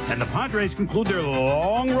 Louis. And the Padres conclude their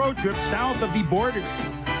long road trip south of the border.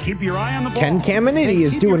 Keep your eye on the ball. Ken Caminiti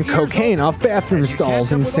is doing cocaine off bathroom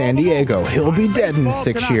stalls in San Diego. He'll be dead in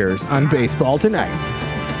 6 years on Baseball Tonight.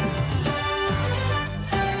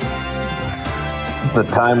 The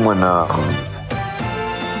time when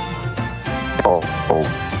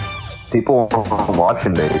people weren't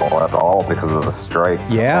watching baseball at all because of the strike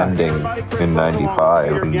ending in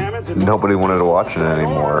 '95. Nobody wanted to watch it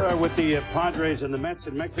anymore. With the Padres and the Mets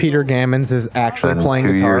in Mexico. Peter Gammons is actually And playing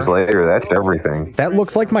 2 guitar. years later, that's everything. That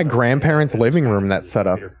looks like my grandparents' living room, that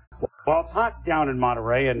setup. Well, it's hot down in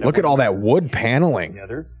Monterey. And Look at all that wood paneling.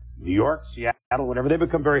 New York, Seattle, whatever. They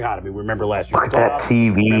become very hot. I mean, remember last year. Look at that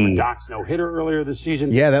TV. Remember Doc's no-hitter earlier this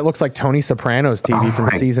season. Yeah, that looks like Tony Soprano's TV from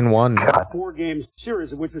season 1. 4-game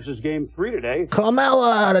series, of which this is game 3 today.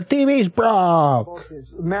 Carmella, the TV's broke.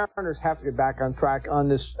 The Mariners have to get back on track on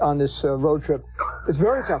this road trip. It's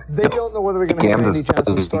very tough. They don't know whether they're going to have any chance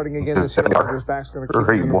of starting again this year. His back's going to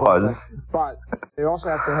keep he was. But they also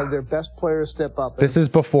have to have their best players step up. This is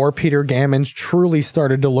before Peter Gammons truly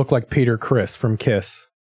started to look like Peter Criss from Kiss.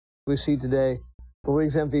 We see today the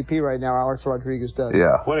league's MVP right now, Alex Rodriguez does.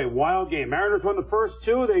 Yeah. What a wild game. Mariners won the first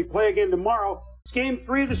 2. They play again tomorrow. It's game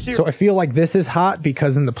 3 of the series. So I feel like this is hot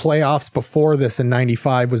because in the playoffs before this in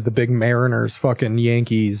 95 was the big Mariners fucking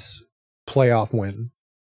Yankees playoff win.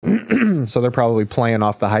 So they're probably playing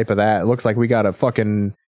off the hype of that. It looks like we got a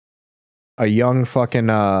young fucking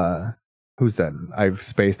who's that? I've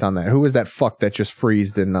spaced on that. Who was that fuck that just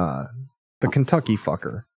freezed in the Kentucky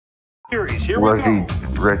fucker? Reggie Jackson.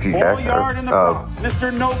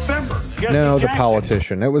 Mr. November. No, the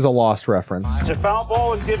politician. It was a lost reference. It's a foul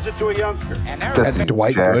ball and gives it to a youngster. That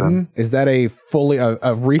Dwight Gooden? Is that a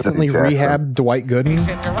recently rehabbed Dwight Gooden?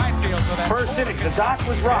 First inning, the dock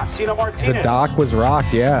was rocked. The dock was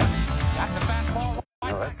rocked, yeah.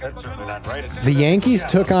 That's certainly not right. The Yankees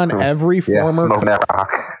took on every former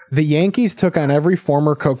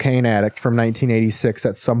cocaine addict from 1986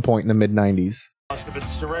 at some point in the mid-90s. Must have been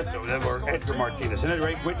Sorrento or Edgar Martinez. And at any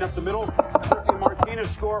rate, waiting up the middle,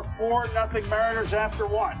 Martinez score 4-0 Mariners after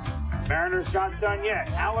 1. Mariners not done yet.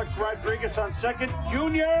 Alex Rodriguez on second.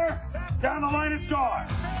 Junior down the line, it's gone.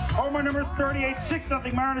 Homer number 38,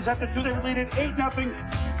 6-0 Mariners after 2. They lead it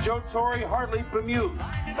 8-0. Joe Torre hardly bemused.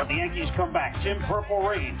 But the Yankees come back. Tim Purple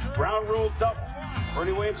reigns. Ground rule double.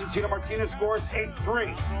 Bernie Williams and Tito Martinez scores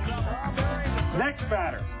 8-3. Next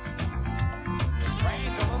batter.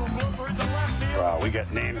 Wow, we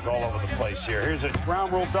got names all over the place here. Here's a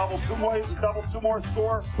ground rule double, 2 more, a double, 2 more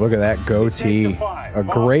score. Look at that goatee. A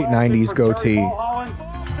great 90s goatee.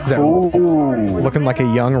 Is that looking like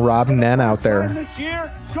a young Rob Nen out there. This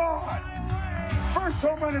year, gone. First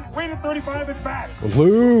home run is rated 35 at bats.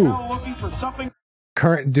 Lou. Now looking for something.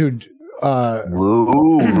 Current dude.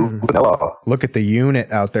 Look at the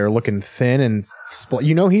unit out there looking thin and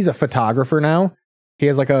you know he's a photographer now. He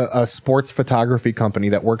has like a sports photography company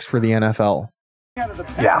that works for the NFL.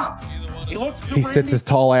 Yeah. He sits his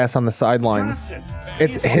tall ass on the sidelines.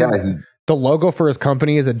 It's the logo for his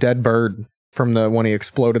company is a dead bird from when he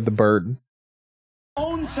exploded the bird.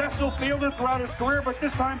 Own Cecil fielded throughout his career, but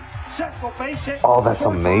this time Cecil base hit. Oh, that's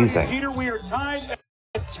amazing. Jeter, we are tied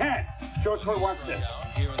at 10. Joe Troy wants this.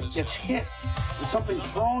 Gets hit with something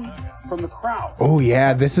thrown from the crowd. Oh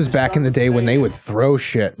yeah, this was back in the day when they would throw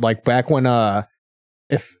shit. Like back when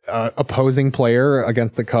if opposing player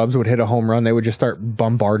against the Cubs would hit a home run, they would just start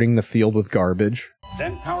bombarding the field with garbage.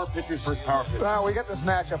 Then power pitchers versus power pitchers. Well, we got this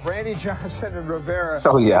matchup, Randy Johnson and Rivera.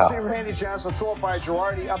 Oh, yeah. You see Randy Johnson throw it by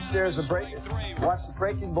Girardi upstairs and watch the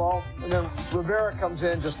breaking ball, and then Rivera comes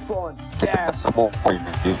in just throwing gas.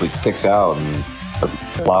 Usually kicks out and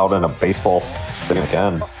loud in a baseball stadium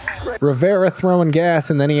again. Rivera throwing gas,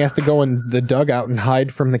 and then he has to go in the dugout and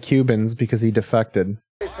hide from the Cubans because he defected.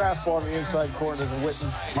 Fastball on the inside corner to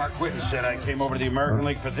Whitten. Mark Whitten said, I came over to the American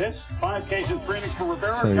League for this. 5 Ks in 3 innings for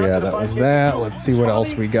Rivera. So yeah, that was that. Let's see what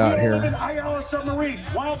else we got here. Ayala Submarine.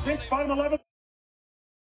 Wild pitch, bottom 11.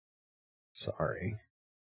 Sorry.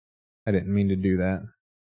 I didn't mean to do that.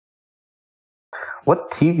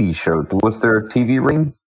 What TV show? Was there a TV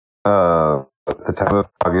ring? At the time of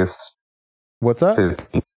August. What's that?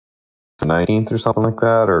 15th, 19th or something like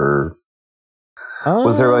that? Or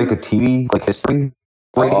was there like a TV, like history?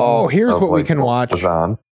 Oh, here's what we can watch.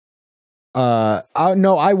 On.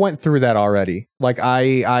 No, I went through that already. Like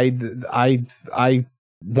I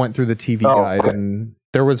went through the TV guide, and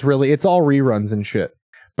there was it's all reruns and shit.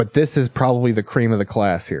 But this is probably the cream of the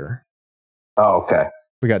class here. Oh, okay.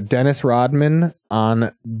 We got Dennis Rodman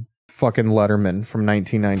on fucking Letterman from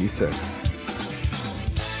 1996.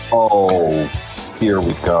 Oh, here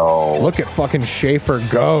we go. Look at fucking Schaefer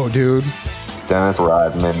go, dude. Dennis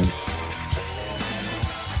Rodman.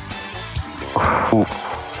 Ooh.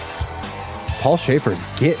 Paul Schaefer's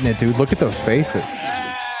getting it, dude. Look at those faces.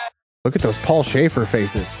 Look at those Paul Schaefer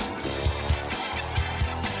faces.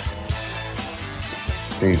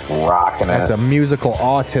 He's rocking it. That's a musical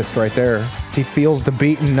autist right there. He feels the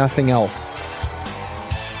beat and nothing else.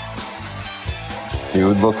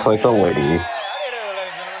 Dude looks like a lady.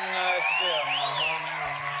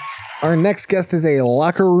 Our next guest is a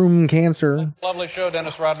locker room cancer. Lovely show,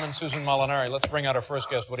 Dennis Rodman, Susan Molinari. Let's bring out our first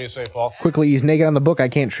guest. What do you say, Paul? Quickly, he's naked on the book. I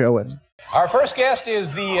can't show it. Our first guest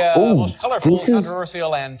is the most colorful,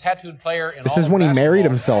 controversial, and tattooed player in This all is of when he basketball. married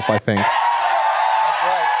himself, I think.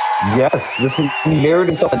 Yes, this is he married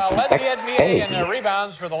himself. Led the NBA in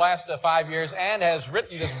rebounds for the last 5 years and has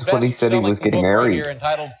written his when he said he was getting married. here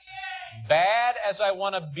entitled "Bad as I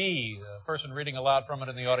Want to Be." The person reading aloud from it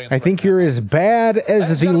in the audience. I think you're as bad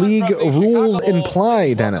as the league rules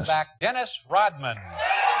imply, Dennis. Back, Dennis Rodman.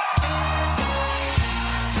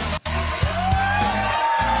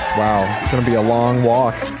 Wow, it's going to be a long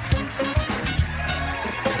walk.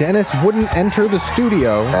 Dennis wouldn't enter the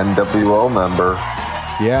studio. NWO member.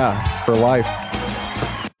 Yeah, for life.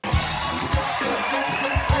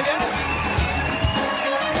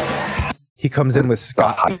 He comes in with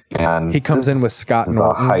Scott. And he comes in with Scott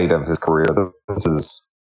Norton. The height of his career. This is.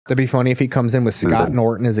 That'd be funny if he comes in with Scott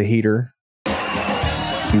Norton as a heater.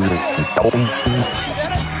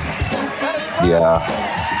 Yeah.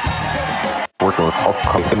 Working with Hulk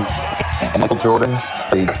Hogan and Michael Jordan.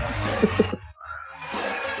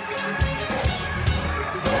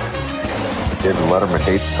 David Letterman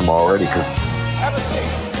hates him already because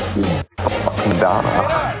he's fucking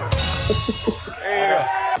Madonna.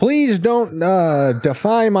 Please don't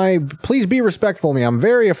defy my... Please be respectful of me. I'm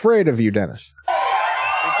very afraid of you, Dennis. Be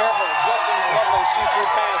careful, adjusting your lovely see-through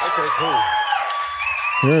pants. Okay,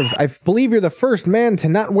 cool. I believe you're the first man to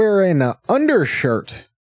not wear an undershirt,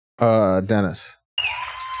 Dennis.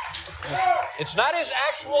 It's not his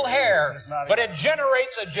actual hair, but it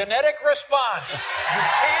generates a genetic response. You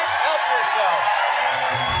can't help yourself.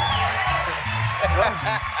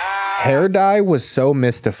 Hair dye was so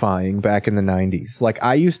mystifying back in the 90s. Like,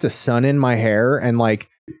 I used to sun in my hair, and like,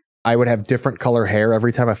 I would have different color hair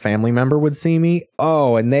every time a family member would see me.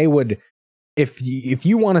 Oh, and they would... If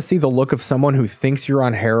you want to see the look of someone who thinks you're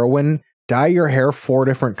on heroin, dye your hair 4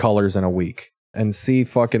 different colors in a week. And see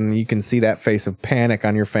you can see that face of panic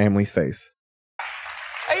on your family's face.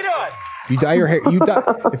 How you doing? You dye your hair.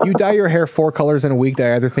 If you dye your hair 4 colors in a week,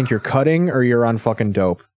 they either think you're cutting or you're on fucking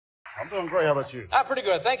dope. I'm doing great. How about you? Pretty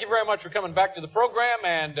good. Thank you very much for coming back to the program,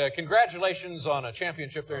 and congratulations on a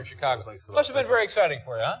championship there in Chicago. Must have been very exciting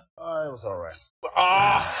for you, huh? It was all right.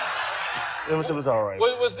 It was all right.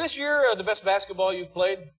 Was this year the best basketball you've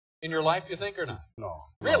played in your life, you think, or not? No.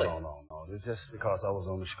 Really? No. It's just because I was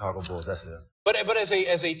on the Chicago Bulls. That's it. But as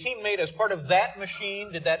a teammate, as part of that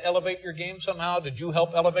machine, did that elevate your game somehow? Did you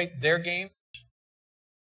help elevate their game?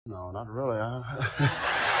 No, not really.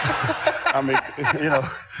 I mean, you know.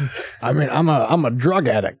 I mean, I'm a drug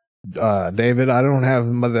addict, David. I don't have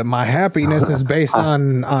my happiness is based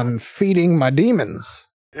on feeding my demons.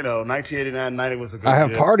 You know, 1989-90 was a good I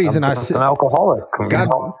have year. parties and I sit. An alcoholic. God,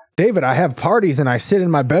 David, I have parties and I sit in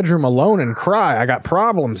my bedroom alone and cry. I got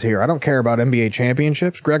problems here. I don't care about NBA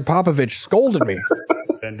championships. Greg Popovich scolded me.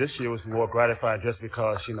 And this year was more gratifying just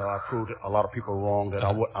because, you know, I proved a lot of people wrong that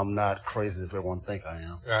I'm not crazy as everyone think I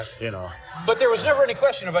am. Right. You know. But there was never any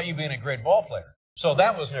question about you being a great ball player. So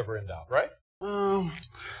that was never in doubt, right? I'm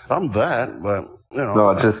that, but, you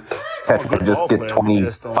know. No, just get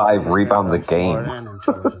 25 rebounds a game.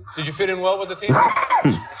 Did you fit in well with the team?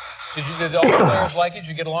 Did all the players like you? Did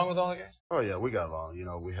you get along with all the guys? Oh, yeah, we got along. You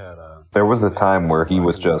know, we had... There was a time where he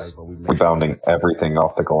was just rebounding everything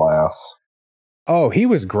off the glass. Oh, he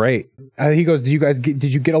was great. He goes, did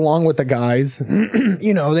you get along with the guys?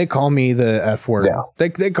 You know, they call me the F word. Yeah.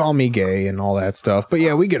 They call me gay and all that stuff. But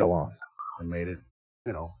yeah, we get along. I made it,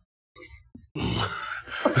 you know.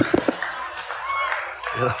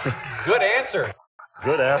 Good answer.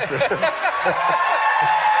 Good answer.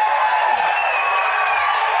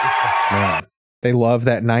 Man, they love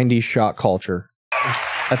that 90s shot culture.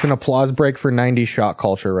 That's an applause break for 90s shot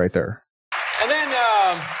culture right there. And then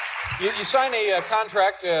you sign a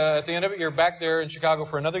contract at the end of it. You're back there in Chicago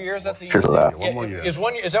for another year. Is that the year? One more year. Is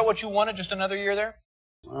that what you wanted? Just another year there?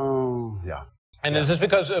 Yeah. And is this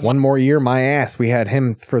because one more year, my ass? We had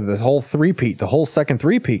him for the whole three-peat, the whole second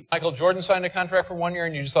three-peat. Michael Jordan signed a contract for 1 year,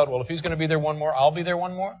 and you just thought, well, if he's going to be there one more, I'll be there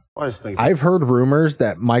one more? I've heard rumors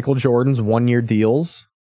that Michael Jordan's 1 year deals,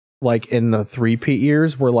 like in the three-peat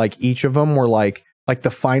years, were like each of them were like the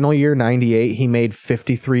final year, 98, he made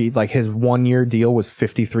 53, like his 1 year deal was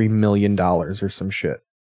 $53 million or some shit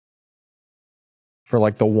for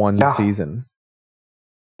like the one season.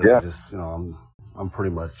 Yeah. Just, you know, I'm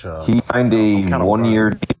pretty much... he signed a 1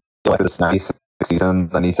 year deal after the 96 season,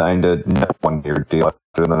 then he signed a 1 year deal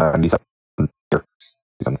after the 97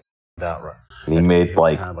 season. That right. And he made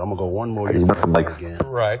like... I'm going to go one more year. He went from like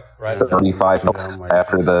right. 35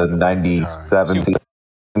 after the 97 season.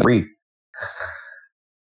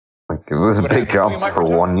 Like, it was a big jump for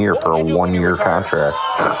 1 year, for a 1 year contract.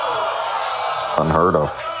 unheard of.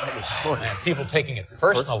 People taking it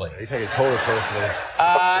personally. They take it totally personally.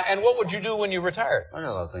 And what would you do when you retired? I got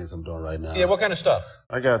a lot of things I'm doing right now. Yeah, what kind of stuff?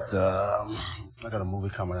 I got a movie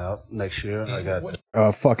coming out next year. I got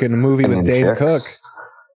a fucking movie with Dane Cook.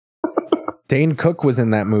 Dane Cook was in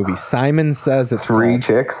that movie. Simon Says it's Three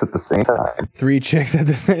chicks at the same time. 3 chicks at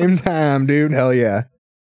the same time, dude. Hell yeah.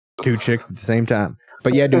 2 chicks at the same time.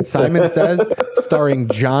 But yeah, dude, Simon Says, starring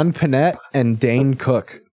John Panette and Dane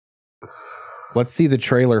Cook. Let's see the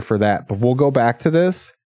trailer for that. But we'll go back to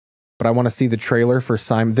this. But I want to see the trailer for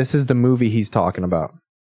Simon. This is the movie he's talking about.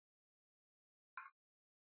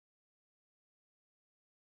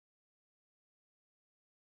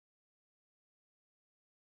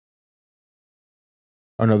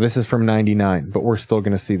 Oh no, this is from 99, but we're still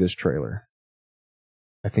going to see this trailer.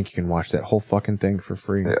 I think you can watch that whole fucking thing for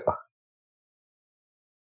free. Yeah.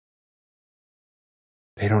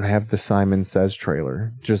 They don't have the Simon Says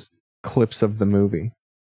trailer, just clips of the movie.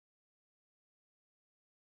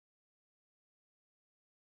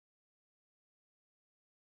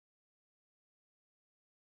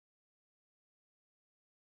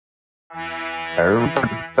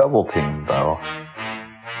 They're double teamed though.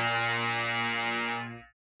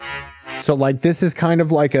 So like this is kind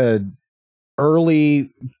of like a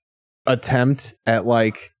early attempt at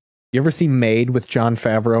like, you ever see Made with Jon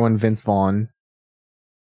Favreau and Vince Vaughn?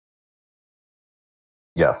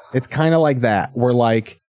 Yes. It's kind of like that, where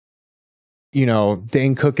like, you know,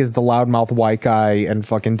 Dane Cook is the loudmouth white guy and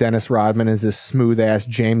fucking Dennis Rodman is this smooth ass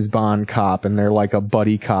James Bond cop, and they're like a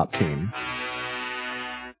buddy cop team.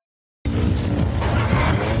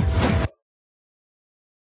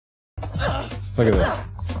 Look at this.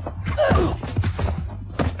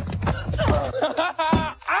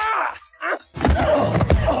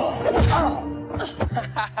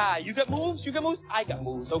 You got moves? You got moves? I got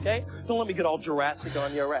moves, okay? Don't let me get all Jurassic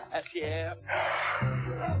on your ass, yeah?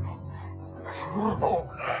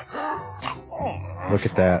 Look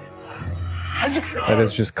at that. That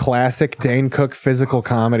is just classic Dane Cook physical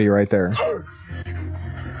comedy right there.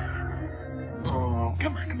 Oh,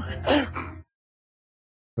 come on.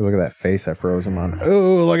 Look at that face I froze him on.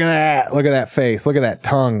 Oh, look at that. Look at that face. Look at that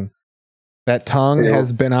tongue. That tongue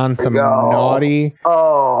has been on some naughty...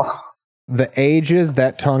 Oh... The ages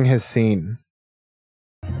that tongue has seen.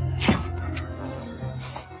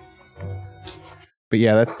 But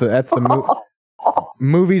yeah, that's the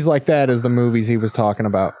movies like that is the movies he was talking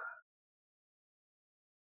about.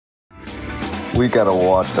 We gotta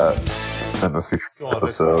watch that in the future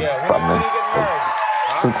episodes. When are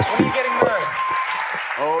you getting married?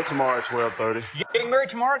 Oh, tomorrow at 12:30. You getting married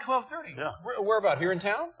tomorrow at 12:30? Yeah. Where about? Here in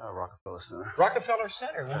town? Rockefeller Center. Rockefeller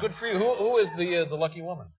Center. Well, good for you. Who is the lucky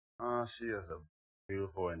woman? She is a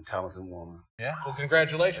beautiful and talented woman. Yeah. Well,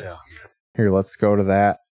 congratulations. Yeah. Here, let's go to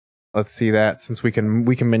that. Let's see that, since we can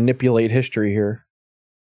manipulate history here.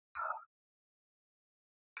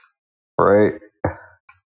 Right.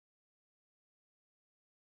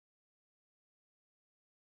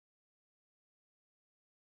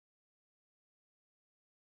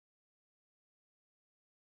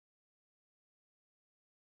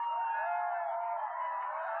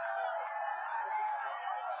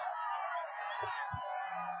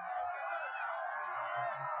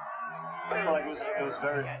 I feel like it was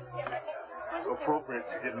very appropriate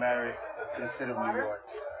to get married to the state of New York.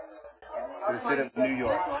 To the state of New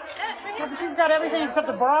York. Yeah, but you've got everything except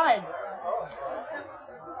a bride.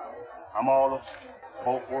 I'm all of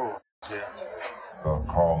both worlds, yes.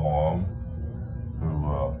 Carl Malone,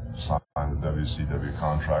 who signed the WCW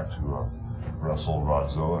contract to wrestle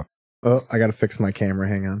Rodzilla. Oh, I gotta fix my camera.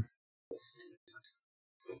 Hang on.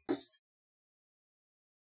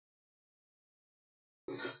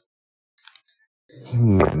 He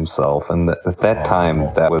made himself, and at that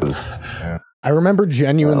time, that was... I remember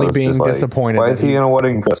genuinely being disappointed. Why is he in a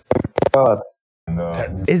wedding dress? God.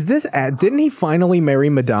 Is this... didn't he finally marry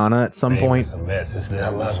Madonna at some point? It's a mess, isn't it? I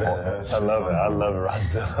love it. I love it. I love it,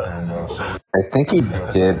 Rodzilla. I think he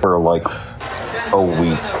did for like a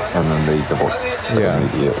week, and then they divorced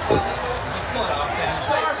immediately.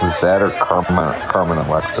 Was that or Carmen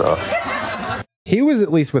Electra? He was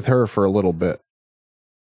at least with her for a little bit.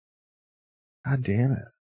 God damn it.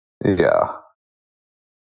 Yeah.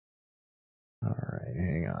 Alright,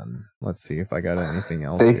 hang on. Let's see if I got anything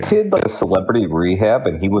else. They here. did like a Celebrity Rehab,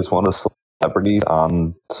 and he was one of the celebrities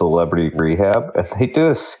on Celebrity Rehab, and they did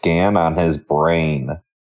a scan on his brain,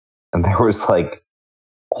 and there was like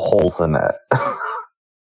holes in it.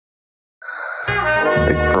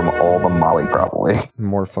 Like from all the Molly, probably.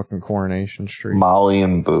 More fucking Coronation Street. Molly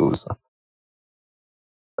and booze.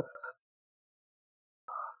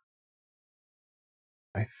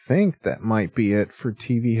 I think that might be it for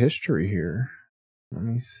TV history here. Let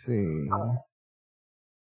me see.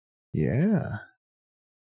 Yeah.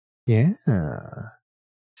 I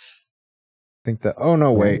think that. Oh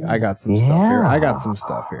no, wait! I got some stuff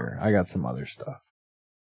here. I got some other stuff.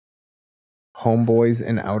 Homeboys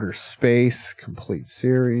in Outer Space, complete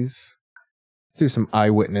series. Let's do some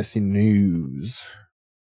eyewitness news.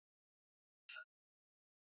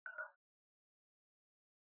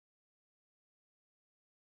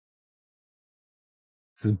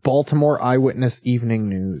 This is Baltimore Eyewitness Evening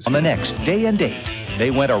News. On the next day and date,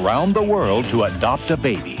 they went around the world to adopt a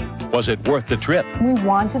baby. Was it worth the trip? We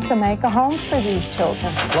wanted to make a home for these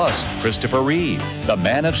children. Plus, Christopher Reeve, the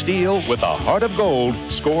Man of Steel with a heart of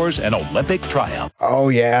gold, scores an Olympic triumph. Oh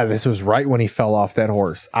yeah, this was right when he fell off that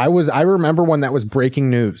horse. I remember when that was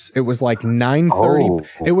breaking news. It was like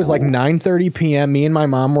 9:30. It was like 9:30 p.m. Me and my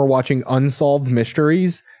mom were watching Unsolved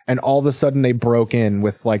Mysteries, and all of a sudden they broke in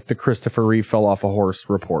with like the Christopher Reeve fell off a horse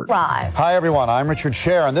report. Live. Hi everyone, I'm Richard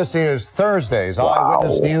Scher, and this is Thursday's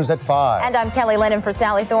Eyewitness News at 5. And I'm Kelly Lennon for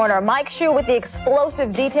Sally Thorner. Mike Shue with the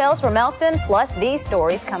explosive details from Elkton, plus these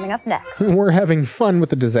stories coming up next. We're having fun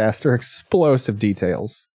with the disaster. Explosive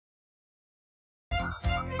details.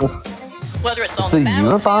 Whether it's on The the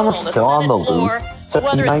battlefield, Unabomber on the still on Senate the floor, loop?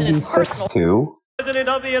 whether it's in his personal... Too? President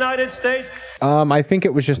of the United States, I think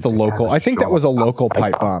it was just a local. I think that was a local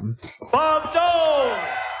pipe bomb. Bob Dole.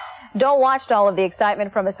 Dole watched all of the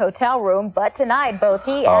excitement from his hotel room, but tonight both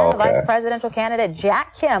he and the vice presidential candidate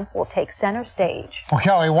Jack Kemp will take center stage. Well,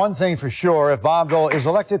 Kelly, one thing for sure, if Bob Dole is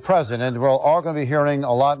elected president, we're all going to be hearing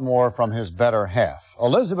a lot more from his better half.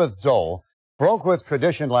 Elizabeth Dole broke with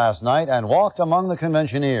tradition last night and walked among the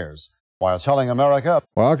conventioneers while telling America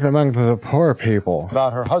Welcome among the poor people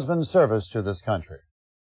about her husband's service to this country.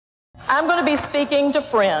 I'm going to be speaking to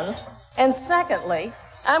friends, and secondly,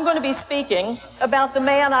 I'm going to be speaking about the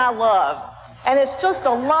man I love. And it's just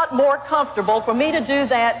a lot more comfortable for me to do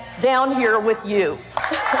that down here with you.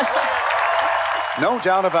 No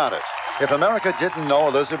doubt about it. If America didn't know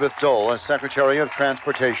Elizabeth Dole as Secretary of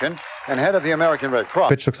Transportation and head of the American Red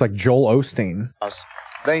Cross, Bitch looks like Joel Osteen.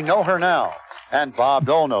 they know her now. And Bob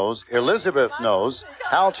Dole knows, Elizabeth knows,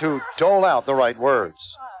 how to dole out the right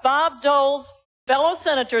words. Bob Dole's fellow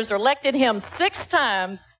senators elected him 6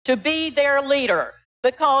 times to be their leader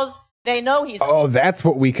because they know he's... Oh, that's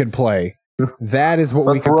what we could play. That is what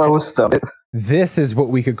we could roast of it. This is what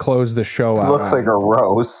we could close the show out Looks on. like a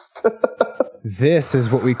roast. This is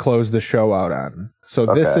what we close the show out on. So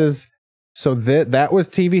this is that was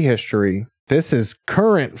TV history. This is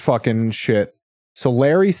current fucking shit. So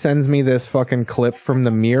Larry sends me this fucking clip from the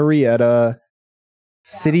Murrieta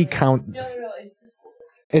City Council.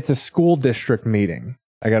 It's a school district meeting.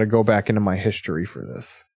 I got to go back into my history for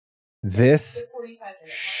this. This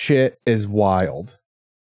shit is wild.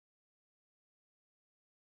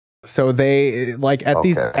 So they like at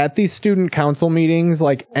these student council meetings,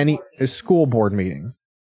 like any school board meeting,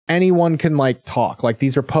 anyone can like talk. Like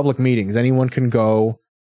these are public meetings. Anyone can go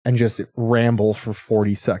and just ramble for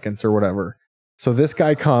 40 seconds or whatever. So this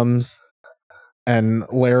guy comes and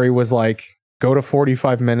Larry was like, go to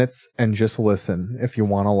 45 minutes and just listen if you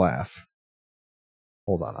want to laugh.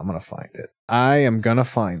 Hold on, I'm going to find it. I am going to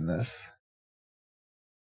find this.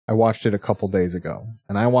 I watched it a couple days ago,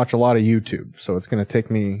 and I watch a lot of YouTube, so it's going to take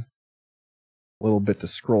me a little bit to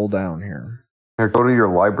scroll down here. Here, go to your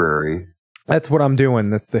library. That's what I'm doing.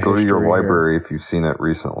 That's the Go to history your library here. if you've seen it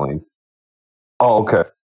recently. Oh, okay.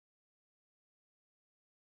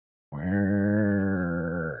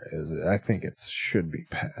 Where is it? I think it should be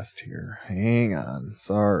past here. Hang on.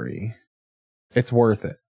 Sorry. It's worth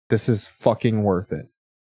it. This is fucking worth it.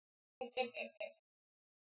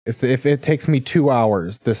 If it takes me 2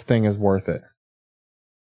 hours, this thing is worth it.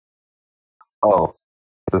 Oh,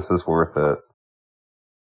 this is worth it.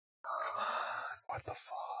 What the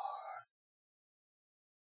fuck?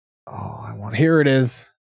 Oh, here it is.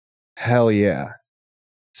 Hell yeah.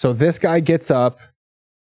 So this guy gets up,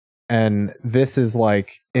 and this is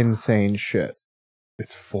like insane shit.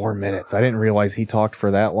 It's 4 minutes. I didn't realize he talked for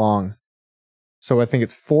that long. So I think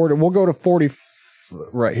it's 40. We'll go to 40.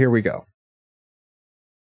 Right, here we go.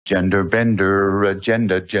 Gender bender,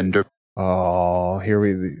 agenda, gender. Oh, here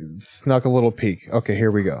we snuck a little peek. Okay, here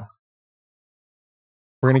we go.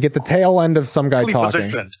 We're going to get the tail end of some guy talking.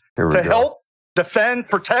 Here we to go. help, defend,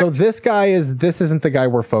 protect. So this isn't the guy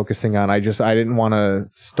we're focusing on. I didn't want to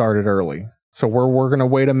start it early. So we're going to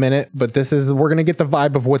wait a minute, but we're going to get the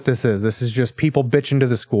vibe of what this is. This is just people bitching to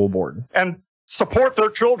the school board. And support their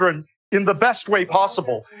children in the best way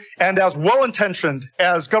possible. And as well-intentioned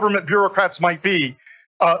as government bureaucrats might be,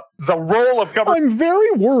 the role of government. I'm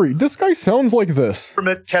very worried. This guy sounds like this.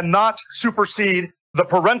 Government cannot supersede the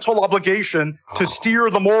parental obligation to steer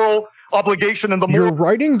the moral obligation and the moral. You're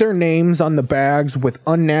writing their names on the bags with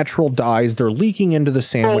unnatural dyes. They're leaking into the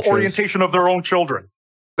sandwiches. Orientation of their own children.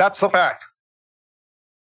 That's the fact.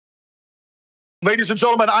 Ladies and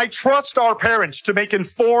gentlemen, I trust our parents to make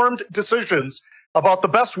informed decisions about the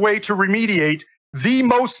best way to remediate the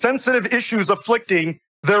most sensitive issues afflicting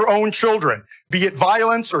their own children, be it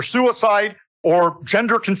violence or suicide or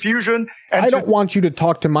gender confusion. And I don't want you to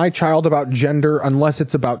talk to my child about gender unless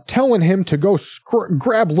it's about telling him to go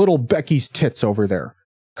grab little Becky's tits over there,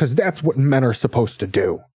 because that's what men are supposed to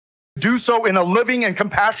do. Do so in a living and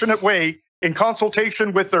compassionate way in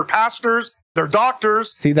consultation with their pastors, their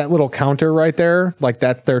doctors. See that little counter right there? Like,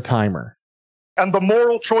 that's their timer. And the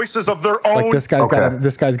moral choices of their own. Like,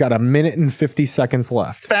 this guy's got a minute and 50 seconds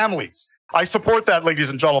left. Families. I support that, ladies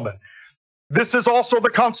and gentlemen. This is also the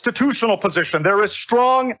constitutional position. There is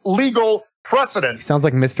strong legal precedent. He sounds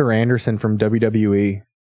like Mr. Anderson from WWE.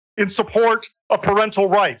 In support of parental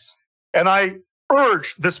rights. And I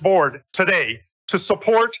urge this board today to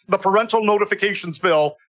support the parental notifications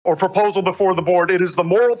bill or proposal before the board. It is the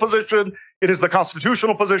moral position, it is the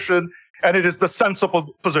constitutional position, and it is the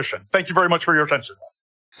sensible position. Thank you very much for your attention.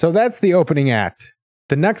 So that's the opening act.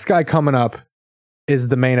 The next guy coming up is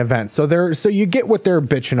the main event. So you get what they're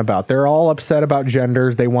bitching about. They're all upset about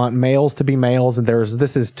genders. They want males to be males, and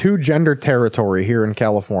this is two gender territory here in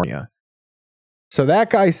California. So that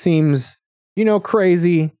guy seems,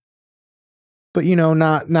 crazy, but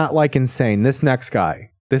not like insane. This next guy.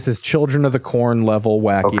 This is Children of the Corn level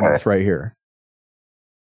wackiness right here.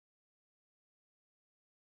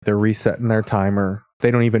 They're resetting their timer.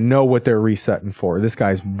 They don't even know what they're resetting for. This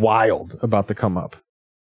guy's wild about to come up.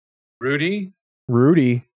 Rudy.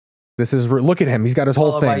 This is, look at him. He's got his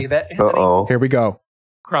whole thing. Uh-oh. Here we go.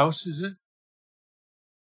 Kraus, is it?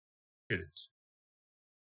 It is.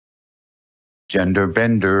 Gender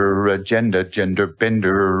bender agenda, gender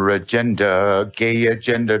bender agenda, gay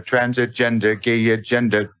agenda, trans agenda, gay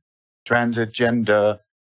agenda, trans agenda.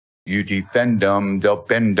 You defend them, they'll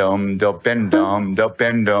bend them, they'll bend them, they'll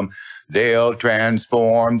bend them. They'll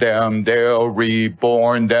transform them, they'll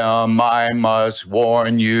reborn them. I must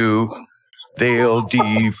warn you, they'll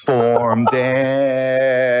deform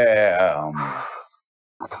them.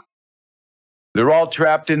 They're all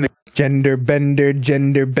trapped in the gender bender,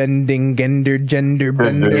 gender bending, gender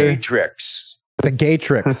bender. Gay tricks. The gay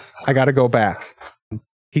tricks. I gotta go back.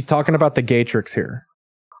 He's talking about the gay tricks here.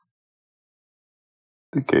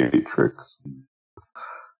 The gay tricks.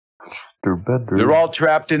 They're all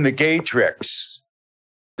trapped in the gay tricks.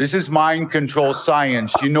 This is mind control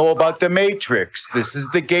science. You know about the Matrix. This is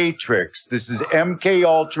the gay tricks. This is MK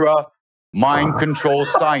Ultra mind control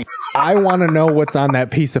science. I want to know what's on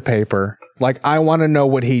that piece of paper. Like, I want to know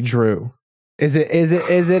what he drew. Is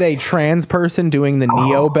it a trans person doing the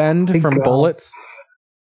Neo bend from Bullets?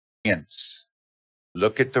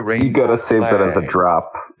 Look at the rainbow. You gotta save that as a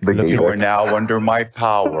drop. You are now under my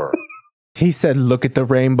power. He said, "Look at the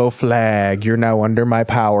rainbow flag. You're now under my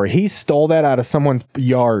power." He stole that out of someone's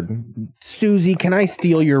yard. Susie, can I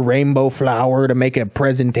steal your rainbow flower to make a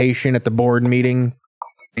presentation at the board meeting?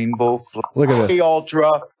 Rainbow flag. Look at this.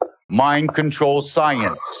 Ultra mind control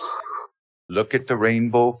science. Look at the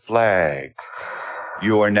rainbow flag.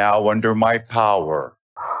 You are now under my power.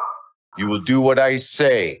 You will do what I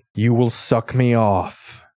say. You will suck me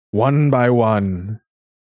off, one by one.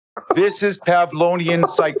 This is Pavlovian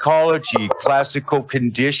psychology, classical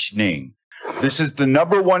conditioning. This is the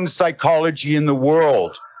 #1 psychology in the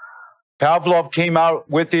world. Pavlov came out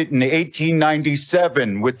with it in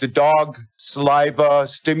 1897 with the dog saliva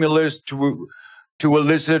stimulus to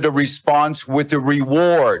elicit a response with a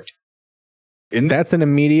reward. That's an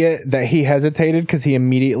immediate that he hesitated because he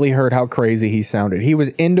immediately heard how crazy he sounded. He was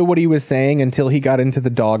into what he was saying until he got into the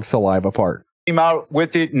dog saliva part. Came out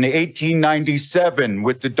with it in 1897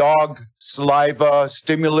 with the dog saliva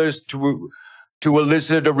stimulus to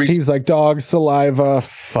elicit a He's like, dog saliva.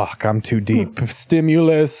 Fuck, I'm too deep.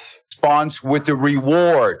 Stimulus. Response with a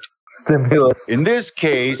reward. Stimulus. In this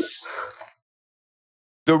case,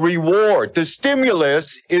 the reward, the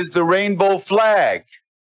stimulus is the rainbow flag.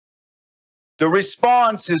 The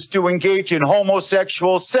response is to engage in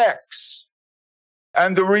homosexual sex.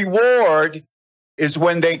 And the reward is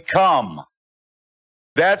when they come.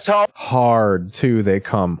 That's how hard, too, they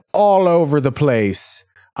come. All over the place.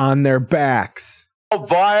 On their backs. How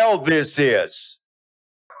vile this is.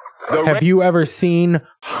 Have you ever seen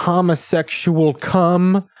homosexual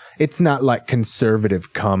cum? It's not like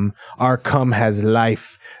conservative cum. Our cum has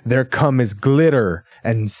life. Their cum is glitter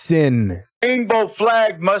and sin. Rainbow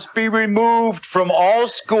flag must be removed from all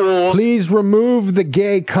schools. Please remove the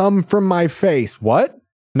gay cum from my face. What?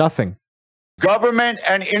 Nothing. Government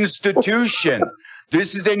and institution.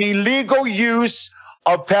 This is an illegal use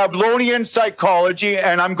of Pavlovian psychology,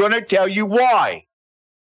 and I'm going to tell you why.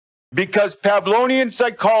 Because Pavlovian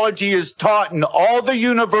psychology is taught in all the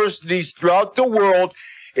universities throughout the world.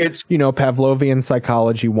 It's, Pavlovian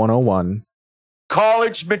psychology 101.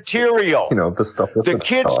 College material. The stuff with the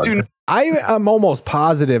kids dog. do. I am almost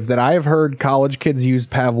positive that I have heard college kids use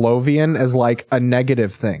Pavlovian as like a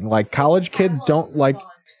negative thing. Like college kids don't like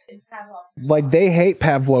they hate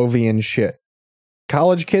Pavlovian shit.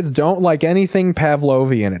 College kids don't like anything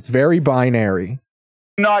Pavlovian. It's very binary.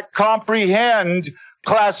 Not comprehend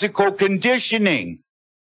classical conditioning.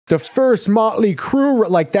 The first Motley Crue,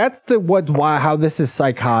 like that's how this is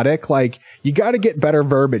psychotic. Like you got to get better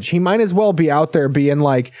verbiage. He might as well be out there being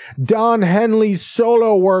like, Don Henley's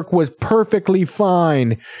solo work was perfectly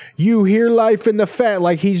fine. You hear Life in the Fat.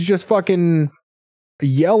 Like he's just fucking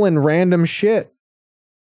yelling random shit.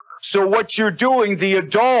 So what you're doing, the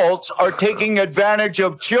adults are taking advantage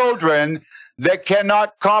of children that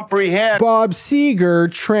cannot comprehend. Bob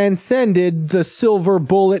Seger transcended the Silver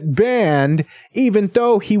Bullet Band, even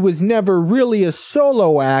though he was never really a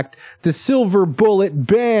solo act. The Silver Bullet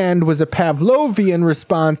Band was a Pavlovian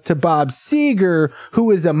response to Bob Seger,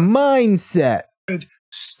 who is a mindset.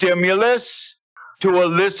 Stimulus to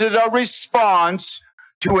elicit a response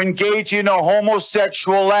to engage in a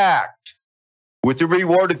homosexual act, with the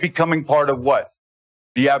reward of becoming part of what?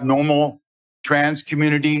 The abnormal trans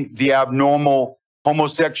community, the abnormal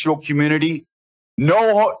homosexual community.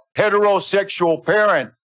 No heterosexual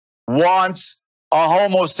parent wants a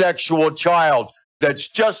homosexual child. That's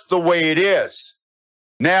just the way it is.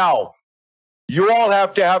 Now, you all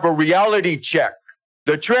have to have a reality check.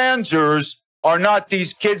 The transers are not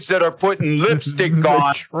these kids that are putting lipstick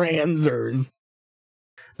on. Transers.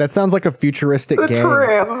 That sounds like a futuristic gang.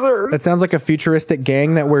 Transers. That sounds like a futuristic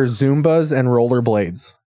gang that wears Zumbas and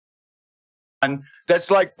rollerblades.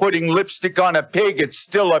 That's like putting lipstick on a pig. It's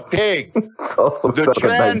still a pig. The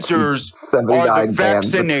transers are the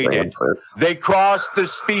vaccinated. They cross the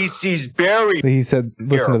species barrier. He said,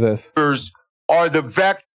 listen to this. Are the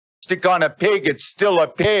lipstick on a pig. It's still a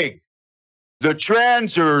pig. The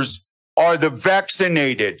transers are the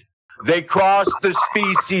vaccinated. They cross the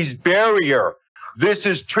species barrier. This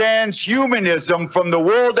is transhumanism from the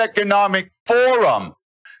World Economic Forum.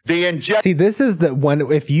 See, this is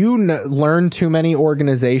if you learn too many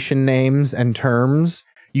organization names and terms,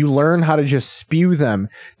 you learn how to just spew them.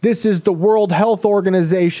 This is the World Health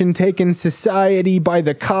Organization taking society by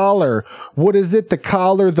the collar. What is it? The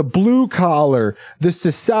collar, the blue collar, the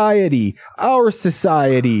society, our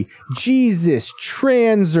society, Jesus,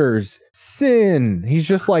 transers, sin. He's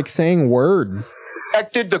just like saying words.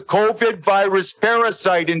 Injected the COVID virus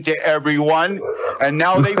parasite into everyone, and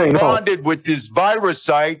now they've bonded with this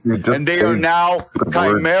virusite, and they are now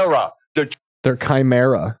chimera. They're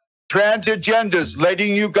chimera. Trans agendas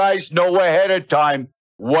letting you guys know ahead of time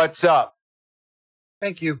what's up.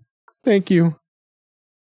 Thank you. Thank you.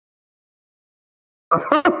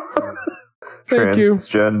 Thank you.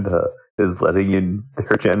 Transgender is letting you. Their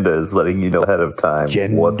agenda is letting you know ahead of time.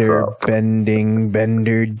 Gender what's up. bending,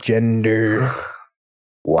 bender, gender.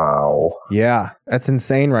 Wow. Yeah, that's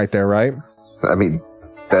insane right there, right? I mean,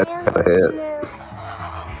 that's a hit.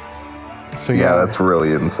 So yeah, that's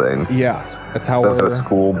really insane. Yeah, that's how that's we're... a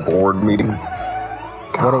school board meeting.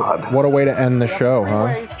 What a way to end the show,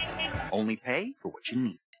 huh? Only pay for what you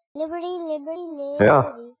need. Liberty, liberty, liberty,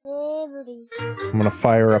 yeah. liberty. I'm gonna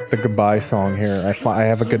fire up the goodbye song here. I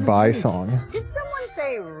have a goodbye song. Did someone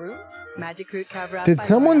say roots? Magic Root cover up. Did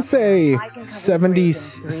someone say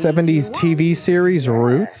 70s TV series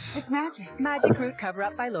Roots? It's magic. Magic Root cover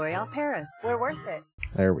up by L'Oreal Paris. We're worth it.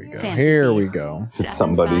 There we go. Here we go. Did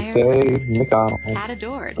somebody say McDonald's? Cat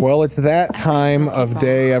adored. Well, it's that time of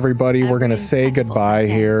day, everybody. We're gonna say goodbye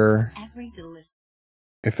here.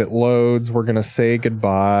 If it loads, we're gonna say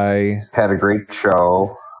goodbye. Had a great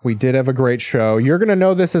show. We did have a great show. You're going to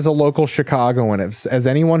know this as a local Chicagoan. As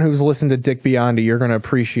anyone who's listened to Dick Biondi, you're going to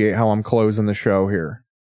appreciate how I'm closing the show here.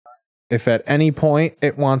 If at any point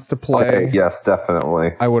it wants to play... Okay, yes,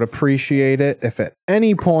 definitely. I would appreciate it. If at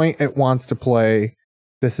any point it wants to play,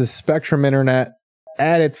 this is Spectrum Internet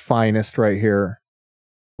at its finest right here.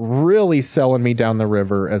 Really selling me down the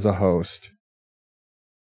river as a host.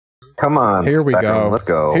 Come on, here we Spectrum, go. Let's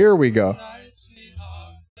go. Here we go.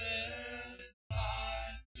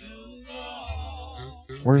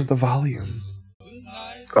 Where's the volume?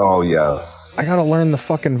 Oh, yes. I gotta learn the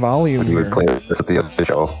fucking volume You here. would play this at the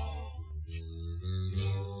official.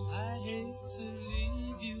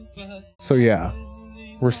 So yeah,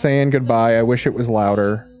 we're saying goodbye. I wish it was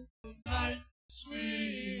louder.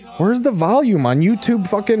 Where's the volume on YouTube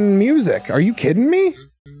fucking music? Are you kidding me?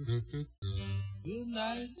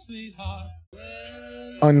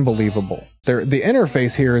 Unbelievable. The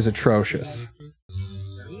interface here is atrocious.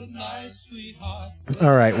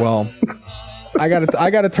 All right, well, I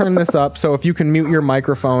gotta turn this up. So if you can mute your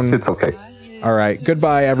microphone, it's okay. All right,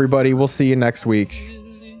 goodbye, everybody. We'll see you next week.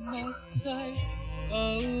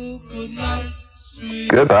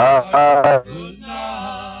 Goodbye.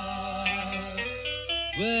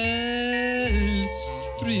 Well,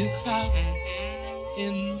 it's 3 o'clock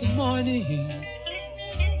in the morning.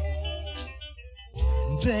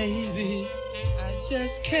 Baby, I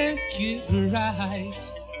just can't get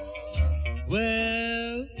right.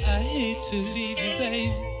 Well, I hate to leave you,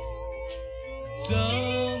 baby.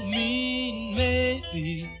 Don't mean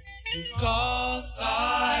maybe, because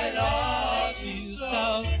I love you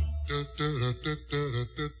so.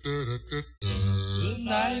 Good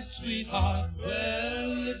night, sweetheart.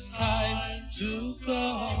 Well, it's time to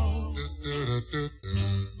go.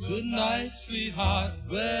 Good night, sweetheart.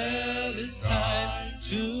 Well, it's time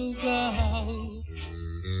to go.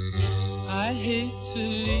 I hate to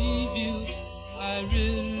leave you, I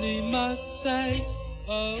really must say.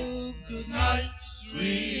 Oh, good night,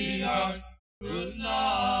 sweetheart. Good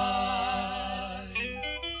night.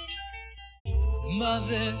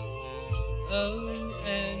 Mother, oh,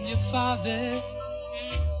 and your father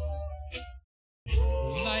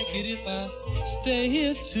like it if I stay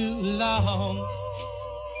here too long.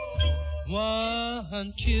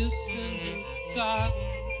 One kiss and God,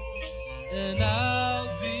 and I'll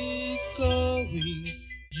be going.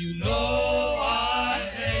 You know I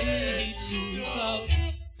hate to go.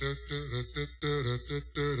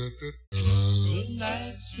 Good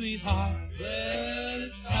night, sweetheart. Well,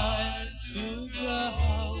 it's time to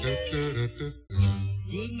go.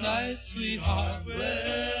 Good night, sweetheart.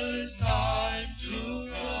 Well, it's time to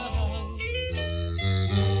go.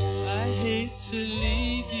 I hate to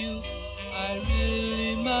leave you, I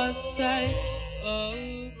really must say. Oh,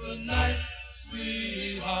 good night,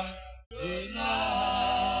 sweetheart. Good night.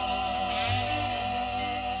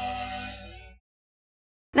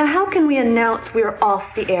 Now, how can we announce we're off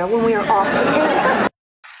the air when we are off the air?